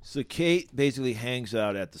criticisms. So Kate basically hangs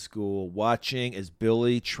out at the school watching as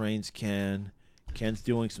Billy trains Ken. Ken's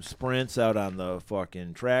doing some sprints out on the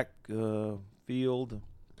fucking track field.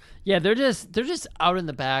 Yeah, they're just out in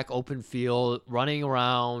the back, open field, running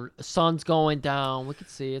around. The sun's going down. We can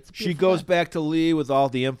see it's. She goes back to Lee with all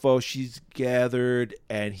the info she's gathered,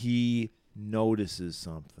 and he notices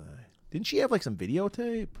something. Didn't she have like some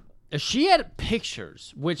videotape? She had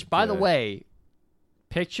pictures, which, by the way,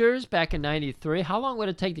 pictures back in '93. How long would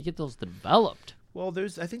it take to get those developed? Well,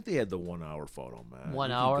 I think they had the 1 hour photo, man.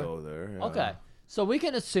 1 hour. Go there. Yeah. Okay, so we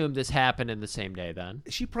can assume this happened in the same day then.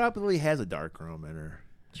 She probably has a dark room in her.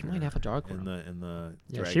 She might have a dark room in the.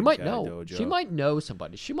 Yeah, Dragon she might Guy know. dojo. She might know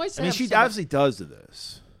somebody. She might. I mean, she obviously does to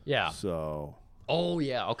this. Yeah. So. Oh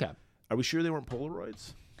yeah. Okay. Are we sure they weren't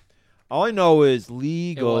Polaroids? All I know is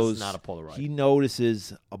Lee goes. It was not a Polaroid. He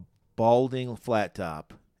notices a balding flat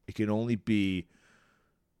top. It can only be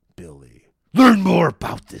Billy. Learn more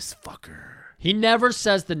about this fucker. He never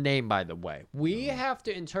says the name, by the way. We have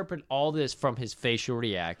to interpret all this from his facial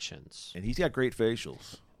reactions. And he's got great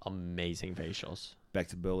facials. Amazing facials. Back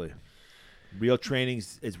to Billy. Real training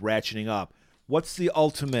is ratcheting up. What's the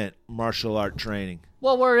ultimate martial art training?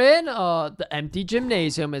 Well, we're in the empty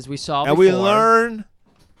gymnasium, as we saw and before. We learn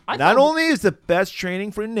not only is the best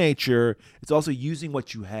training for nature, it's also using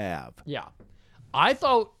what you have. Yeah. I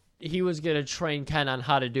thought he was going to train Ken on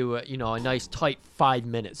how to do a nice tight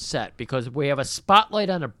 5-minute set because we have a spotlight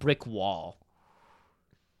on a brick wall.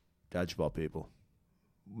 Dodgeball people.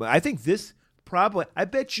 I think this probably, I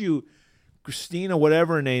bet you Christina,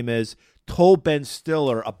 whatever her name is, told Ben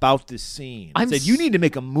Stiller about this scene. Said, you need to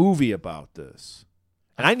make a movie about this.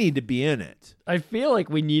 And I need to be in it. I feel like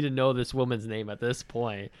we need to know this woman's name at this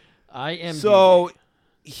point. So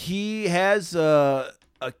he has a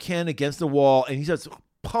Ken against the wall, and he starts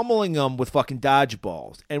pummeling him with fucking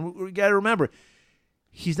dodgeballs. And we got to remember,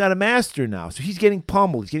 he's not a master now, so he's getting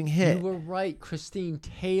pummeled. He's getting hit. You were right, Christine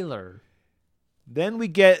Taylor. Then we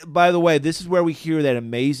get, by the way, this is where we hear that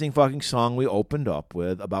amazing fucking song we opened up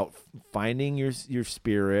with about finding your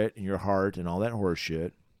spirit and your heart and all that horse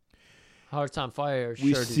shit. Hearts on fire,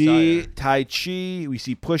 we sure see desire. Tai Chi. We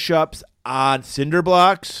see push-ups on cinder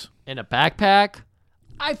blocks. In a backpack.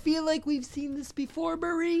 I feel like we've seen this before,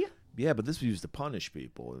 Marie. Yeah, but this was used to punish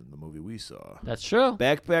people in the movie we saw. That's true.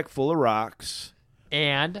 Backpack full of rocks.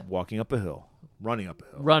 And walking up a hill. Running up a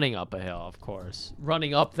hill. Running up a hill, of course.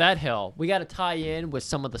 Running up that hill. We got to tie in with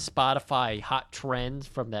some of the Spotify hot trends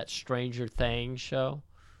from that Stranger Things show.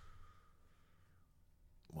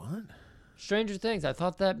 What? Stranger Things. I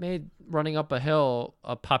thought that made Running Up a Hill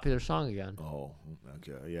a popular song again. Oh,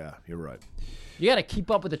 okay. Yeah, you're right. You got to keep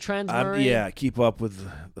up with the trends, Murray. Yeah, keep up with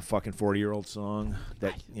the fucking 40-year-old song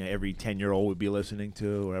that every 10-year-old would be listening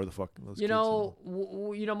to, whatever the fuck those kids know.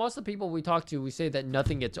 Most of the people we talk to, we say that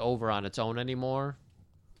nothing gets over on its own anymore.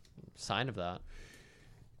 Sign of that.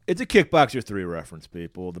 It's a Kickboxer 3 reference,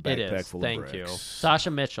 people. The backpack it is. full Thank of bricks. you. Sasha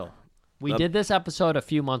Mitchell. We did this episode a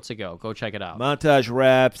few months ago. Go check it out. Montage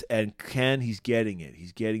wraps, and Ken, he's getting it.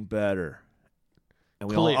 He's getting better.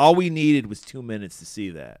 And all we needed was 2 minutes to see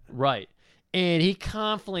that. Right. And he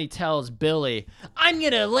confidently tells Billy, I'm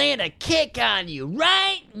going to land a kick on you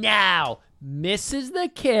right now. Misses the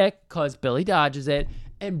kick because Billy dodges it,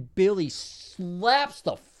 and Billy slaps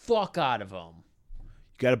the fuck out of him.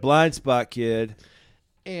 You got a blind spot, kid.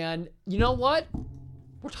 And you know what?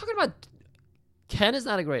 We're talking about Ken is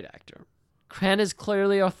not a great actor. Ken is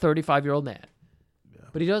clearly a 35-year-old man. Yeah.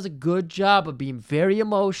 But he does a good job of being very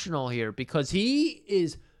emotional here because he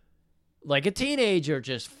is like a teenager,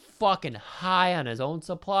 just fucking high on his own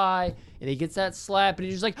supply, and he gets that slap, and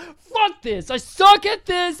he's just like, fuck this, I suck at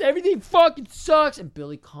this, everything fucking sucks, and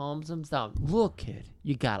Billy calms him down. Look, kid,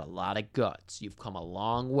 you got a lot of guts. You've come a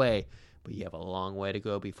long way, but you have a long way to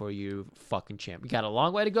go before you fucking champ. You got a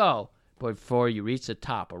long way to go before you reach the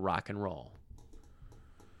top of rock and roll.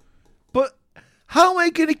 But how am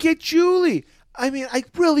I going to get Julie? I mean, I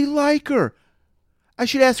really like her. I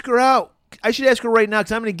should ask her out. I should ask her right now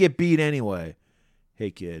because I'm going to get beat anyway. Hey,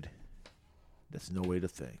 kid, that's no way to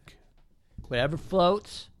think. Whatever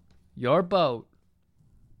floats your boat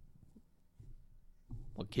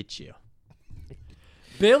will get you.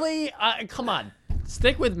 Billy, come on.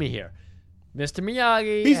 Stick with me here. Mr.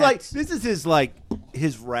 Miyagi. He's like, this is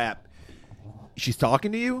his rap. She's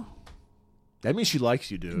talking to you? That means she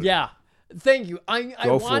likes you, dude. Yeah. Thank you.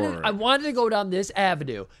 I wanted to go down this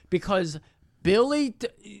avenue because Mr.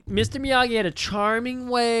 Miyagi had a charming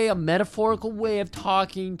way, a metaphorical way of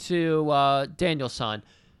talking to Daniel's son.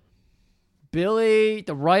 Billy,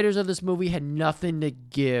 the writers of this movie had nothing to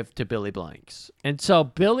give to Billy Blanks. And so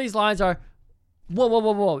Billy's lines are,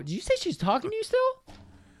 whoa. Did you say she's talking to you still?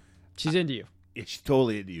 She's into you. Yeah, she's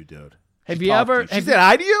totally into you, dude. Have you ever... She said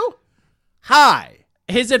hi to you? Hi.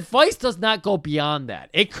 His advice does not go beyond that.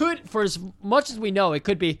 It could, for as much as we know, it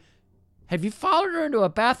could be, have you followed her into a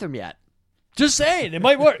bathroom yet? Just saying. It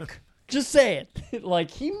might work. Just saying.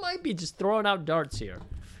 Like, he might be just throwing out darts here.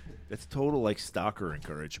 That's total, like, stalker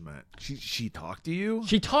encouragement. She talked to you?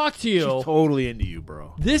 She talked to you. She's totally into you,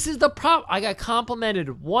 bro. This is the problem. I got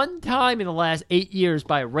complimented one time in the last 8 years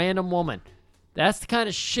by a random woman. That's the kind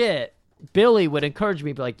of shit Billy would encourage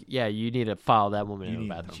me, be like, yeah, you need to follow that woman in the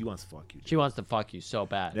bathroom. She wants to fuck you. She wants to fuck you so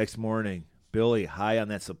bad. Next morning, Billy, high on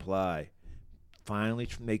that supply, finally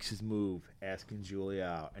makes his move, asking Julie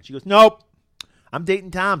out. And she goes, nope, I'm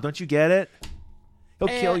dating Tom. Don't you get it? He'll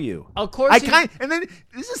kill you. Of course. And then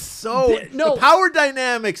this is the power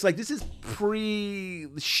dynamics. Like, this is pre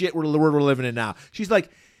shit we're living in now. She's like,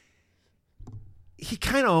 he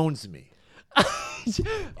kind of owns me.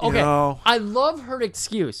 Okay, I love her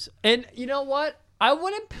excuse. And you know what? I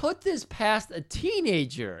wouldn't put this past a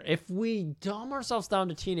teenager if we dumb ourselves down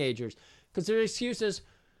to teenagers. Because their excuse is,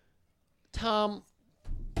 Ken,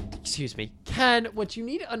 what you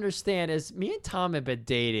need to understand is me and Tom have been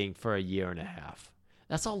dating for 1.5 years.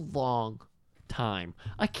 That's a long time.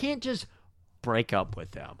 I can't just break up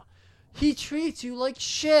with him. He treats you like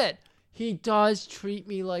shit. He does treat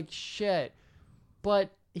me like shit.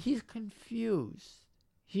 But he's confused.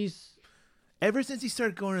 Ever since he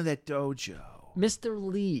started going to that dojo. Mr.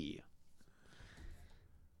 Lee.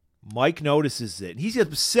 Mike notices it. And he's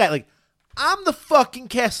upset. Like, I'm the fucking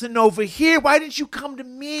Casanova here. Why didn't you come to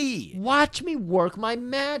me? Watch me work my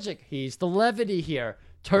magic. He's the levity here.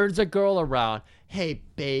 Turns a girl around. Hey,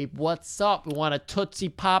 babe, what's up? We want a Tootsie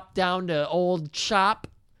Pop down to old shop?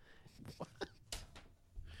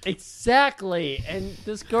 Exactly. And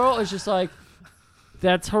this girl is just like,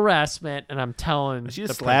 that's harassment, and I'm telling she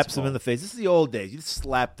just slaps him in the face. This is the old days. You just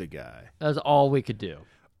slap the guy. That's all we could do.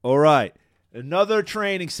 All right. Another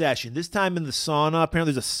training session, this time in the sauna.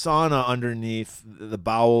 Apparently there's a sauna underneath the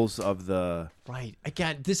bowels of the... Right.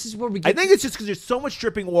 Again, this is where we get... I think it's just because there's so much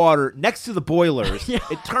dripping water next to the boilers, yeah.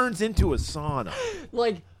 It turns into a sauna.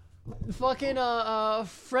 Like, fucking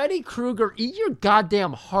Freddy Krueger, eat your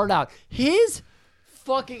goddamn heart out. His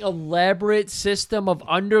fucking elaborate system of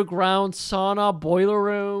underground sauna, boiler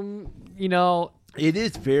room, you know... It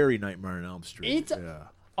is very Nightmare on Elm Street. It's...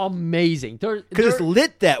 amazing. Because it's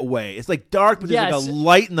lit that way. It's like dark, but there's like a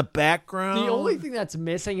light in the background. The only thing that's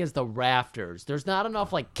missing is the rafters. There's not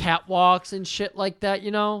enough like catwalks and shit like that, you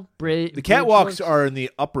know? The catwalks are in the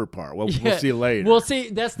upper part. We'll see later. We'll see.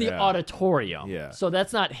 That's the auditorium. Yeah. So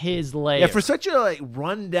that's not his layer. Yeah, for such a like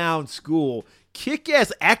rundown school,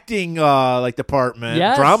 kick-ass acting like department,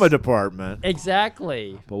 drama department.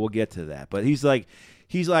 Exactly. But we'll get to that. But he's like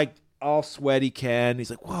all sweaty, Ken. He's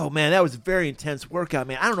like, whoa, man, that was a very intense workout,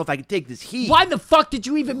 man. I don't know if I can take this heat. Why the fuck did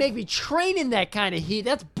you even make me train in that kind of heat?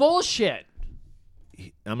 That's bullshit.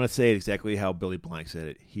 I'm going to say it exactly how Billy Blank said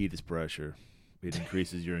it. Heat is pressure. It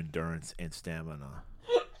increases your endurance and stamina.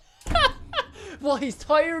 Well, he's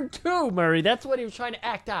tired too, Murray. That's what he was trying to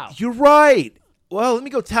act out. You're right. Well, let me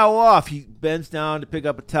go towel off. He bends down to pick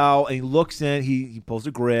up a towel, and he looks in. He pulls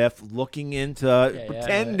a griff, looking into,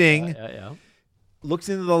 pretending... Yeah. Looks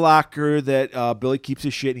into the locker that Billy keeps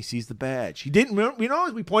his shit, and he sees the badge. He didn't,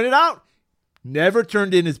 as we pointed out, never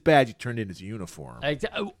turned in his badge. He turned in his uniform.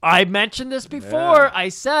 I mentioned this before. Yeah. I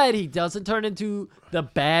said he doesn't turn into the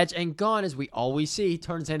badge and gun, as we always see. He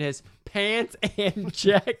turns in his pants and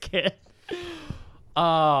jacket.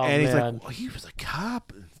 Oh, and he's man. like, well, he was a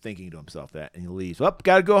cop, thinking to himself that, and he leaves. Up,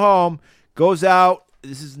 got to go home. Goes out.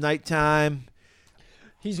 This is nighttime.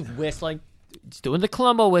 He's whistling. He's doing the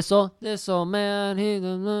Columbo whistle. This old man,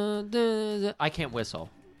 I can't whistle.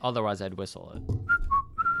 Otherwise, I'd whistle it.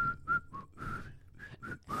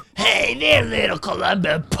 Hey there, little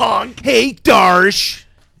Columbo punk. Hey, Darsh.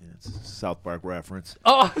 Yeah, it's a South Park reference.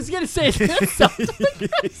 Oh, I was going to say this.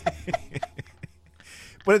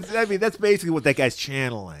 But that's basically what that guy's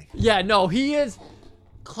channeling. Yeah, no, he is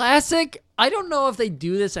classic. I don't know if they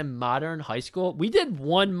do this in modern high school. We did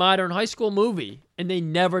one modern high school movie, and they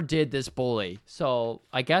never did this bully. So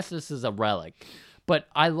I guess this is a relic. But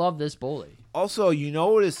I love this bully. Also, you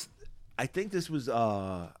notice, I think this was, they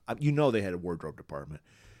had a wardrobe department.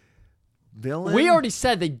 Villain. We already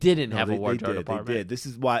said they didn't have a wardrobe department. They did.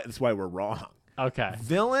 That's why we're wrong. Okay.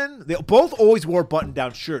 Villain, they both always wore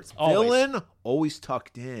button-down shirts. Always. Villain, always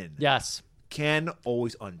tucked in. Yes. Ken,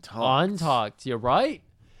 always untucked. Untucked. You're right.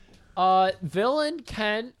 Villain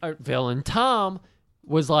Tom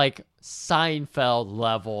was like Seinfeld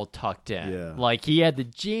level tucked in. Yeah. Like he had the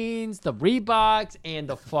jeans, the Reeboks, and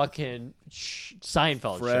the fucking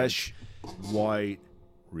Seinfeld fresh, shirt. white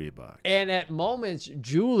Reebok. And at moments,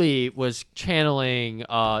 Julie was channeling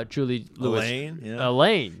Julie Lewis.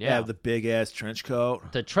 Elaine, yeah. The big ass trench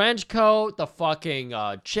coat. The trench coat, the fucking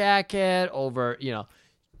jacket over,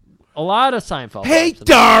 a lot of Seinfeld. Hey,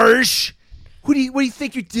 Darsh! What do you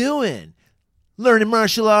think you're doing? Learning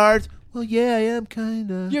martial arts? Well, yeah, I am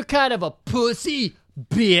kind of. You're kind of a pussy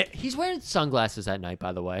bitch. He's wearing sunglasses at night,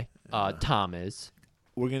 by the way. Tom is.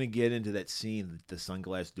 We're going to get into that scene, the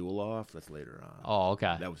sunglass duel-off. That's later on. Oh,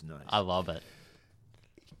 okay. That was nice. I love it.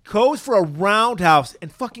 Goes for a roundhouse,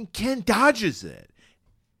 and fucking Ken dodges it.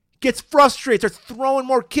 Gets frustrated, starts throwing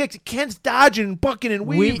more kicks. Ken's dodging and bucking and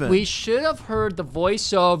weaving. We should have heard the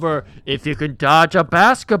voiceover. If you can dodge a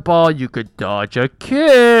basketball, you could dodge a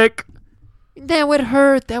kick. That would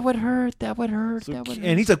hurt. That would hurt. That would hurt. That would hurt.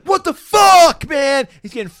 And he's like, what the fuck, man?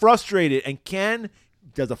 He's getting frustrated. And Ken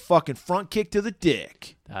does a fucking front kick to the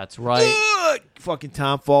dick. That's right. Fucking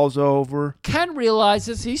Tom falls over. Ken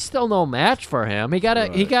realizes he's still no match for him. He got a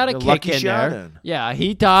kick lucky in shot there. in. Yeah,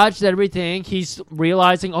 he dodged everything. He's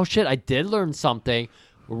realizing, oh shit, I did learn something.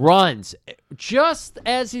 Runs just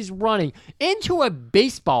as he's running into a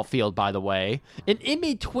baseball field, by the way. And in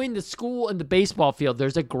between the school and the baseball field,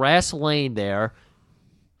 there's a grass lane there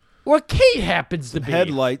where Kate happens to be.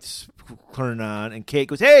 Headlights turn on, and Kate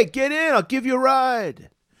goes, hey, get in. I'll give you a ride.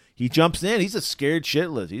 He jumps in. He's a scared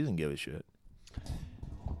shitless. He doesn't give a shit.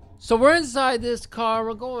 So we're inside this car.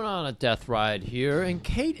 We're going on a death ride here. And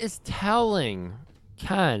Kate is telling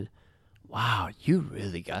Ken, wow, you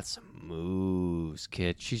really got some moves,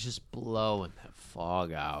 kid. She's just blowing that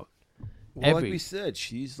fog out. Well, like we said,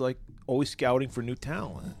 she's like always scouting for new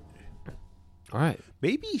talent. All right.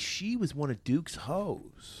 Maybe she was one of Duke's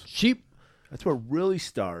hoes. That's what really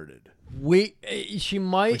started. She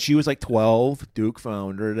might. When she was like 12, Duke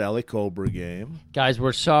found her at LA Cobra game. Guys,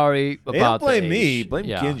 we're sorry about that. Don't blame me. Blame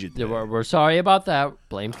Kinjite. We're sorry about that.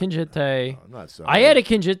 Blame Kinjite. I'm not sorry. I had a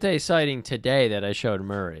Kinjite sighting today that I showed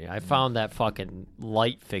Murray. I found that fucking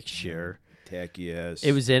light fixture. Tacky ass.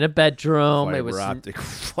 It was in a bedroom. Fiber it was optic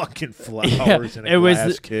fucking flowers in a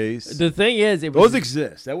glass case. The thing is, those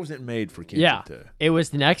exist. That wasn't made for Kinjite. Yeah, it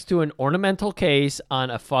was next to an ornamental case on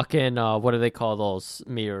a fucking what do they call those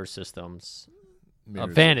mirror systems?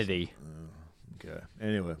 Vanity. Okay.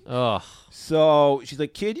 Anyway. Ugh. So she's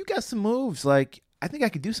like, kid, you got some moves. Like, I think I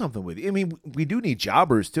could do something with you. I mean, we do need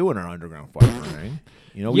jobbers too in our underground fight ring.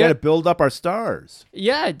 We got to build up our stars.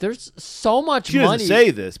 Yeah, there's so much money. She doesn't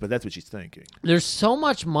say this, but that's what she's thinking. There's so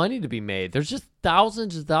much money to be made. There's just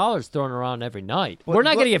thousands of dollars thrown around every night. We're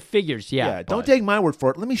not going to get figures yet. Yeah, don't take my word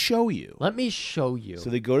for it. Let me show you. So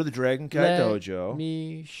they go to the Dragon Kai Dojo. Let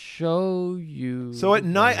me show you. So at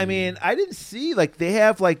night, I mean, I didn't see, like, they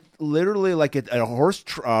have, like, literally, like, a horse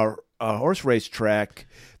race track.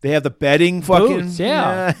 They have the betting fucking booths,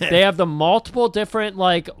 yeah. They have the multiple different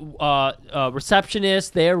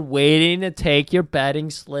receptionists there waiting to take your betting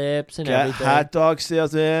slips and everything. Hot dog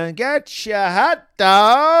sales in. Get your hot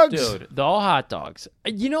dogs, dude. The all hot dogs.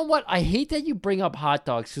 You know what? I hate that you bring up hot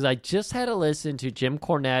dogs because I just had to listen to Jim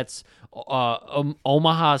Cornette's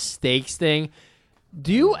Omaha Steaks thing.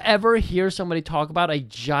 Do you ever hear somebody talk about a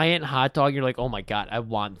giant hot dog? You're like, oh my god, I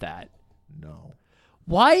want that. No.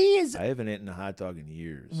 I haven't eaten a hot dog in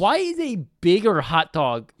years. Why is a bigger hot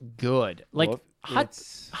dog good? Like, hot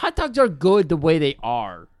dogs are good the way they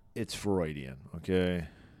are. It's Freudian, okay?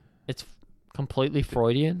 It's completely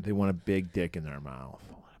Freudian? They want a big dick in their mouth.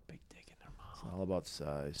 It's all about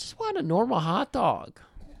size. Just want a normal hot dog.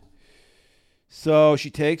 So she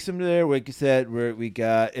takes him to there. Like I said, where we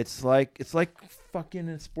got it's like fucking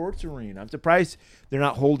a sports arena. I'm surprised they're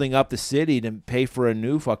not holding up the city to pay for a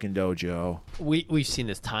new fucking dojo. We've seen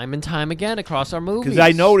this time and time again across our movies. Because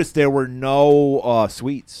I noticed there were no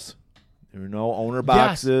suites. There were no owner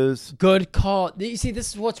boxes. Yes. Good call. You see,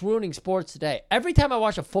 this is what's ruining sports today. Every time I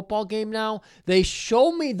watch a football game now, they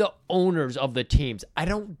show me the owners of the teams. I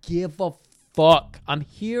don't give a fuck. I'm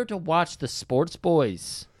here to watch the sports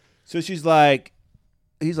boys. So he's like,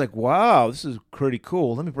 wow, this is pretty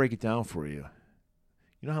cool. Let me break it down for you.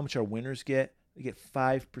 You know how much our winners get? They get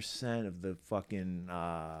 5% of the fucking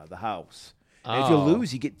the house. And if you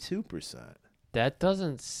lose, you get 2%. That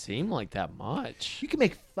doesn't seem like that much. You can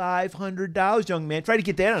make $500, young man. Try to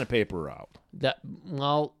get that on a paper route.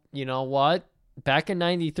 Well, you know what? Back in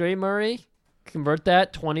 93, Murray, convert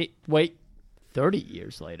that 30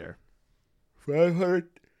 years later. 500.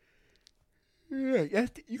 Yeah,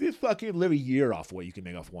 you can fucking live a year off what you can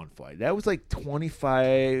make off one fight. That was like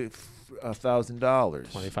 $25,000.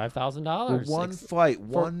 $25,000. One fight,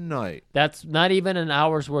 one night. That's not even an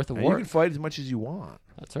hour's worth of And work. you can fight as much as you want.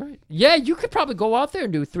 That's right. Yeah, you could probably go out there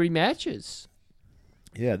and do 3 matches.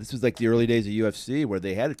 Yeah, this was like the early days of UFC where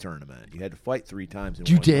they had a tournament. You had to fight 3 times in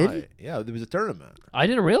You one did? night. Yeah, there was a tournament. I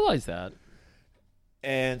didn't realize that.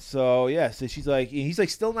 And so, so he's like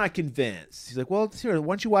still not convinced. He's like, well, here,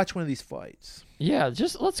 why don't you watch one of these fights? Yeah,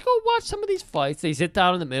 just let's go watch some of these fights. They sit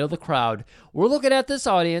down in the middle of the crowd. We're looking at this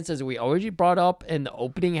audience, as we already brought up in the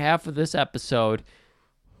opening half of this episode,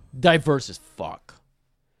 diverse as fuck.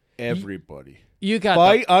 Everybody. You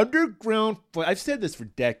got underground fight. I've said this for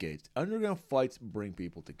decades. Underground fights bring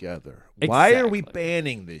people together. Why are we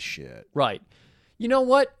banning this shit? Right. You know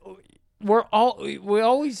what? We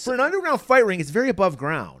always for an underground fight ring. It's very above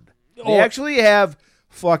ground. They actually have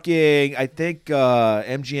fucking. I think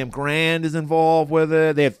MGM Grand is involved with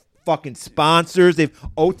it. They have fucking sponsors. They have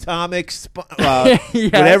Otomic, yes.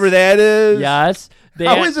 whatever that is. Yes.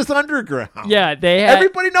 How is this underground? Yeah,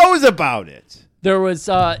 everybody knows about it. There was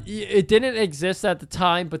it didn't exist at the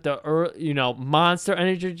time, but the Monster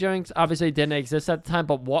energy drinks obviously didn't exist at the time.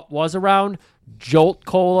 But what was around? Jolt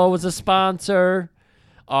Cola was a sponsor.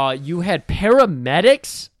 You had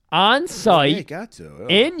paramedics on site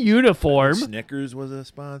in uniform. Snickers was a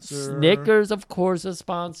sponsor. Snickers, of course, a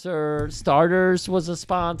sponsor. Starters was a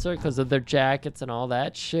sponsor because of their jackets and all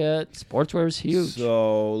that shit. Sportswear is huge.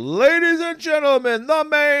 So, ladies and gentlemen, the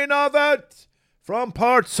main event. From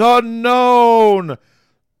parts unknown,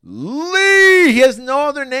 Lee. He has no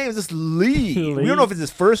other name. It's just Lee. We don't know if it's his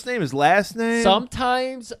first name, his last name.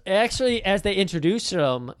 Sometimes, actually, as they introduced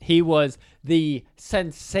him, he was the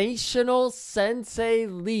sensational Sensei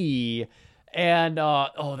Lee. And,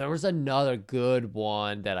 there was another good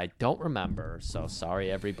one that I don't remember. So, sorry,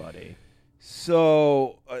 everybody.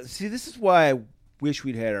 So, this is why I wish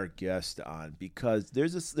we'd had our guest on, because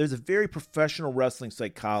there's a very professional wrestling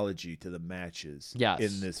psychology to the matches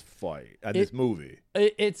in this fight, this movie.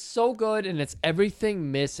 It's so good, and it's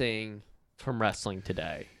everything missing from wrestling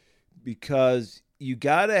today. Because you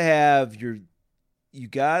gotta have your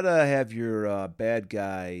bad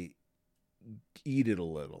guy eat it a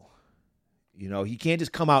little. You know, he can't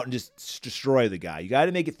just come out and just destroy the guy. You got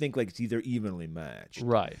to make it think like it's either evenly matched.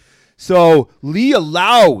 Right. So Lee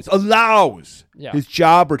allows his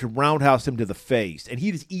jobber to roundhouse him to the face, and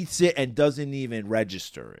he just eats it and doesn't even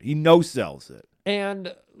register it. He no-sells it.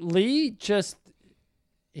 And Lee just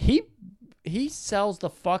he sells the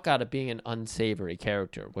fuck out of being an unsavory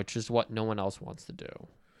character, which is what no one else wants to do.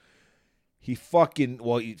 He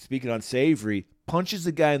speaking unsavory, punches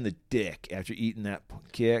the guy in the dick after eating that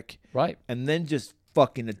kick. Right. And then just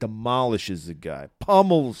fucking demolishes the guy,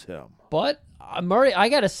 pummels him. But, Murray, I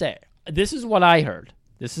got to say, this is what I heard.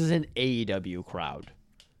 This is an AEW crowd.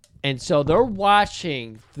 And so they're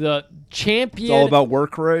watching the champion. It's all about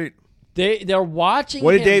work rate? They're watching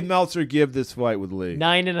What did Dave Meltzer give this fight with Lee?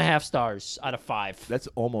 9.5 stars out of 5. That's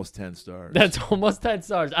almost 10 stars. That's almost 10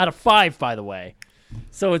 stars out of 5, by the way.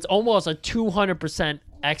 So it's almost a 200%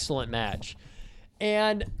 excellent match.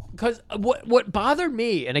 And because what bothered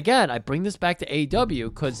me, and again, I bring this back to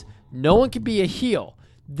AEW because no one can be a heel.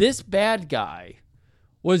 This bad guy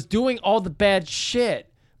was doing all the bad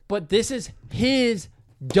shit, but this is his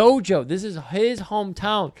dojo. This is his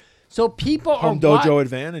hometown. So people Home dojo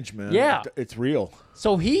advantage, man. Yeah. It's real.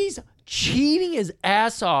 So he's cheating his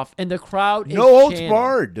ass off, and the crowd is No holds chanting.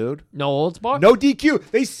 barred, dude. No holds barred? No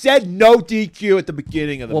DQ. They said no DQ at the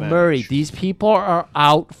beginning of the match. Well, Murray, these people are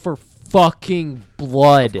out for fucking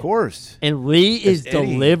blood. Of course. And Lee is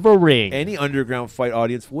delivering. Any underground fight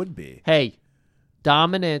audience would be. Hey,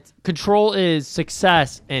 dominant. Control is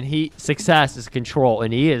success, and success is control,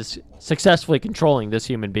 and he is successfully controlling this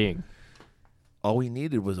human being. All we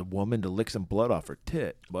needed was a woman to lick some blood off her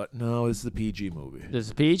tit. But no, this is a PG movie. This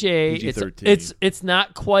is PG. PG-13. It's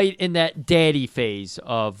not quite in that daddy phase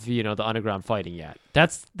of, the underground fighting yet.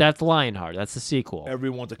 That's Lionheart. That's the sequel.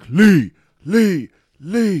 Everyone's like, Lee, Lee,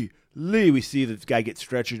 Lee, Lee. We see this guy get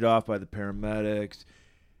stretchered off by the paramedics.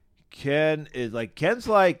 Ken's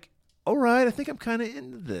like, all right, I think I'm kind of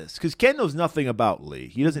into this. Because Ken knows nothing about Lee.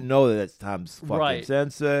 He doesn't know that that's Tom's fucking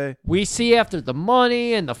sensei. We see after the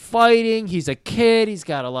money and the fighting, he's a kid. He's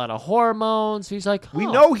got a lot of hormones. He's like, we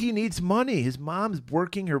know he needs money. His mom's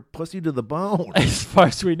working her pussy to the bone. As far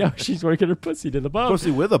as we know, she's working her pussy to the bone. Pussy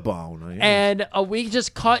with a bone. And we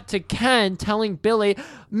just cut to Ken telling Billy,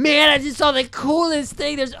 man, I just saw the coolest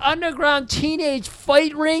thing. There's underground teenage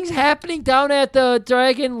fight rings happening down at the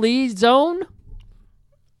Dragon Lee zone.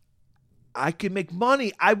 I could make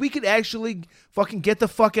money. We could actually fucking get the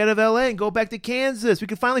fuck out of L.A. and go back to Kansas. We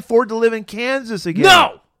could finally afford to live in Kansas again.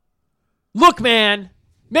 No! Look, man,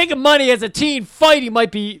 making money as a teen fighting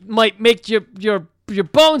might make your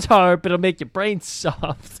bones hard, but it'll make your brain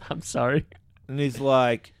soft. I'm sorry. And he's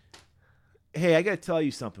like, hey, I got to tell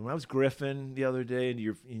you something. When I was griffing the other day in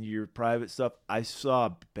your private stuff, I saw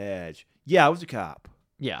a badge. Yeah, I was a cop.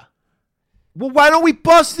 Yeah. Well, why don't we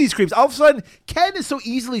bust these creeps? All of a sudden, Ken is so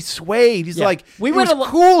easily swayed. He's like, it was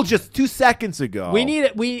cool just 2 seconds ago. We need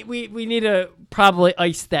to probably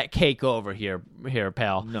ice that cake over here,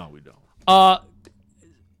 pal. No, we don't.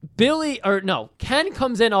 Ken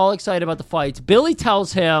comes in all excited about the fights. Billy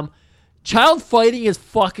tells him, child fighting is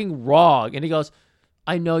fucking wrong. And he goes,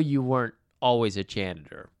 I know you weren't always a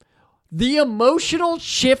janitor. The emotional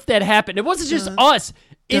shift that happened, it wasn't just us.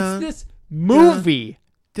 It's this movie.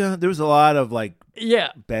 There was a lot of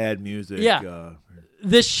bad music. Yeah.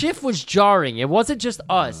 The shift was jarring. It wasn't just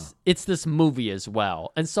us. It's this movie as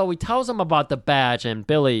well. And so he tells him about the badge, and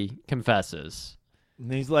Billy confesses.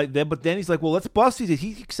 And he's like, but then he's like, well, let's bust these.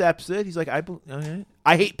 He accepts it. He's like,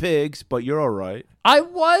 I hate pigs, but you're all right.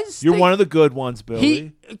 You're one of the good ones,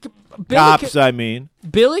 Billy. Cops, I mean.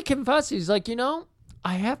 Billy confesses. He's like,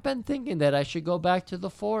 I have been thinking that I should go back to the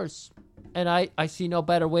force. And I see no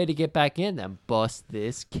better way to get back in than bust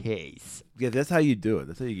this case. Yeah, that's how you do it.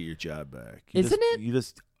 That's how you get your job back. Isn't it? You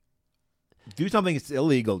just do something it's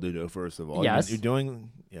illegal to do, first of all. Yes. You're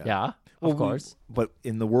doing... Yeah, of course. But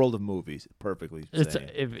in the world of movies, perfectly sane.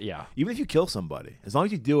 Even if you kill somebody, as long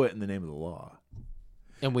as you do it in the name of the law.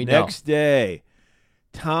 And we know. Next day,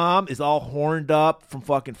 Tom is all horned up from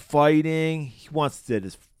fucking fighting. He wants to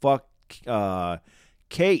just fuck...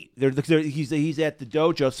 Kate, he's at the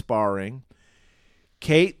dojo sparring.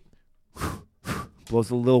 Kate blows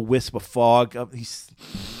a little wisp of fog up.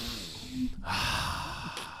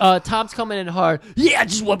 Tom's coming in hard. Yeah, I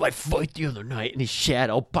just won my fight the other night, and he's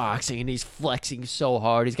shadow boxing, and he's flexing so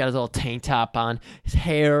hard. He's got his little tank top on, his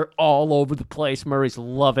hair all over the place. Murray's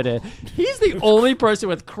loving it. He's the only person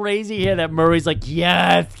with crazy hair that Murray's like,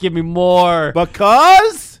 yes, give me more.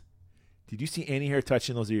 Because did you see any hair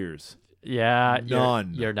touching those ears? Yeah,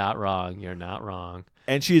 none. You're not wrong. You're not wrong.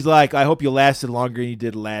 And she's like, I hope you lasted longer than you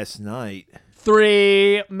did last night.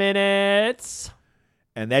 3 minutes.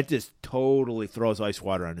 And that just totally throws ice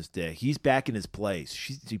water on his dick. He's back in his place.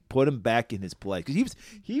 She put him back in his place. Because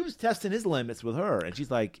he was testing his limits with her. And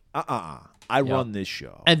she's like, I run this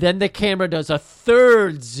show. And then the camera does a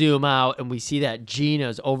third zoom out, and we see that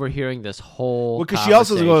Gina's overhearing this whole because she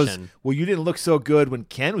also goes, well, you didn't look so good when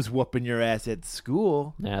Ken was whooping your ass at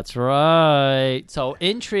school. That's right. So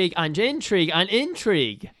intrigue on intrigue on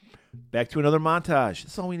intrigue. Back to another montage.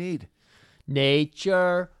 That's all we need.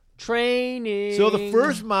 Nature training. So the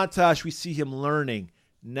first montage, we see him learning.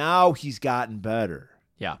 Now he's gotten better.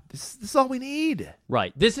 Yeah. This is all we need.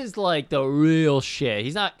 Right. This is like the real shit.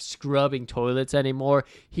 He's not scrubbing toilets anymore.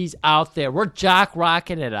 He's out there. We're jock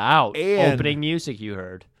rocking it out. And opening music you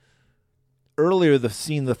heard. Earlier,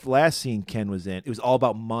 the last scene Ken was in, it was all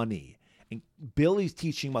about money. And Billy's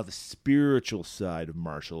teaching about the spiritual side of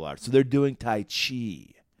martial arts. So they're doing Tai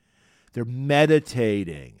Chi. They're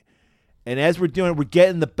meditating. And as we're doing it, we're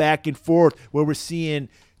getting the back and forth where we're seeing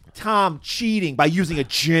Tom cheating by using a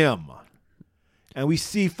gym. And we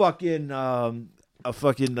see I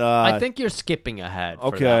think you're skipping ahead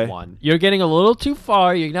for that one. You're getting a little too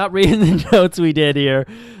far. You're not reading the notes we did here.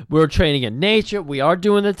 We're training in nature. We are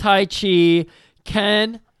doing the Tai Chi.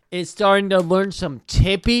 Ken is starting to learn some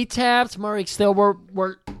tippy taps. Murray, still we're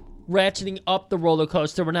ratcheting up the roller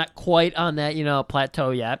coaster. We're not quite on that,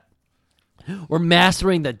 plateau yet. We're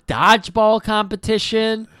mastering the dodgeball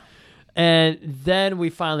competition. And then we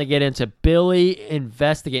finally get into Billy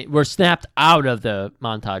investigating. We're snapped out of the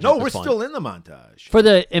montage. No, we're still in the montage. For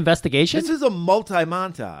the investigation? This is a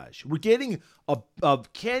multi-montage. We're getting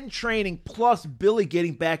of Ken training plus Billy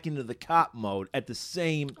getting back into the cop mode at the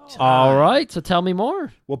same time. All right, so tell me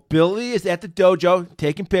more. Well, Billy is at the dojo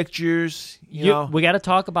taking pictures. You know. We got to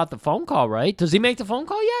talk about the phone call, right? Does he make the phone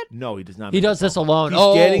call yet? No, he does not. He does this alone.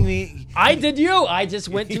 He's getting the. I did you. I just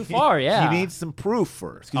went too far. Yeah. He needs some proof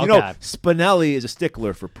first. 'Cause Okay. you know, Spinelli is a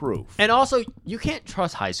stickler for proof. And also, you can't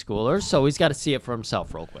trust high schoolers, so he's got to see it for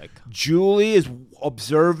himself real quick. Julie is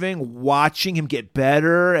observing, watching him get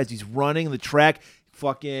better as he's running the track.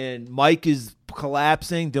 Fucking Mike is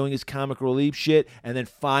collapsing, doing his comic relief shit, and then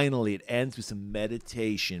finally it ends with some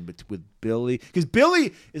meditation with Billy, because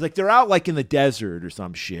Billy is like they're out like in the desert or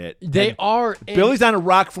some shit. They are. Billy's on a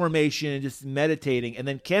rock formation and just meditating, and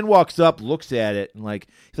then Ken walks up, looks at it, and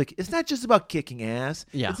he's like, it's not just about kicking ass.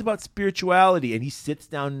 Yeah. It's about spirituality, and he sits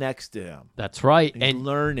down next to him. That's right, and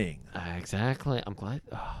learning. Exactly. I'm glad.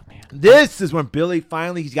 Oh man. This is when Billy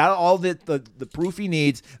he's got all the proof he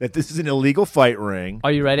needs that this is an illegal fight ring.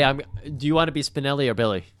 Are you ready? Do you want to be Spinelli or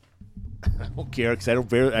Billy? I don't care because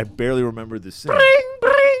I barely remember the scene.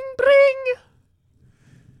 Bring.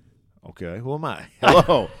 Okay, who am I?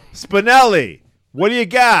 Hello, Spinelli. What do you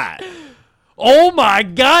got? Oh my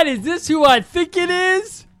God, is this who I think it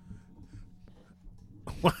is?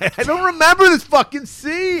 I don't remember this fucking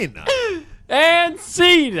scene. And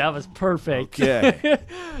scene. That was perfect. Okay.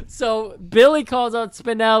 So Billy calls out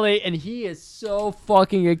Spinelli, and he is so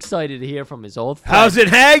fucking excited to hear from his old friend. How's it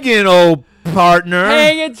hanging, old partner?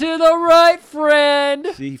 Hanging to the right, friend.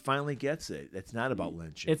 See, he finally gets it. It's not about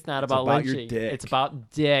lynching. It's not about lynching. Your dick. It's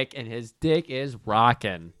about dick, and his dick is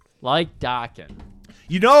rocking like docking.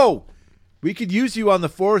 You know, we could use you on the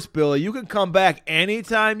force, Billy. You can come back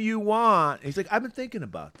anytime you want. He's like, I've been thinking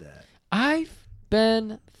about that. I've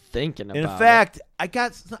been thinking about it. In fact, I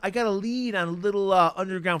got a lead on a little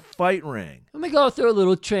underground fight ring. Let me go through a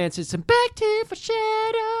little transition. Back to for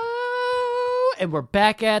Shadow. And we're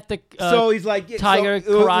back at the so he's like Tiger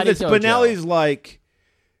Karate Dojo. Spinelli's like,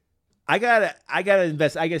 I gotta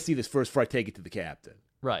invest. I gotta see this first before I take it to the captain.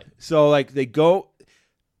 Right. So like they go.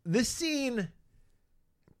 This scene.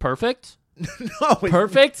 Perfect. No,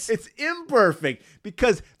 perfect. It's imperfect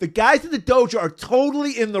because the guys in the dojo are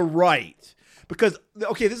totally in the right. Because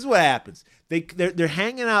okay, this is what happens. They're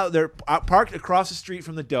hanging out. They're parked across the street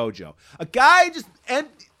from the dojo. A guy just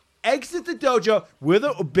exits the dojo with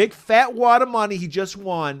a big fat wad of money he just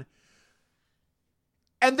won,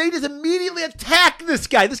 and they just immediately attack this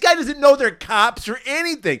guy. This guy doesn't know they're cops or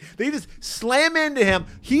anything. They just slam into him.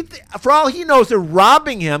 For all he knows, they're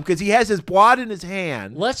robbing him because he has his wad in his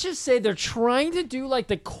hand. Let's just say they're trying to do like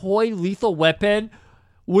the coy Lethal Weapon.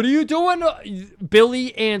 What are you doing?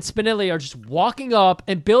 Billy and Spinelli are just walking up,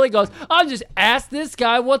 and Billy goes, I'll just ask this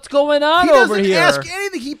guy what's going on over here. He doesn't ask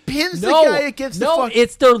anything. He pins the guy against the fucking... No,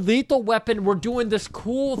 it's their Lethal Weapon. We're doing this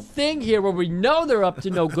cool thing here where we know they're up to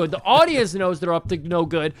no good. The audience knows they're up to no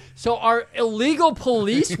good. So our illegal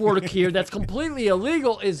police work here that's completely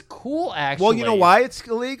illegal is cool, actually. Well, you know why it's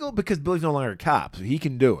illegal? Because Billy's no longer a cop, so he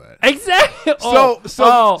can do it. Exactly. So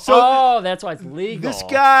that's why it's legal. This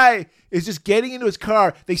guy is just getting into his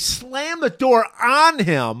car. They slam the door on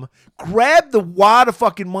him, grab the wad of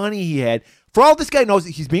fucking money he had. For all this guy knows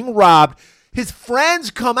that he's being robbed. His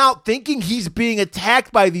friends come out thinking he's being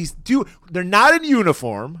attacked by these two. They're not in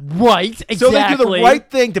uniform. Right, exactly. So they do the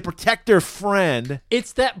right thing to protect their friend.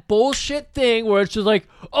 It's that bullshit thing where it's just like,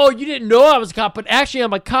 oh, you didn't know I was a cop, but actually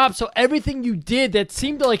I'm a cop, so everything you did that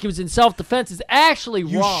seemed like it was in self-defense is actually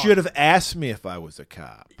wrong. You should have asked me if I was a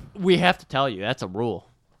cop. We have to tell you. That's a rule.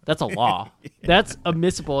 That's a law. Yeah. That's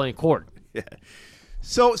admissible in court. Yeah.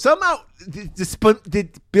 So somehow,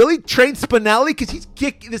 did Billy train Spinelli? Because he's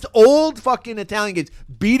kicking this old fucking Italian kid's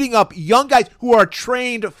beating up young guys who are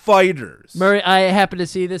trained fighters. Murray, I happened to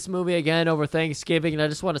see this movie again over Thanksgiving, and I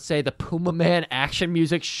just want to say the Puma Man action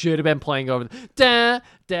music should have been playing over the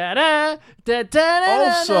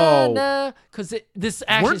Also, because this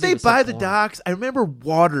action weren't they by the docks? I remember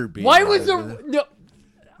water being. Why was there no?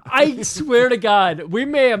 I swear to God, we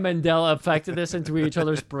may have Mandela affected this into each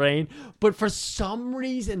other's brain, but for some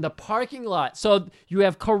reason, the parking lot. So you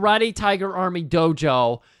have Karate Tiger Army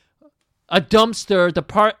Dojo, a dumpster, the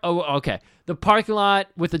parking lot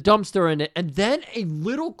with a dumpster in it, and then a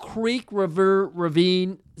little creek, river,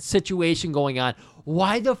 ravine situation going on.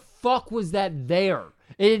 Why the fuck was that there?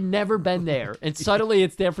 It had never been there, and suddenly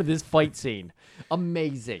it's there for this fight scene.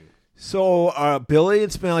 Amazing. So Billy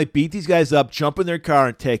and Spinelli beat these guys up, jump in their car,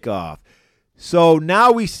 and take off. So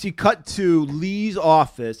now we see cut to Lee's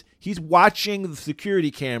office. He's watching the security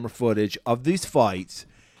camera footage of these fights.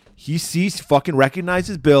 he fucking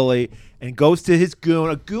recognizes Billy and goes to his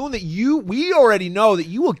goon, a goon that we already know that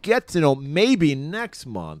you will get to know maybe next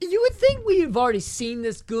month. You would think we've already seen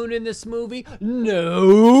this goon in this movie.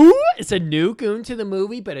 No. It's a new goon to the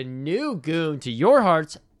movie, but a new goon to your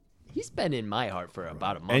hearts. He's been in my heart for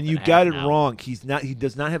about a month. And you got it wrong. He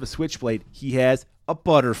does not have a switchblade. He has a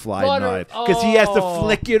butterfly knife because he has to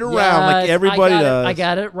flick it around like everybody does. I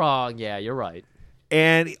got it wrong. Yeah, you're right.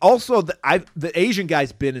 And also, the Asian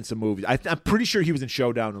guy's been in some movies. I'm pretty sure he was in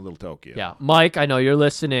Showdown in Little Tokyo. Yeah, Mike, I know you're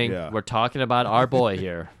listening. Yeah. We're talking about our boy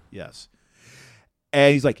here. Yes.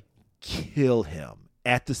 And he's like, kill him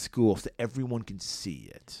at the school so everyone can see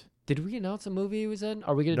it. Did we announce a movie he was in?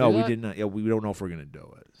 Are we going to do that? No, we did not. Yeah, we don't know if we're going to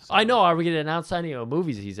do it. So. I know. Are we going to announce any of the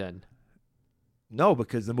movies he's in? No,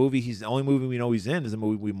 because the only movie we know he's in is a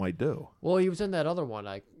movie we might do. Well, he was in that other one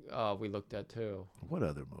we looked at too. What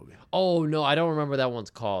other movie? Oh no, I don't remember that one's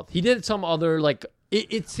called. He did some other like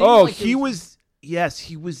it seemed like he was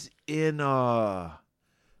in no.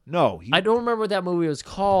 I don't remember what that movie was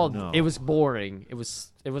called. No. It was boring. It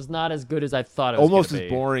was not as good as I thought it was. Almost as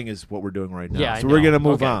boring as what we're doing right now. Yeah, so we're gonna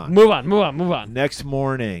move okay. on. Move on. Next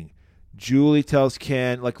morning, Julie tells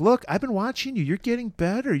Ken, like, look, I've been watching you. You're getting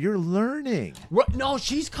better. You're learning. No,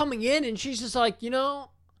 she's coming in and she's just like,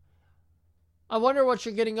 I wonder what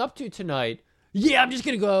you're getting up to tonight. Yeah, I'm just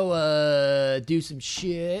going to go do some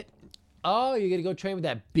shit. Oh, you're going to go train with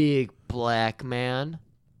that big black man?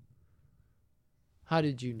 How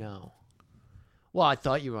did you know? Well, I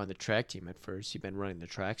thought you were on the track team at first. You've been running the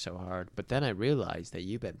track so hard. But then I realized that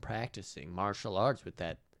you've been practicing martial arts with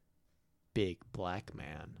that big black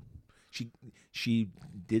man. She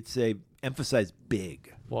did emphasize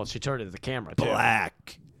big. Well, she turned it to the camera, too.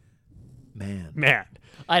 Black man.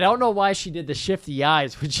 I don't know why she did the shifty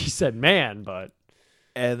eyes when she said man, but...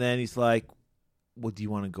 And then he's like, well, do you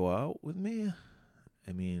want to go out with me?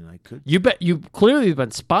 I mean, I could... You clearly have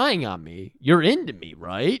been spying on me. You're into me,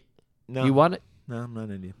 right? No. You want it? No, I'm not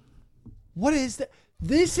into you. What is that?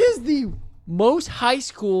 This is the most high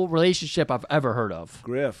school relationship I've ever heard of.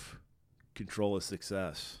 Griff, control is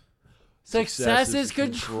success. Success is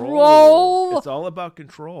control. It's all about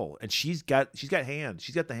control. And she's got hand.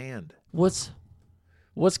 She's got the hand. Was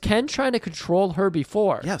Ken trying to control her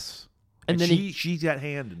before? Yes. And then she's got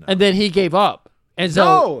hand now. And then he gave up. And so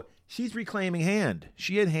no, she's reclaiming hand.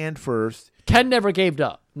 She had hand first. Ken never gave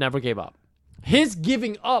up. His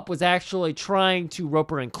giving up was actually trying to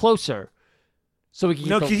rope her in closer. So he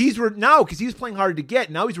could because he was playing hard to get.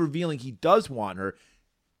 Now he's revealing he does want her.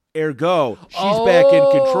 Ergo, she's back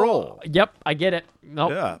in control. Yep, I get it.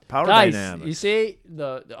 Nope. Yeah, power Guys, dynamics. you see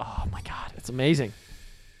oh my God, it's amazing.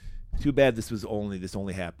 Too bad this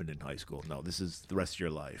only happened in high school. No, this is the rest of your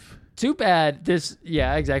life. Too bad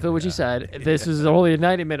exactly what you said. This is only a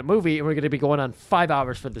 90-minute movie, and we're going to be going on 5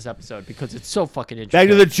 hours for this episode because it's so fucking interesting. Back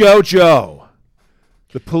to the JoJo.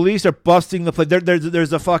 The police are busting the place.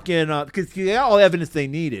 There's a fucking because they got all the evidence they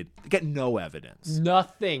needed. They got no evidence.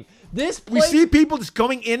 Nothing. We see people just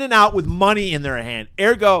going in and out with money in their hand.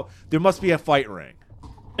 Ergo, there must be a fight ring.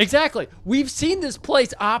 Exactly. We've seen this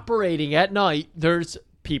place operating at night. There's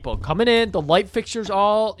people coming in. The light fixtures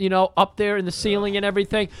all up there in the ceiling and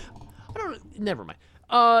everything. Never mind.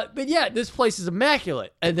 But yeah, this place is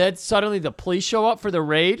immaculate. And then suddenly the police show up for the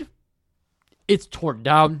raid. It's torn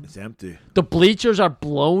down. It's empty. The bleachers are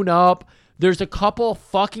blown up. There's a couple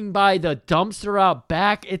fucking by the dumpster out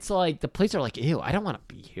back. It's like the police are like, ew, I don't want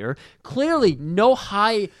to be here. Clearly, no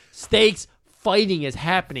high stakes fighting is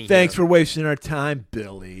happening. Thanks for wasting our time,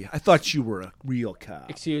 Billy. I thought you were a real cop.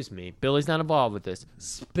 Excuse me. Billy's not involved with this.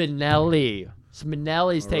 Spinelli's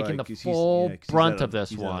taking the full brunt of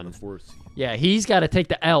this one. Yeah, he's got to take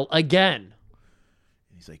the L again.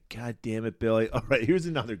 He's like, God damn it, Billy. All right, here's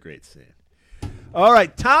another great scene. All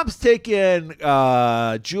right, Tom's taking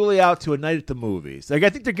Julie out to a night at the movies. Like, I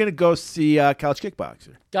think they're going to go see College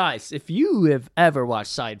Kickboxer. Guys, if you have ever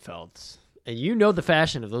watched Seinfeld and you know the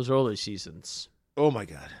fashion of those early seasons. Oh, my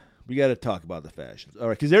God. We got to talk about the fashions. All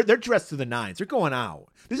right, because they're dressed to the nines. They're going out.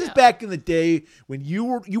 This is back in the day when you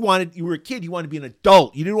were a kid. You wanted to be an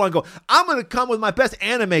adult. You didn't want to go, I'm going to come with my best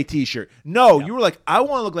anime T-shirt. No, you were like, I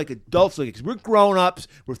want to look like adults because we're grown-ups.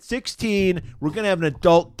 We're 16. We're going to have an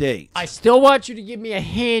adult date. I still want you to give me a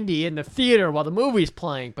handy in the theater while the movie's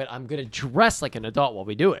playing, but I'm going to dress like an adult while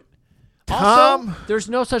we do it. Tom, also, there's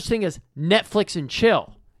no such thing as Netflix and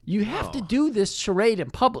chill. You have to do this charade in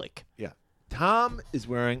public. Yeah. Tom is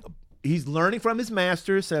he's learning from his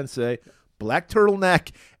master, sensei, black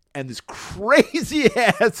turtleneck, and this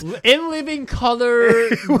crazy-ass... in living color,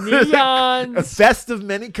 neons. A vest of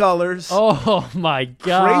many colors. Oh, my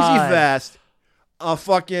God. Crazy vest. a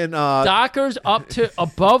fucking Dockers up to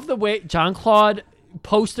above the waist. Jean-Claude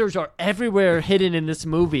posters are everywhere hidden in this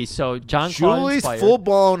movie. So Jean-Claude Julie's inspired.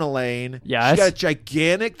 full-blown Elaine. Yes. She got a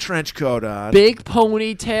gigantic trench coat on. Big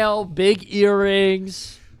ponytail, big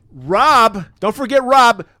earrings. Rob, don't forget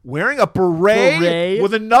Rob, wearing a beret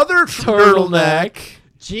with another turtleneck.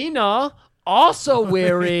 Gina also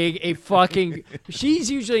wearing a fucking...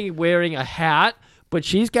 She's usually wearing a hat, but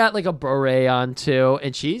she's got like a beret on too,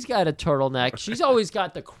 and she's got a turtleneck. She's always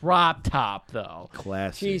got the crop top, though.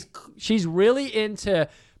 Classy. She's really into...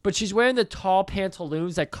 But she's wearing the tall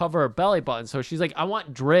pantaloons that cover her belly button, so she's like, I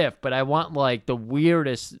want drift, but I want like the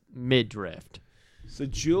weirdest mid-drift. So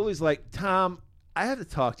Julie's like, Tom... I have to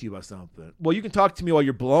talk to you about something. Well, you can talk to me while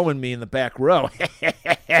you're blowing me in the back row.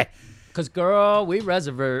 Because, girl, we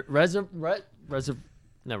never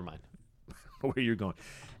mind. Where you're going.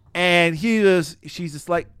 And she's just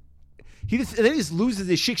like, and then he just loses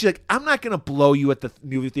his shit. She's like, I'm not going to blow you at the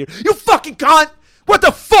movie theater. You fucking cunt! What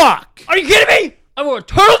the fuck? Are you kidding me? I wore a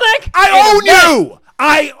turtleneck? I own you!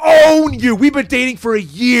 I own you! We've been dating for a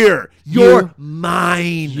year. You're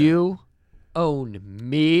mine. You own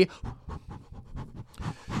me.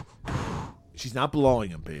 She's not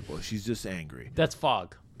blowing him, people. She's just angry. That's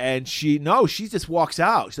fog. And she just walks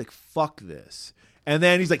out. She's like, fuck this. And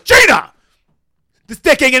then he's like, Gina! This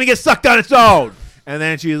dick ain't gonna get sucked on its own. And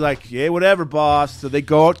then she's like, yeah, whatever, boss. So they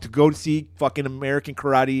go out to see fucking American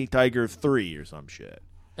Karate Tiger 3 or some shit.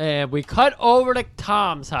 And we cut over to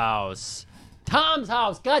Tom's house. Tom's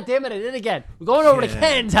house. God damn it, I did it again. We're going over to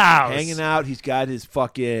Ken's house. Hanging out. He's got his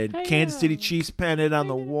fucking Kansas City Chiefs pennant on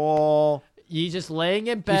the wall. He's just laying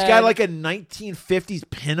in bed. He's got like a 1950s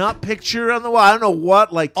pinup picture on the wall. I don't know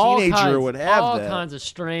what like teenager would have all that. All kinds of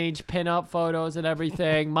strange pinup photos and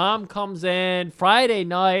everything. Mom comes in Friday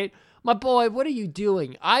night. My boy, what are you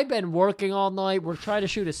doing? I've been working all night. We're trying to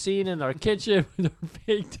shoot a scene in our kitchen with our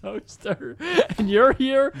big toaster. And you're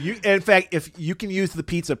here? In fact, if you can use the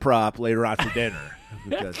pizza prop later on for dinner.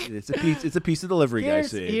 Because it's a piece of delivery guy.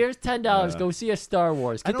 Here's $10. Go see a Star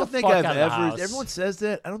Wars. Get I don't the think fuck I've out ever. of the house. Everyone says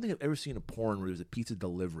that. I don't think I've ever seen a porn where there's a pizza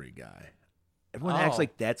delivery guy. Everyone acts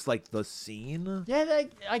like that's like the scene. Yeah,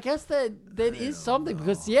 I guess that is something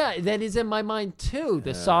because that is in my mind too.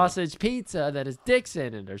 The sausage pizza that has dicks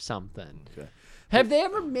in it or something. Okay. Have they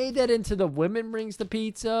ever made that into the women brings the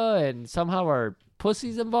pizza and somehow our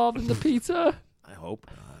pussy's involved in the pizza? I hope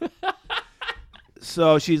not.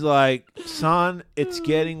 So she's like, son, it's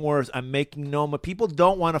getting worse. I'm making no. People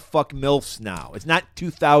don't want to fuck MILFs now. It's not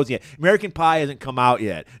 2000 yet. American Pie hasn't come out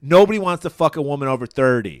yet. Nobody wants to fuck a woman over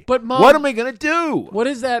 30. But Mom, what am I going to do? What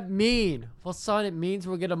does that mean? Well, son, it means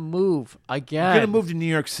we're going to move again. We're going to move to New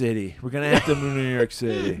York City. We're going to have to move to New York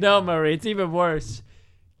City. No, Murray, it's even worse.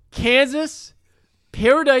 Kansas,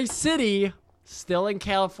 Paradise City, still in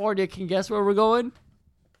California. Can you guess where we're going?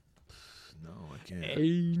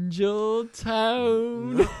 Angel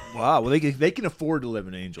Town. Wow, well they can afford to live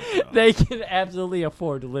in Angel Town. They can absolutely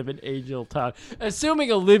afford to live in Angel Town,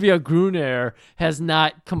 assuming Olivia Gruner has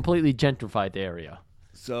not completely gentrified the area.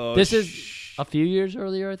 So this is a few years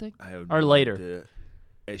earlier, I think, or later.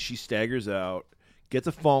 As she staggers out, gets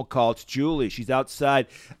a phone call. It's Julie. She's outside.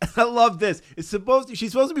 I love this. She's supposed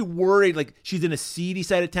to be worried, like she's in a seedy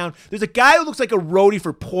side of town. There's a guy who looks like a roadie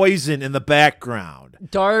for Poison in the background.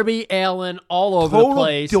 Darby Allin all over the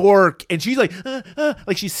place. Dork, and she's like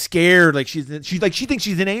she's scared, like she thinks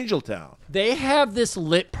she's in Angel Town. They have this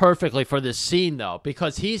lit perfectly for this scene though,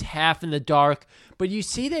 because he's half in the dark, but you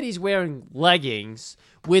see that he's wearing leggings.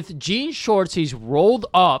 With jean shorts, he's rolled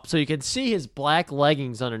up, so you can see his black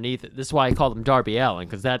leggings underneath it. This is why I called him Darby Allin,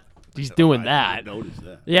 because he's doing that. I noticed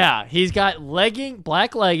that. Yeah, he's got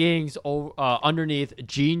black leggings underneath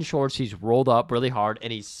jean shorts. He's rolled up really hard,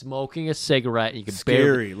 and he's smoking a cigarette. And you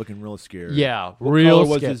can looking real scary. Yeah, what real color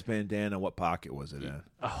scary. was his bandana? What pocket was it in?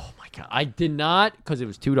 Oh my god, I did not because it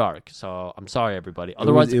was too dark. So I'm sorry, everybody.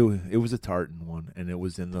 Otherwise, it was a tartan one, and it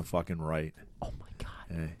was in the fucking right. Oh my god.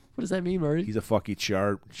 Hey. What does that mean, Murray? He's a fucking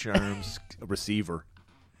charms receiver.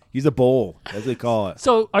 He's a bull, as they call it.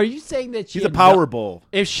 So are you saying that he's a power bull?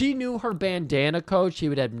 If she knew her bandana code, she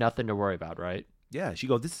would have nothing to worry about, right? Yeah, she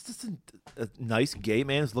goes, this is just a nice gay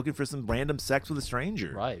man who's looking for some random sex with a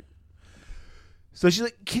stranger. Right. So she's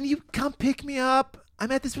like, can you come pick me up?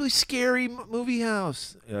 I'm at this really scary movie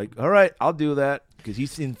house. You're like, all right, I'll do that. Because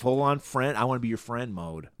he's in full-on friend, I want to be your friend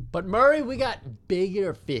mode. But Murray, we got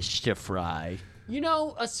bigger fish to fry. You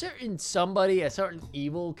know, a certain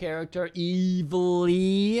evil character,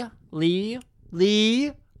 Lee,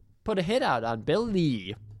 put a hit out on Bill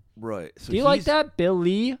Lee. Right. So do you like that, Bill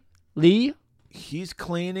Lee? He's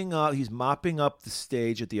cleaning up. He's mopping up the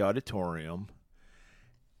stage at the auditorium.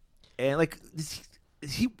 And, like,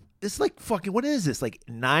 It's like fucking. What is this? Like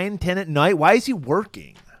 9, 10 at night? Why is he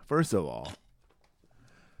working? First of all,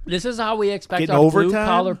 this is how we expect Getting our overtime?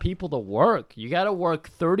 blue-collar people to work. You got to work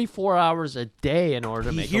 34 hours a day in order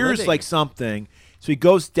to make a living. He hears like something, so he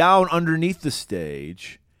goes down underneath the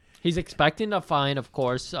stage. He's expecting to find, of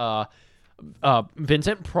course,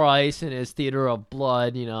 Vincent Price in his Theater of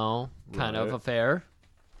Blood, kind of affair.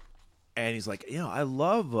 And he's like, I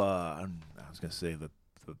love. I was gonna say the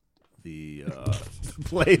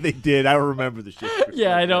play they did. I don't remember the shit.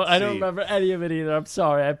 Yeah, I don't remember any of it either. I'm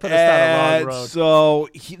sorry, I put us down the wrong road. So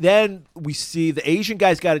then we see the Asian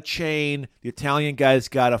guy's got a chain. The Italian guy's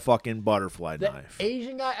got a fucking butterfly knife.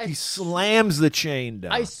 Asian guy, he slams the chain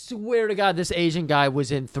down. I swear to God, this Asian guy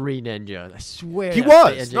was in 3 Ninjas. I swear he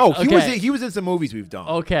was. No, he was in some movies we've done.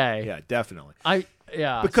 Okay, yeah, definitely.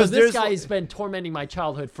 Because this guy's been tormenting my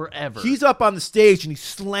childhood forever. He's up on the stage and he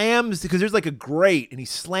slams, because there's like a grate, and he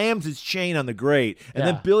slams his chain on the grate. And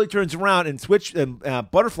then Billy turns around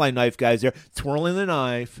and butterfly knife guy's there twirling the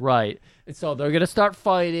knife. Right. And so they're going to start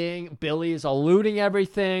fighting. Billy is eluding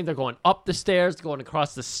everything. They're going up the stairs, going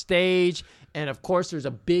across the stage. And, of course, there's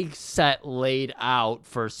a big set laid out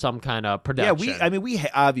for some kind of production. Yeah, we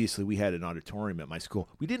had an auditorium at my school.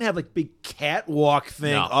 We didn't have, like, big catwalk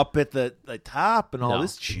thing up at the top and all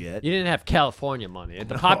this shit. You didn't have California money.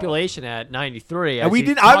 The population at 93. And we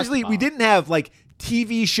didn't have, like,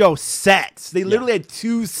 TV show sets. They literally had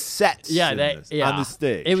 2 sets on the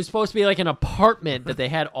stage. It was supposed to be like an apartment that they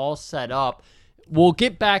had all set up. We'll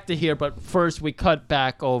get back to here, but first we cut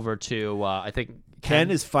back over to, I think,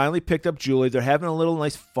 Ken has finally picked up Julie. They're having a little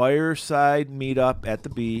nice fireside meetup at the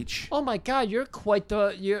beach. Oh my God, you're quite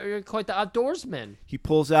the outdoorsman. He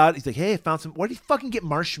pulls out. He's like, "Hey, I found some. Where did he fucking get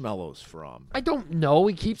marshmallows from?" I don't know.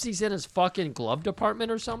 He keeps these in his fucking glove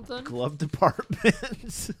department or something. Glove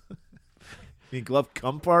department. You mean glove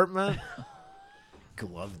compartment?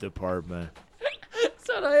 Glove department. That's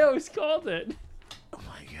what I always called it. Oh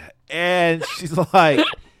my God! And she's like,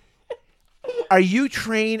 Are you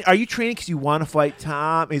training because you want to fight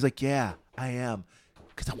Tom? And he's like, yeah, I am.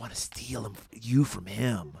 Because I want to steal you from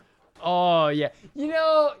him. Oh, yeah.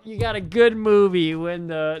 You got a good movie when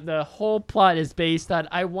the whole plot is based on,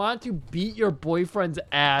 I want to beat your boyfriend's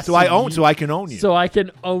ass. So I can own you. So I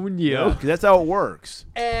can own you. Yeah, because that's how it works.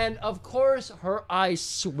 And, of course, her eyes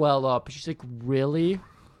swell up. She's like, really?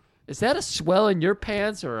 Is that a swell in your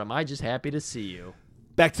pants, or am I just happy to see you?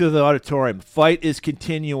 Back to the auditorium. Fight is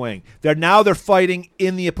continuing. They're fighting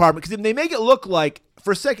in the apartment. Because they make it look like,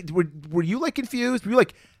 for a second, were you like confused? Were you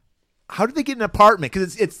like, how did they get an apartment?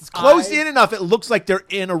 Because it's closed in enough, it looks like they're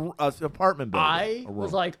in an apartment building. I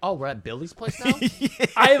was like, oh, we're at Billy's place now? Yeah.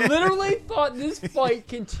 I literally thought this fight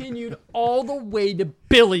continued all the way to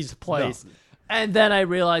Billy's place. No. And then I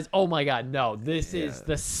realized, oh my God, no, this is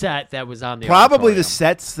the set that was on the Probably auditorium. The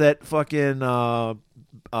sets that fucking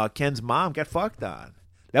Ken's mom got fucked on.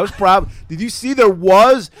 That was probably. Did you see there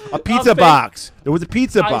was a pizza box? There was a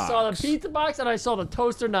pizza box. I saw the pizza box, and I saw the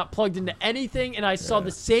toaster not plugged into anything, and I saw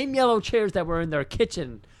the same yellow chairs that were in their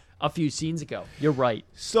kitchen a few scenes ago. You're right.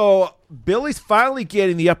 So Billy's finally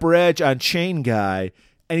getting the upper edge on Chain Guy,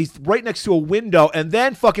 and he's right next to a window, and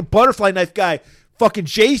then fucking Butterfly Knife Guy, fucking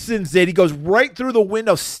Jason's it. He goes right through the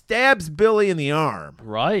window, stabs Billy in the arm.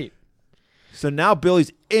 Right. So now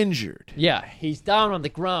Billy's injured. Yeah, he's down on the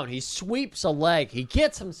ground. He sweeps a leg. He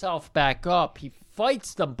gets himself back up. He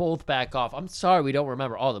fights them both back off. I'm sorry we don't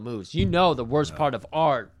remember all the moves. You know the worst part of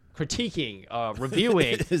art, critiquing,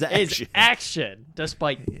 reviewing, is action,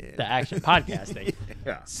 despite the action podcasting.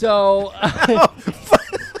 Yeah. So...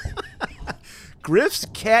 Griff's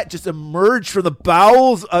cat just emerged from the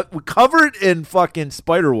bowels, covered in fucking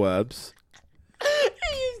spider webs.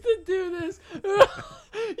 He used to do this.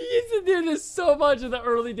 He used to do this so much in the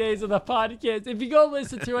early days of the podcast. If you go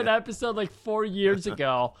listen to an episode like 4 years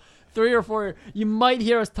ago, 3 or 4, you might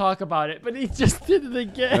hear us talk about it, but he just did it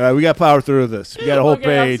again. All right, we got to power through this. We got a whole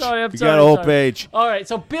page. I'm sorry. Got a whole page. All right,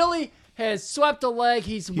 so Billy has swept a leg.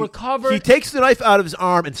 He's recovered. He takes the knife out of his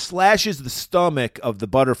arm and slashes the stomach of the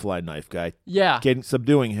Butterfly Knife Guy. Yeah.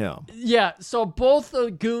 Subduing him. Yeah, so both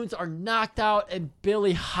the goons are knocked out, and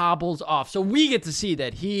Billy hobbles off. So we get to see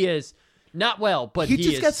that he is... not well, but he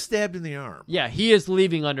just got stabbed in the arm. Yeah, he is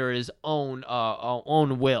leaving under his own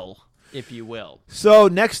will, if you will. So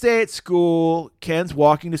next day at school, Ken's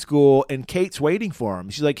walking to school, and Kate's waiting for him.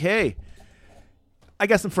 She's like, hey, I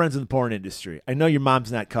got some friends in the porn industry. I know your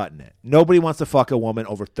mom's not cutting it. Nobody wants to fuck a woman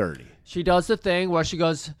over 30. She does the thing where she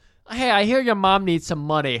goes, hey, I hear your mom needs some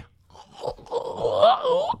money.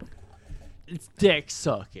 It's dick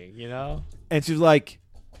sucking, you know? And she's like,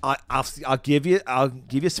 I'll give you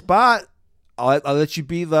a spot. I'll let you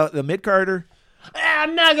be the mid-carder.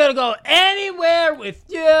 I'm not going to go anywhere with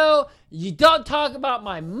you. You don't talk about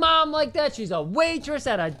my mom like that. She's a waitress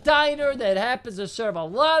at a diner that happens to serve a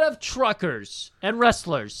lot of truckers and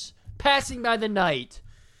wrestlers passing by the night.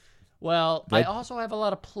 Well, I also have a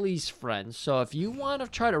lot of police friends, so if you want to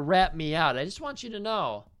try to rat me out, I just want you to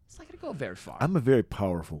know it's not going to go very far. I'm a very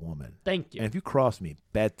powerful woman. Thank you. And if you cross me,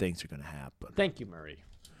 bad things are going to happen. Thank you, Murray.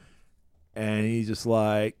 And he's just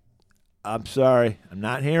like, I'm sorry, I'm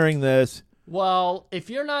not hearing this. Well, if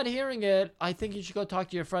you're not hearing it, I think you should go talk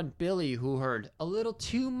to your friend Billy, who heard a little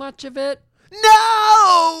too much of it.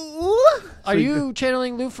 No! Are you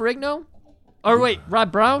channeling Lou Ferrigno? Or wait,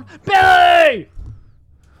 Rob Brown? Billy!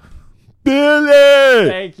 Billy!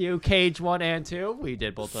 Thank you. Cage 1 and 2. We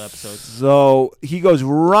did both episodes. So he goes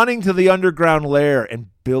running to the underground lair, and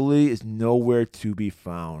Billy is nowhere to be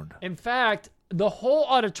found. In fact, the whole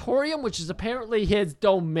auditorium, which is apparently his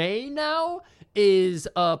domain now, is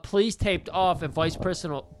police taped off, and vice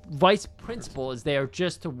principal is there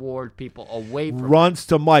just to ward people away from Runs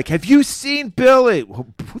to Mike. Have you seen Billy?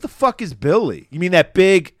 Who the fuck is Billy? You mean that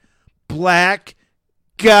big black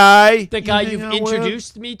guy? The guy you've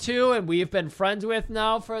introduced me to and we have been friends with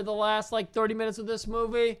now for the last 30 minutes of this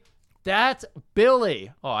movie? That's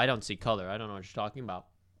Billy. Oh, I don't see color. I don't know what you're talking about.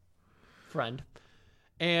 Friend.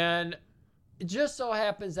 And it just so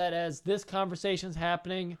happens that as this conversation's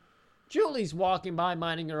happening, Julie's walking by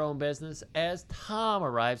minding her own business as Tom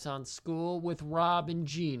arrives on school with Rob and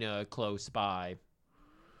Gina close by.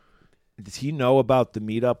 Does he know about the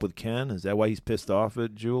meetup with Ken? Is that why he's pissed off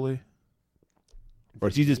at Julie? Or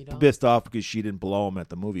is he just pissed off because she didn't blow him at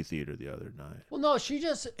the movie theater the other night? Well, no,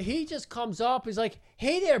 he just comes up. He's like,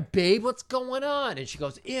 hey there, babe, what's going on? And she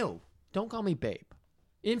goes, ew, don't call me babe.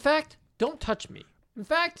 In fact, don't touch me. In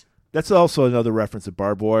fact... That's also another reference to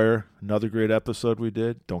Barbed Wire. Another great episode we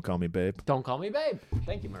did. Don't call me babe. Don't call me babe.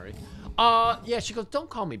 Thank you, Murray. Yeah, she goes, don't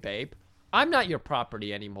call me babe. I'm not your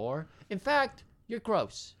property anymore. In fact, you're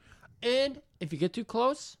gross. And if you get too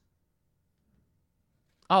close,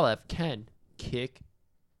 I'll have Ken kick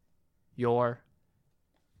your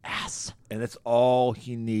ass. And that's all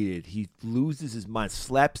he needed. He loses his mind,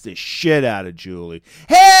 slaps the shit out of Julie.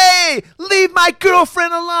 Hey, leave my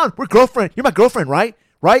girlfriend alone. We're girlfriend. You're my girlfriend, right?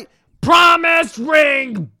 Right? Promise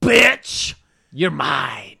ring, bitch. You're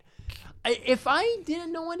mine. If I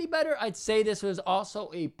didn't know any better, I'd say this was also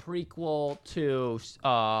a prequel to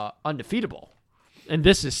Undefeatable. And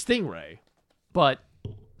this is Stingray. But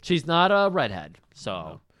she's not a redhead,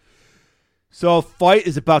 so... So a fight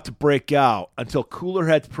is about to break out until cooler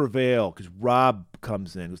heads prevail because Rob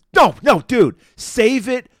comes in and goes, no, dude, save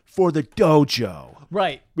it for the dojo.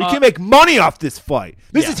 Right. We can make money off this fight.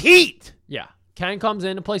 This is heat. Yeah. Ken comes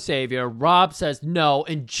in to play savior. Rob says no,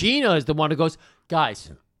 and Gina is the one who goes,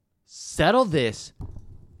 guys, settle this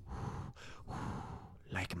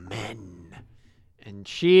like men. And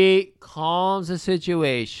she calms the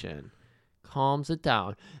situation, calms it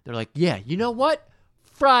down. They're like, yeah, you know what?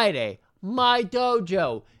 Friday, my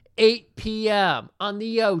dojo, 8 p.m. on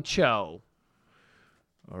the Ocho.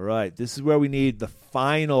 All right, this is where we need the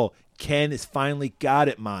final Ken has finally got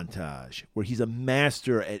it montage, where he's a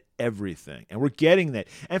master at everything. And we're getting that.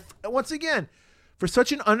 And once again, for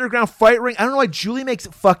such an underground fight ring, I don't know why Julie makes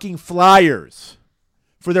fucking flyers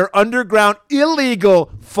for their underground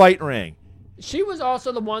illegal fight ring. She was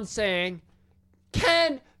also the one saying,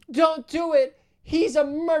 Ken, don't do it. He's a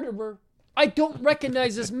murderer. I don't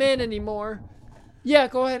recognize this man anymore. Yeah,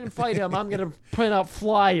 go ahead and fight him. I'm going to print out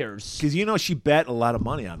flyers. Because she bet a lot of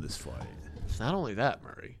money on this fight. It's not only that,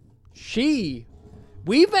 Murray.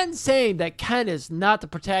 We've been saying that Ken is not the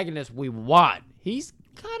protagonist we want. He's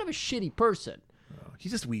kind of a shitty person. Oh,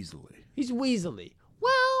 he's just weaselly. He's weaselly.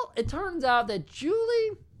 Well, it turns out that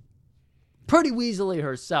Julie, pretty weaselly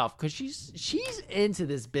herself, because she's into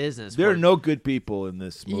this business. There are no good people in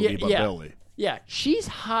this movie but Billy. Yeah, she's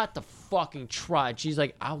hot to fucking try. She's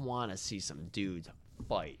like, I want to see some dudes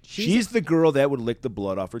fight. She's the girl that would lick the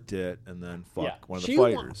blood off her tit and then fuck one of the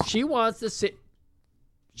fighters. She wants to sit.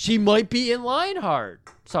 She might be in Lionheart.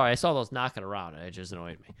 Sorry, I saw those knocking around and it just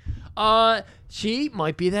annoyed me. She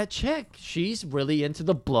might be that chick. She's really into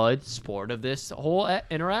the blood sport of this whole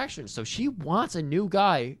interaction. So she wants a new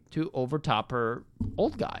guy to overtop her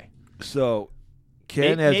old guy. So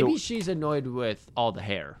Ken maybe she's annoyed with all the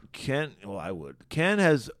hair. I would. Ken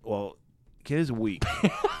is weak.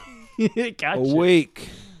 Gotcha. A weak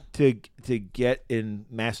to get in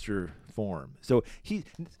master form. So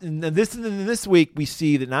in this week we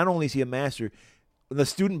see that not only is he a master, the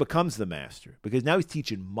student becomes the master because now he's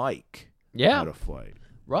teaching Mike how to fight.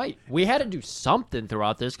 Right. We had to do something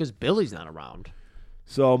throughout this because Billy's not around.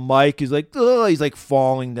 So Mike is like, ugh, he's like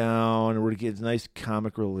falling down, and we're getting nice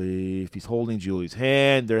comic relief. He's holding Julie's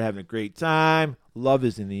hand. They're having a great time. Love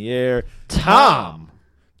is in the air. Tom,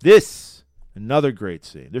 another great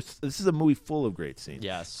scene. This is a movie full of great scenes.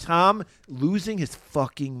 Yes. Tom losing his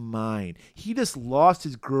fucking mind. He just lost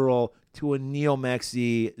his girl to a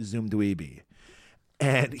neo-maxi Zoom dweeby.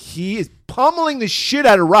 And he is pummeling the shit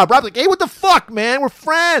out of Rob. Rob's like, hey, what the fuck, man? We're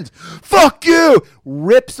friends. Fuck you.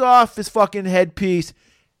 Rips off his fucking headpiece.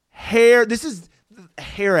 Hair. This is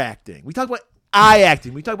hair acting. We talk about eye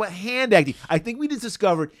acting. We talk about hand acting. I think we just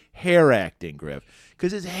discovered hair acting, Griff.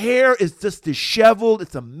 Because his hair is just disheveled.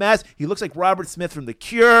 It's a mess. He looks like Robert Smith from The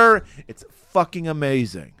Cure. It's fucking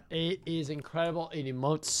amazing. It is incredible. It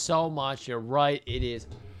emotes so much. You're right. It is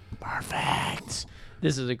perfect.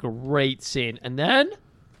 This is a great scene. And then,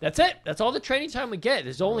 that's it. That's all the training time we get.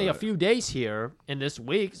 There's only a few days here in this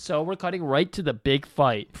week, so we're cutting right to the big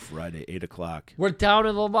fight. Friday, 8 o'clock. We're down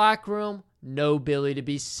in the locker room. No Billy to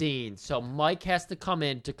be seen. So Mike has to come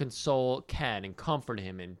in to console Ken and comfort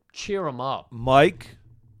him and cheer him up. Mike,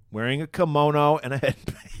 wearing a kimono and a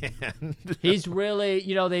headband. He's really,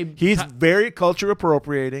 He's very culture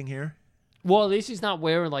appropriating here. Well, at least he's not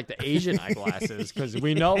wearing, like, the Asian eyeglasses, because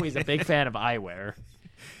we know he's a big fan of eyewear.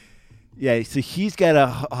 Yeah, so he's got to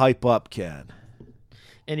hype up Ken.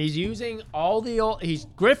 And he's using all the old... He's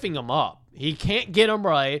griffing him up. He can't get him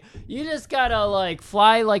right. You just got to, like,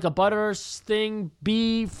 fly like a butter sting,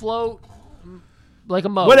 bee, float like a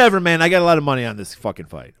moat. Whatever, man. I got a lot of money on this fucking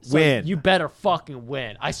fight. So win. You better fucking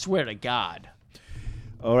win. I swear to God.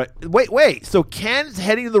 All right. Wait. So Ken's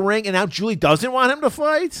heading to the ring, and now Julie doesn't want him to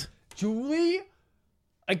fight? Julie,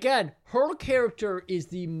 again, her character is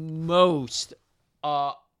the most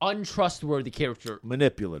untrustworthy character.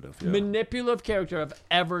 Manipulative. Yeah. Manipulative character I've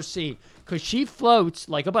ever seen. Because she floats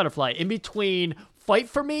like a butterfly in between fight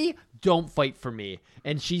for me, don't fight for me.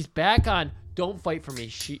 And she's back on don't fight for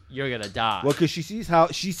me, you're going to die. Well, because she's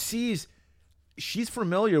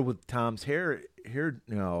familiar with Tom's hair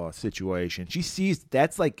situation. She sees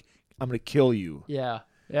that's like, I'm going to kill you. Yeah,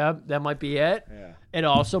 that might be it. Yeah. It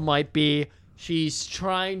also might be she's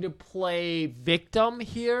trying to play victim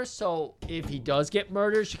here, so if he does get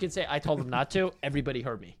murdered, she can say, I told him not to. Everybody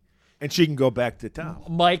heard me. And she can go back to Tom.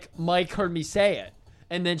 Mike heard me say it.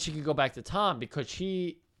 And then she can go back to Tom because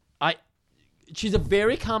she's a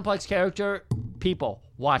very complex character. People,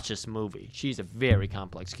 watch this movie. She's a very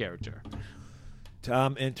complex character.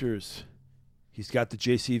 Tom enters. He's got the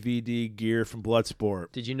JCVD gear from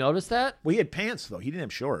Bloodsport. Did you notice that? Well, he had pants though. He didn't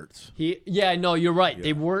have shorts. No, you're right. Yeah.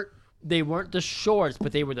 They weren't the shorts,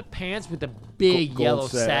 but they were the pants with the big Gold yellow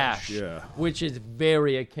sash, sash, which is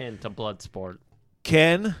very akin to Bloodsport.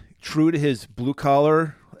 Ken, true to his blue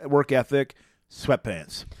collar work ethic,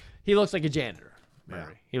 sweatpants. He looks like a janitor. Yeah.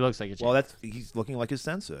 He looks like a janitor. Well, he's looking like his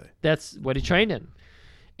sensei. That's what he trained in.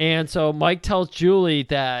 And so Mike tells Julie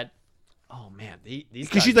that, oh, man, these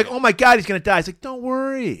because she's like, oh, my God, he's going to die. He's like, don't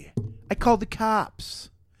worry. I called the cops.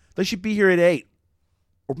 They should be here at 8.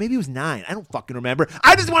 Or maybe it was 9. I don't fucking remember.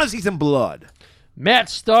 I just want to see some blood. Match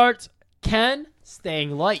starts. Ken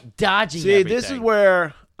staying light, dodging everything. This is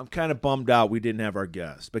where I'm kind of bummed out we didn't have our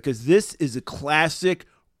guest. Because this is a classic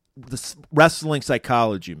wrestling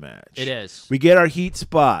psychology match. It is. We get our heat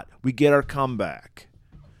spot. We get our comeback.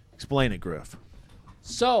 Explain it, Griff.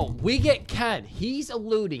 So we get Ken. He's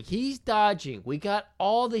eluding. He's dodging. We got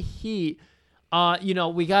all the heat.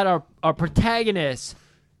 We got our protagonist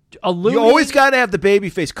eluding. You always got to have the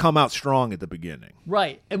babyface come out strong at the beginning.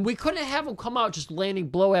 Right. And we couldn't have him come out just landing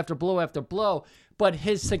blow after blow after blow. But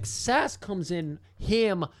his success comes in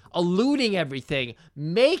him eluding everything,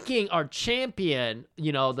 making our champion,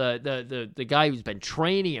 the guy who's been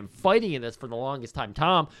training and fighting in this for the longest time,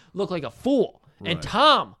 Tom, look like a fool. Right. And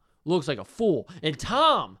Tom looks like a fool. And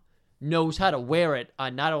Tom knows how to wear it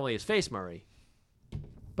on not only his face, Murray,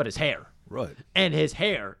 but his hair. Right. And his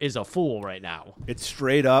hair is a fool right now. It's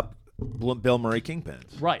straight up Bill Murray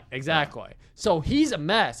Kingpins. Right, exactly. Yeah. So he's a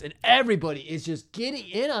mess, and everybody is just getting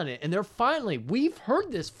in on it. And we've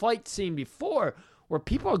heard this fight scene before where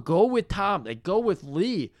people go with Tom, they go with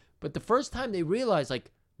Lee, but the first time they realize,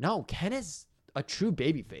 no, Ken is a true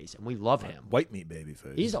babyface, and we love him. White meat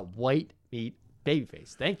babyface. He's a white meat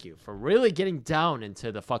babyface. Thank you for really getting down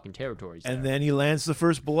into the fucking territories there. And then he lands the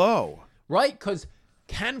first blow. Right, because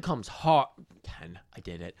Ken comes hard.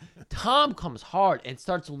 Tom comes hard and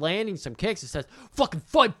starts landing some kicks and says, fucking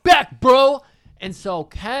fight back, bro. And so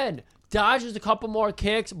Ken dodges a couple more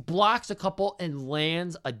kicks, blocks a couple, and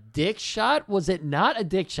lands a dick shot. Was it not a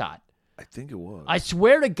dick shot? I think it was. I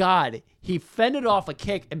swear to God, he fended off a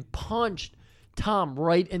kick and punched Tom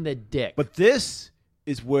right in the dick. But this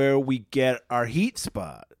is where we get our heat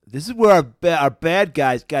spot. This is where our bad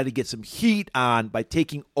guys got to get some heat on by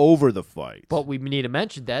taking over the fight. But we need to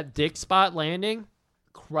mention that Dick spot landing,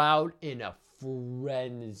 crowd in a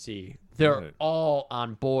frenzy. They're all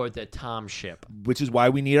on board the Tom ship. Which is why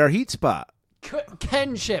we need our heat spot.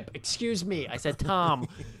 Ken ship. Excuse me. I said Tom.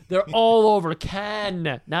 They're all over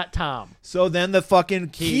Ken, not Tom. So then the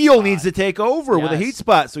fucking heel needs to take over with a heat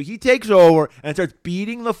spot. So he takes over and starts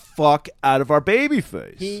beating the fuck out of our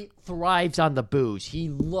babyface. He thrives on the booze. He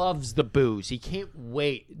loves the booze. He can't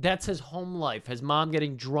wait. That's his home life. His mom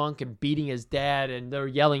getting drunk and beating his dad, and they're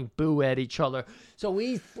yelling boo at each other. So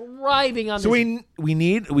he's thriving on. So we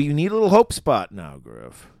need a little hope spot now,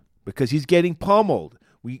 Griff, because he's getting pummeled.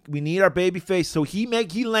 We need our babyface, so he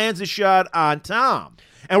lands a shot on Tom,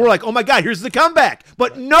 and we're like, oh my god, here's the comeback.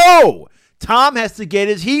 But no, Tom has to get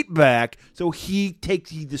his heat back, so he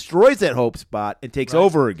destroys that hope spot and takes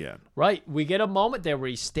over again. Right, we get a moment there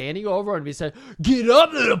where he's standing over and we said, "Get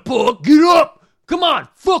up, little punk, get up! Come on,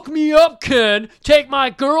 fuck me up, Ken. Take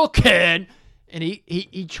my girl, Ken." And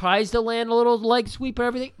he tries to land a little leg sweep and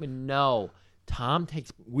everything, but no, Tom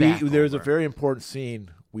takes back There's over. a very important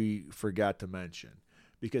scene we forgot to mention.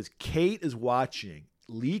 Because Kate is watching.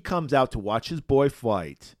 Lee comes out to watch his boy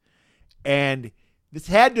fight. And this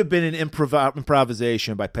had to have been an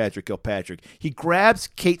improvisation by Patrick Kilpatrick. He grabs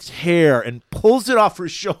Kate's hair and pulls it off her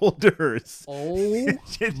shoulders. Oh,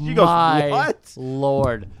 she my goes, what?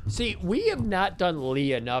 Lord. See, we have not done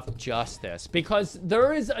Lee enough justice because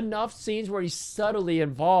there is enough scenes where he's subtly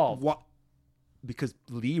involved. What? Because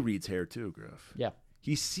Lee reads hair too, Griff. Yeah.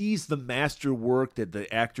 He sees the master work that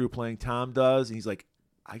the actor playing Tom does, and he's like,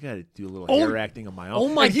 I got to do a little hair acting on my own. Oh,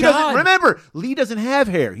 my and God. Remember, Lee doesn't have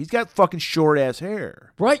hair. He's got fucking short-ass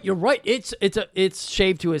hair. Right, you're right. It's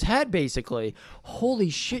shaved to his head, basically. Holy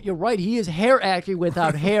shit, you're right. He is hair acting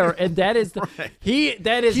without hair, and that is he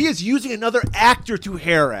is using another actor to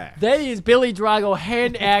hair act. That is Billy Drago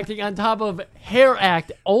hand acting on top of hair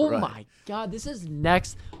act. Oh my God, this is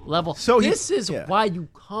next level. So this is why you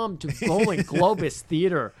come to Golden Globus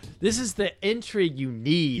Theater. This is the intrigue you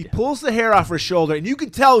need. He pulls the hair off her shoulder, and you can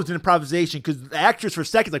tell it's an improvisation because the actress for a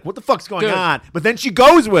second is like, what the fuck's going on? But then she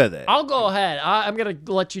goes with it. I'll go ahead. I'm going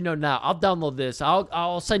to let you know now. I'll download this.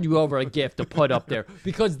 I'll send you over a gift to put up there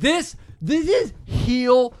because this is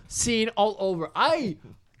heel scene all over. I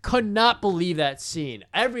could not believe that scene.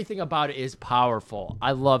 Everything about it is powerful.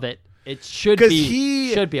 I love it. It should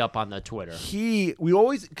be up on the Twitter.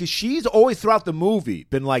 Because she's always throughout the movie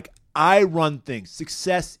been like, I run things.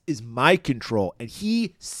 Success is my control. And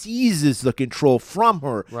he seizes the control from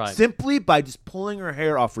her simply by just pulling her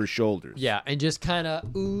hair off her shoulders. Yeah, and just kind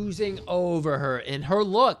of oozing over her. And her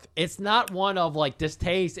look, it's not one of like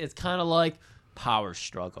distaste. It's kind of like power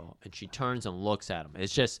struggle. And she turns and looks at him.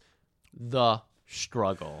 It's just the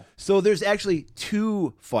struggle. So there's actually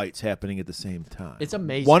two fights happening at the same time. It's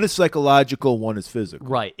amazing. One is psychological, one is physical.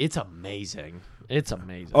 Right. It's amazing. It's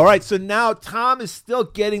amazing. All right, so now Tom is still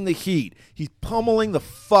getting the heat. He's pummeling the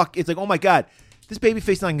fuck. It's like, oh my God, this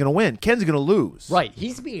babyface not going to win. Ken's going to lose. Right.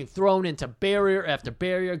 He's being thrown into barrier after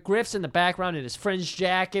barrier. Griff's in the background in his fringe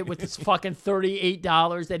jacket with his fucking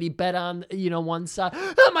 $38 that he bet on, one side.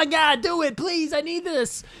 Oh my God, do it, please. I need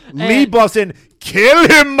this. Lee busts in, kill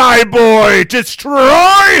him, my boy.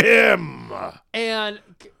 Destroy him. And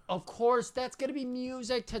of course, that's going to be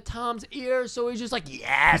music to Tom's ears. So he's just like,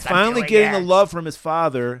 yes, he's finally getting the love from his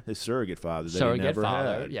father, his surrogate father that he never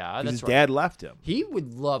had. Yeah, that's his dad left him. He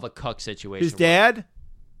would love a cuck situation. His dad?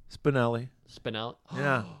 Spinelli.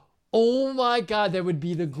 Yeah. Oh my God, that would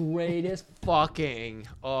be the greatest fucking.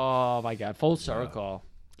 Oh my God, full circle.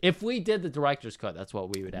 If we did the director's cut, that's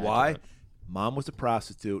what we would add. Why? Mom was a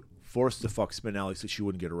prostitute, forced to fuck Spinelli so she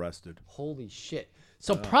wouldn't get arrested. Holy shit.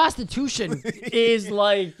 So prostitution is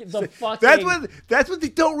like the fucking... That's what they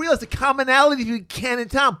don't realize, the commonality between Ken and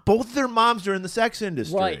Tom. Both of their moms are in the sex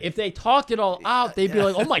industry. Right. If they talked it all out, they'd be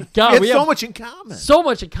like, oh my God. We have so much in common. So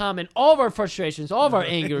much in common. All of our frustrations, all of our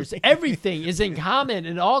angers, everything is in common,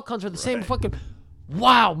 and it all comes from the same fucking...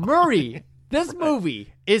 Wow, Murray, this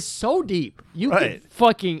movie is so deep. You could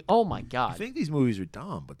fucking... Oh my God. I think these movies are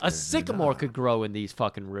dumb, but a sycamore could grow in these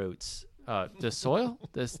fucking roots. This soil?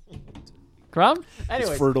 This... Crumb? Anyways,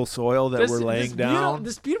 this fertile soil that we're laying down.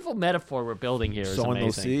 This beautiful metaphor we're building here is sowing amazing.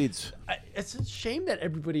 Those seeds. It's a shame that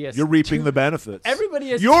everybody has... You're reaping the benefits.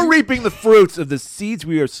 You're reaping the fruits of the seeds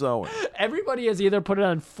we are sowing. Everybody has either put it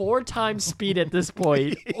on 4 times speed at this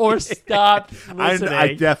point or stopped listening.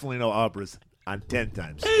 I definitely know Aubrey's on 10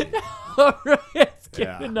 times speed. It's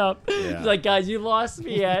giving up. It's like, guys, you lost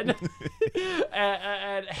me at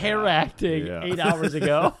hair acting 8 hours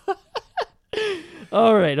ago.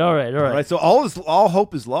 All right. All right, so all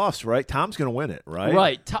hope is lost, right? Tom's going to win it, right?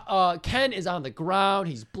 Right. Ken is on the ground.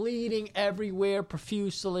 He's bleeding everywhere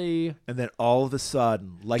profusely. And then all of a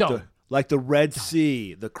sudden, like the Red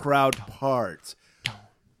Sea, the crowd parts.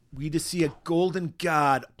 We just see a golden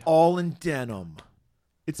god all in denim.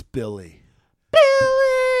 It's Billy.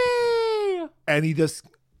 And he just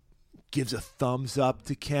gives a thumbs up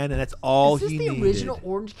to Ken, and that's all he needed. Is this the original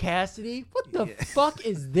Orange Cassidy? What the fuck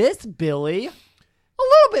is this, Billy? A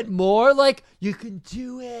little bit more. Like, you can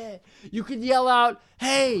do it. You can yell out,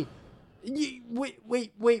 hey, wait.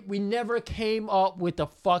 We never came up with a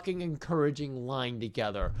fucking encouraging line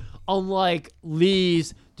together. Unlike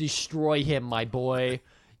Lee's destroy him, my boy.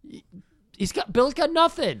 Bill's got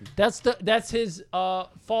nothing. That's his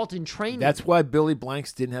fault in training. That's why Billy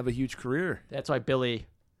Blanks didn't have a huge career. That's why Billy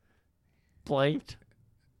blanked.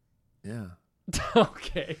 Yeah.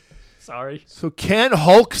 Okay. Sorry. So Ken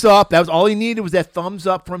hulks up. That was all he needed was that thumbs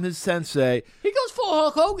up from his sensei. He goes full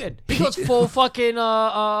Hulk Hogan. He goes full fucking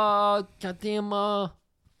goddamn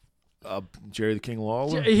Jerry the King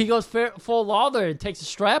Lawler. He goes full Lawler and takes the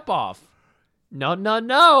strap off.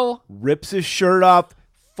 No. Rips his shirt off.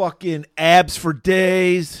 Fucking abs for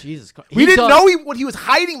days. Jesus Christ. We didn't know what he was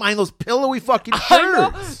hiding behind those pillowy fucking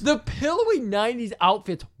shirts. The pillowy 90s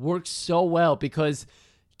outfits work so well because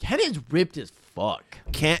Ken is ripped as fuck.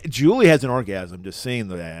 Julie has an orgasm just seeing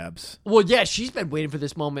the abs. Well, yeah, she's been waiting for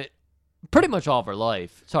this moment pretty much all of her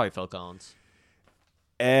life. Sorry, Phil Collins.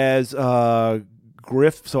 As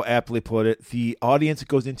Griff so aptly put it, the audience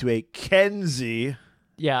goes into a Kenzie.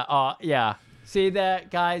 Yeah. See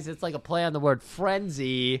that, guys? It's like a play on the word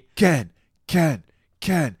frenzy. Ken.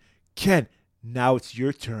 Now it's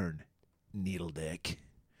your turn, Needle Dick.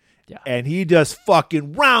 Yeah. And he does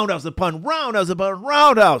fucking roundhouse upon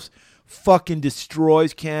roundhouse. Fucking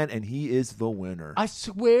destroys Ken, and he is the winner. I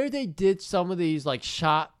swear they did some of these like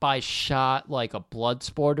shot by shot, like a blood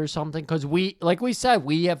sport or something. Because like we said,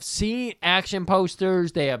 we have seen action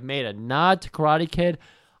posters. They have made a nod to Karate Kid.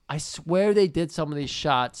 I swear they did some of these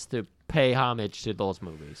shots to pay homage to those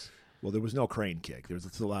movies. Well, there was no crane kick. There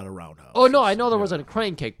was a lot of roundhouse. Oh, no, I know there wasn't a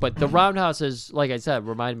crane kick, but the roundhouse is, like I said,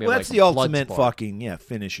 reminded me of that's like the a ultimate blood sport. fucking,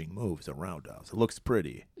 finishing move is a roundhouse. It looks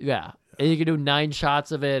pretty. Yeah. And you can do 9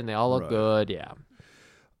 shots of it, and they all look good. Yeah.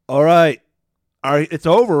 All right. It's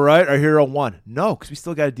over, right? Our hero won. No, because we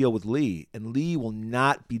still got to deal with Lee, and Lee will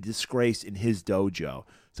not be disgraced in his dojo.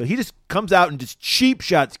 So he just comes out and just cheap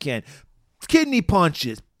shots Ken. Kidney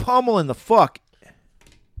punches, pummeling the fuck.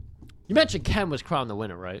 You mentioned Ken was crowned the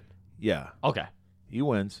winner, right? Yeah. Okay. He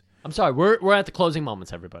wins. I'm sorry. We're at the closing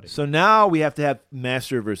moments, everybody. So now we have to have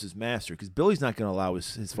Master versus Master, because Billy's not going to allow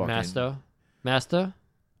his fucking... Master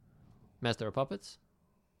of Puppets?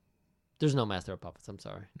 There's no Master of Puppets. I'm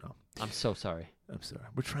sorry. No. I'm so sorry. I'm sorry.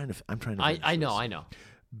 I'm trying to... I know.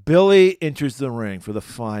 Billy enters the ring for the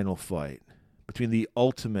final fight between the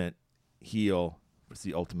ultimate heel versus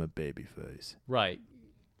the ultimate babyface. Right.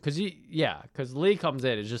 Because Lee comes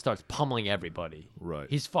in and just starts pummeling everybody. Right.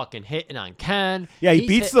 He's fucking hitting on Ken. Yeah, he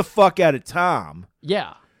beats the fuck out of Tom.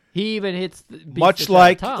 Yeah. He even beats much the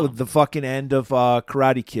like Tom. the fucking end of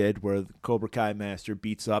Karate Kid, where the Cobra Kai master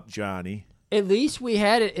beats up Johnny. At least we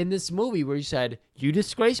had it in this movie where he said, "You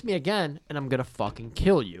disgrace me again, and I'm gonna fucking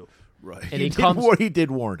kill you." Right. And he did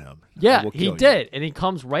warn him. Yeah, he did, and he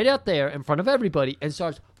comes right out there in front of everybody and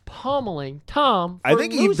starts pummeling Tom. I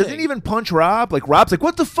think he doesn't even punch Rob. Like Rob's like,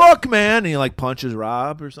 "What the fuck, man?" And he like punches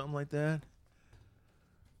Rob or something like that.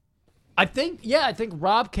 I think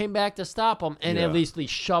Rob came back to stop him and at least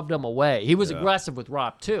shoved him away. He was aggressive with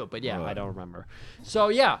Rob too, but I don't remember. So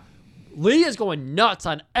Lee is going nuts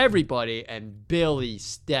on everybody, and Billy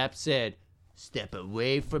steps in. Step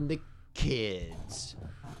away from the kids.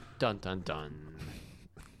 Dun dun dun.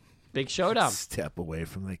 Big showdown. Step away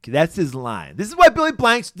from the kids. That's his line. This is why Billy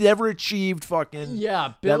Blanks never achieved fucking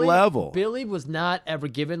that level. Billy was not ever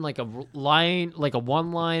given like a line, like a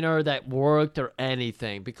one-liner that worked or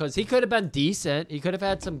anything, because he could have been decent. He could have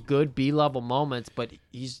had some good B-level moments, but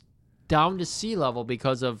he's down to C-level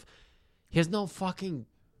because of he has no fucking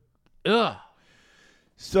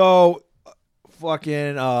So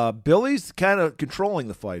fucking Billy's kind of controlling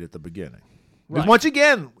the fight at the beginning. Right. Once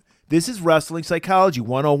again, this is wrestling psychology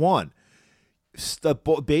 101. The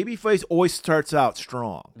babyface always starts out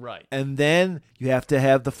strong. Right. And then you have to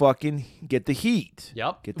have the fucking get the heat.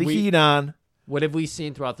 Yep. Get the heat on. What have we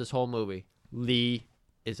seen throughout this whole movie? Lee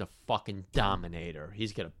is a fucking dominator.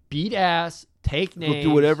 He's going to beat ass, take names. He'll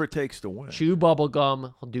do whatever it takes to win. Chew bubble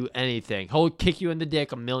gum. He'll do anything. He'll kick you in the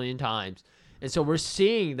dick 1,000,000 times. And so we're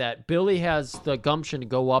seeing that Billy has the gumption to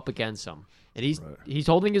go up against him. And he's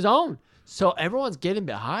holding his own. So everyone's getting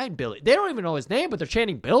behind Billy. They don't even know his name, but they're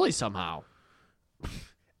chanting Billy somehow.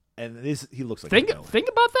 And he looks like think a Billy. Think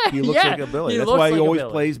about that. He looks like a Billy. That's looks why he like a always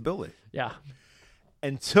Billy. plays Billy. Yeah.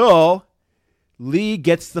 Until Lee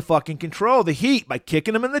gets the fucking control of the heat by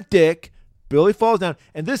kicking him in the dick. Billy falls down.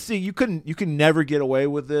 And this scene, you can never get away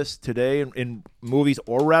with this today in movies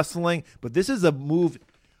or wrestling. But this is a move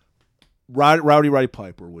Roddy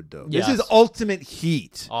Piper would do. Yes. This is ultimate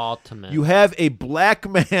heat. Ultimate. You have a black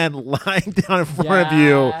man lying down in front of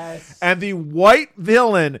you, and the white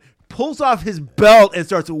villain pulls off his belt and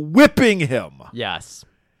starts whipping him. Yes.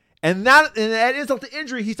 And that insult to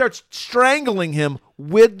injury, he starts strangling him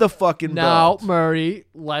with the fucking belt. Now, Murray,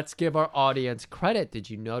 let's give our audience credit. Did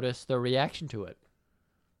you notice their reaction to it?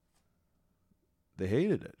 They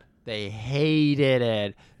hated it. They hated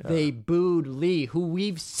it. Yeah. They booed Lee, who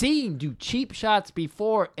we've seen do cheap shots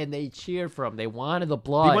before, and they cheered for him. They wanted the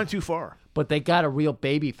blood. They went too far. But they got a real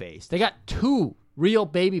baby face. They got 2 real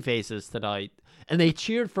baby faces tonight, and they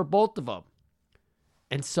cheered for both of them.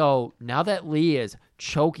 And so now that Lee is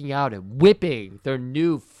choking out and whipping their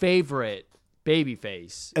new favorite baby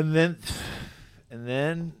face. And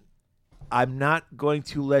then I'm not going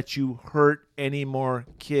to let you hurt any more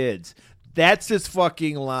kids. That's his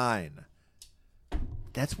fucking line.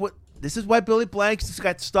 This is why Billy Blanks just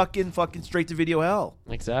got stuck in fucking straight to video hell.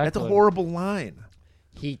 Exactly. That's a horrible line.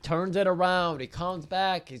 He turns it around. He comes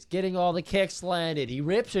back. He's getting all the kicks landed. He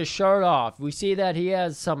rips his shirt off. We see that he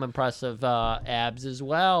has some impressive abs as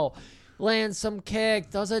well. Lands some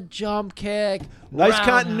kick. Does a jump kick. Nice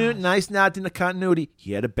continuity. Nice nod in the continuity.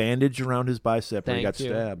 He had a bandage around his bicep where he got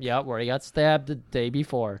stabbed. Yeah, where he got stabbed the day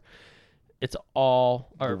before. It's all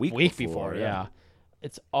or week before. Yeah.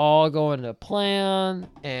 It's all going to plan,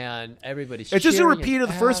 and everybody's. It's just a repeat of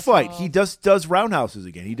the first fight. He does roundhouses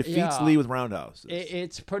again. He defeats Lee with roundhouses.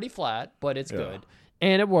 It's pretty flat, but it's good,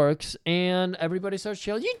 and it works. And everybody starts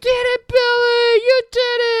cheering. You did it, Billy! You did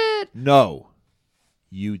it! No,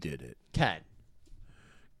 you did it. Ken.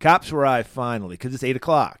 Cops arrive finally because it's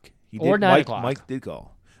 8:00. Or 9:00. Mike did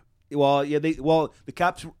call. Well, yeah, the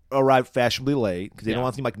cops arrive fashionably late because they don't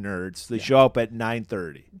want to seem like nerds. So they show up at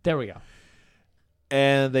 9:30. There we go.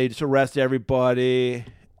 And they just arrest everybody.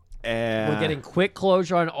 And we're getting quick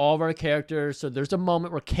closure on all of our characters. So there's a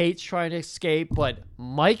moment where Kate's trying to escape, but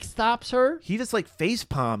Mike stops her. He just like face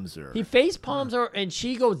palms her. He face palms her, and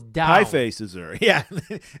she goes down. High faces her. Yeah.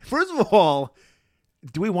 First of all,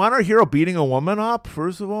 do we want our hero beating a woman up?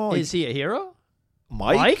 First of all, is he a hero?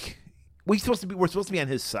 Mike? We're supposed to be on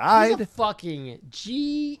his side. He's a fucking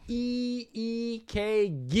G-E-E-K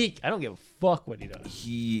geek. I don't give a fuck what he does.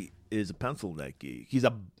 He is a pencil neck geek. He's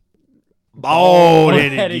a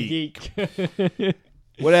bald-headed geek.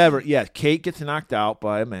 Whatever. Yeah, Kate gets knocked out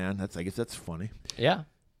by a man. I guess that's funny. Yeah.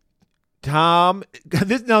 Tom,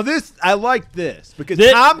 this I like this because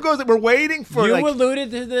Tom goes. We're waiting for. You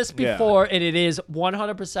alluded to this before, and it is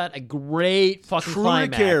 100% a great fucking true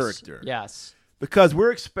climax. Character. Yes. Because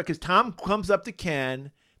because Tom comes up to Ken,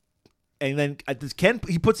 and then Ken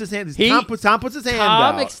he puts his hand. Tom puts his hand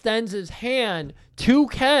out. Tom extends his hand to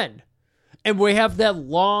Ken, and we have that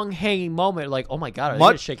long hanging moment. Like, oh my god, are they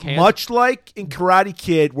gonna shake hands? Much like in Karate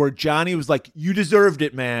Kid, where Johnny was like, "You deserved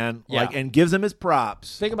it, man," and gives him his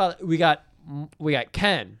props. Think about it. We got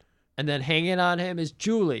Ken, and then hanging on him is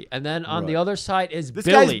Julie, and then on the other side is this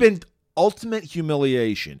Billy. Guy's been ultimate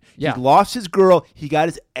humiliation. Yeah. He lost his girl. He got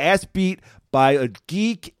his ass beat by a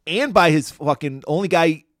geek and by his fucking only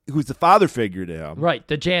guy who's the father figure to him. Right,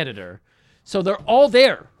 the janitor. So they're all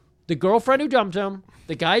there. The girlfriend who dumped him,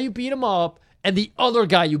 the guy who beat him up, and the other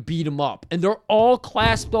guy who beat him up. And they're all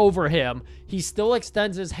clasped over him. He still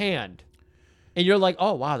extends his hand. And you're like,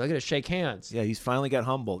 oh, wow, they're going to shake hands. Yeah, he's finally got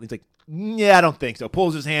humbled. He's like, yeah, I don't think so.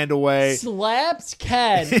 Pulls his hand away. Slaps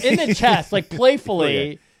Ken in the chest, like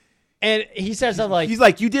playfully. And he says something like... He's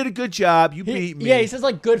like, you did a good job. You beat me. Yeah, he says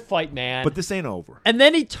like, good fight, man. But this ain't over. And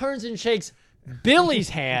then he turns and shakes Billy's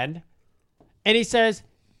hand. And he says,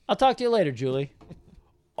 I'll talk to you later, Julie.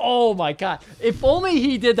 Oh, my God. If only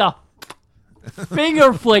he did the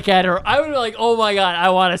finger flick at her, I would be like, oh, my God, I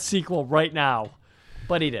want a sequel right now.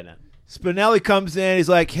 But he didn't. Spinelli comes in. He's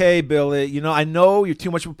like, hey, Billy, I know you're too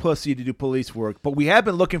much of a pussy to do police work, but we have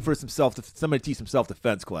been looking for somebody to teach some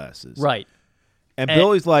self-defense classes. Right. And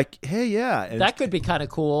Billy's like, hey, yeah. And that could be kind of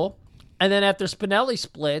cool. And then after Spinelli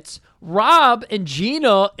splits, Rob and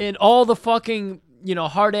Gina and all the fucking,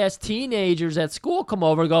 hard-ass teenagers at school come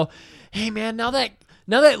over and go, hey, man, now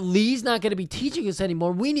that Lee's not going to be teaching us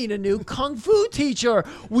anymore, we need a new kung fu teacher.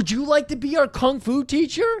 Would you like to be our kung fu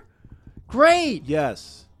teacher? Great.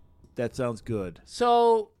 Yes. That sounds good.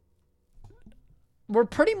 So we're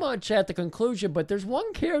pretty much at the conclusion, but there's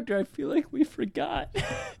one character I feel like we forgot.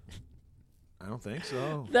 I don't think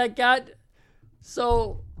so.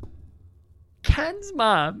 So Ken's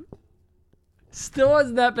mom still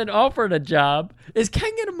has not been offered a job. Is Ken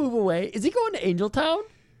going to move away? Is he going to Angeltown?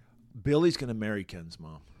 Billy's going to marry Ken's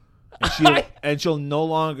mom. And she'll no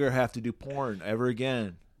longer have to do porn ever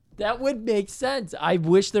again. That would make sense. I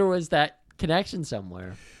wish there was that connection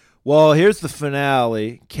somewhere. Well, here's the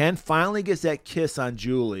finale. Ken finally gets that kiss on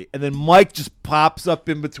Julie, and then Mike just pops up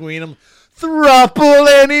in between them. Thruple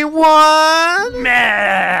anyone?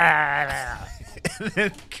 And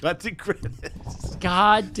then cut to credits.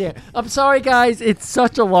 God damn. I'm sorry, guys. It's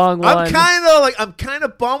such a long one. I'm kind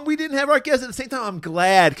of bummed we didn't have our guest. At the same time, I'm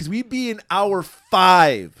glad because we'd be in hour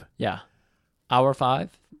 5. Yeah. Hour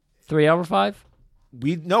 5? 3 hour 5?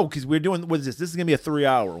 No, because we're doing, what is this? This is going to be a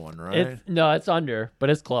 3-hour one, right? No, it's under, but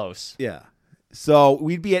it's close. Yeah. So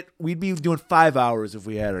we'd be doing 5 hours if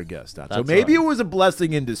we had our guest on. So maybe it was a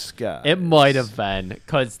blessing in disguise. It might have been,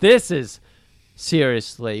 because this is,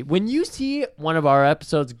 seriously, when you see one of our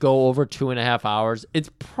episodes go over 2.5 hours, it's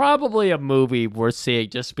probably a movie worth seeing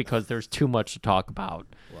just because there's too much to talk about.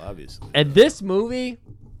 Well, obviously. And this movie,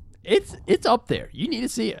 it's up there. You need to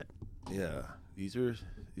see it. Yeah. These are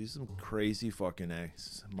some crazy fucking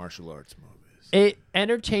martial arts movies. It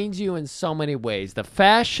entertains you in so many ways. The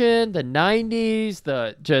fashion, the 90s,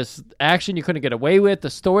 the just action you couldn't get away with, the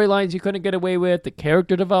storylines you couldn't get away with, the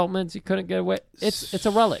character developments you couldn't get away. It's a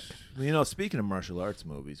relic. You know, speaking of martial arts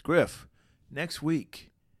movies, Griff, next week,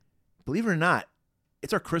 believe it or not,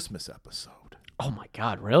 it's our Christmas episode. Oh my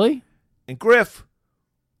God, really? And Griff,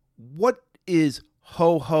 what is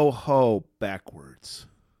ho ho ho backwards?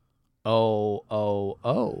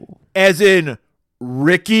 Oh. As in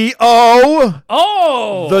Ricky O.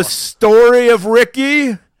 Oh. The story of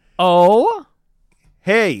Ricky. Oh.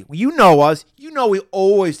 Hey, you know us. You know we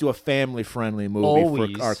always do a family-friendly movie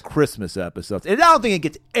Always. for our Christmas episodes. And I don't think it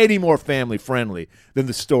gets any more family-friendly than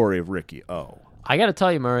the story of Ricky O. I got to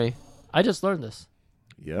tell you, Murray, I just learned this.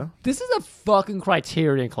 Yeah? This is a fucking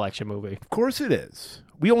Criterion Collection movie. Of course it is.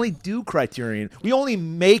 We only do Criterion. We only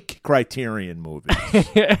make Criterion movies.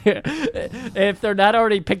 If they're not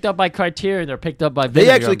already picked up by Criterion, they're picked up by Vinegar.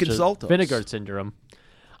 They actually consult us. Vinegar Syndrome.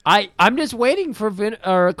 I'm just waiting for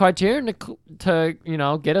Criterion to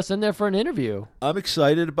get us in there for an interview. I'm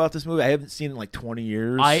excited about this movie. I haven't seen it in like 20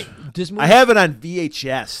 years. I have it on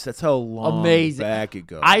VHS. That's how long amazing back it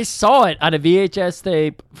goes. I saw it on a VHS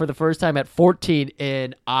tape for the first time at 14,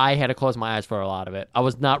 and I had to close my eyes for a lot of it. I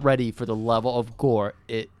was not ready for the level of gore.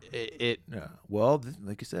 Yeah. Well,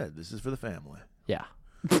 like I said, this is for the family. Yeah.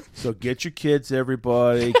 So get your kids,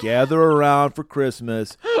 everybody. Gather around for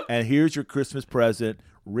Christmas, and here's your Christmas present.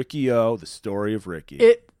 Ricky O, the story of Ricky.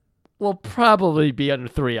 It will probably be under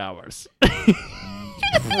 3 hours.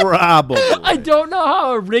 Probably. I don't know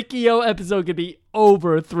how a Ricky O episode could be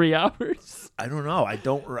over 3 hours. I don't know. I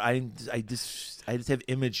just have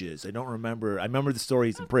images. I don't remember. I remember the story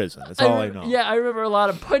he's in prison. That's all I know. Yeah, I remember a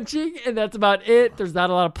lot of punching, and that's about it. There's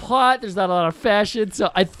not a lot of plot. There's not a lot of fashion.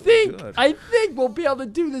 So I think we'll be able to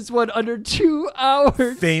do this one under 2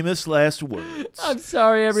 hours. Famous last words. I'm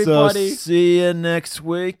sorry, everybody. So see you next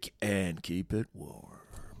week, and keep it woke.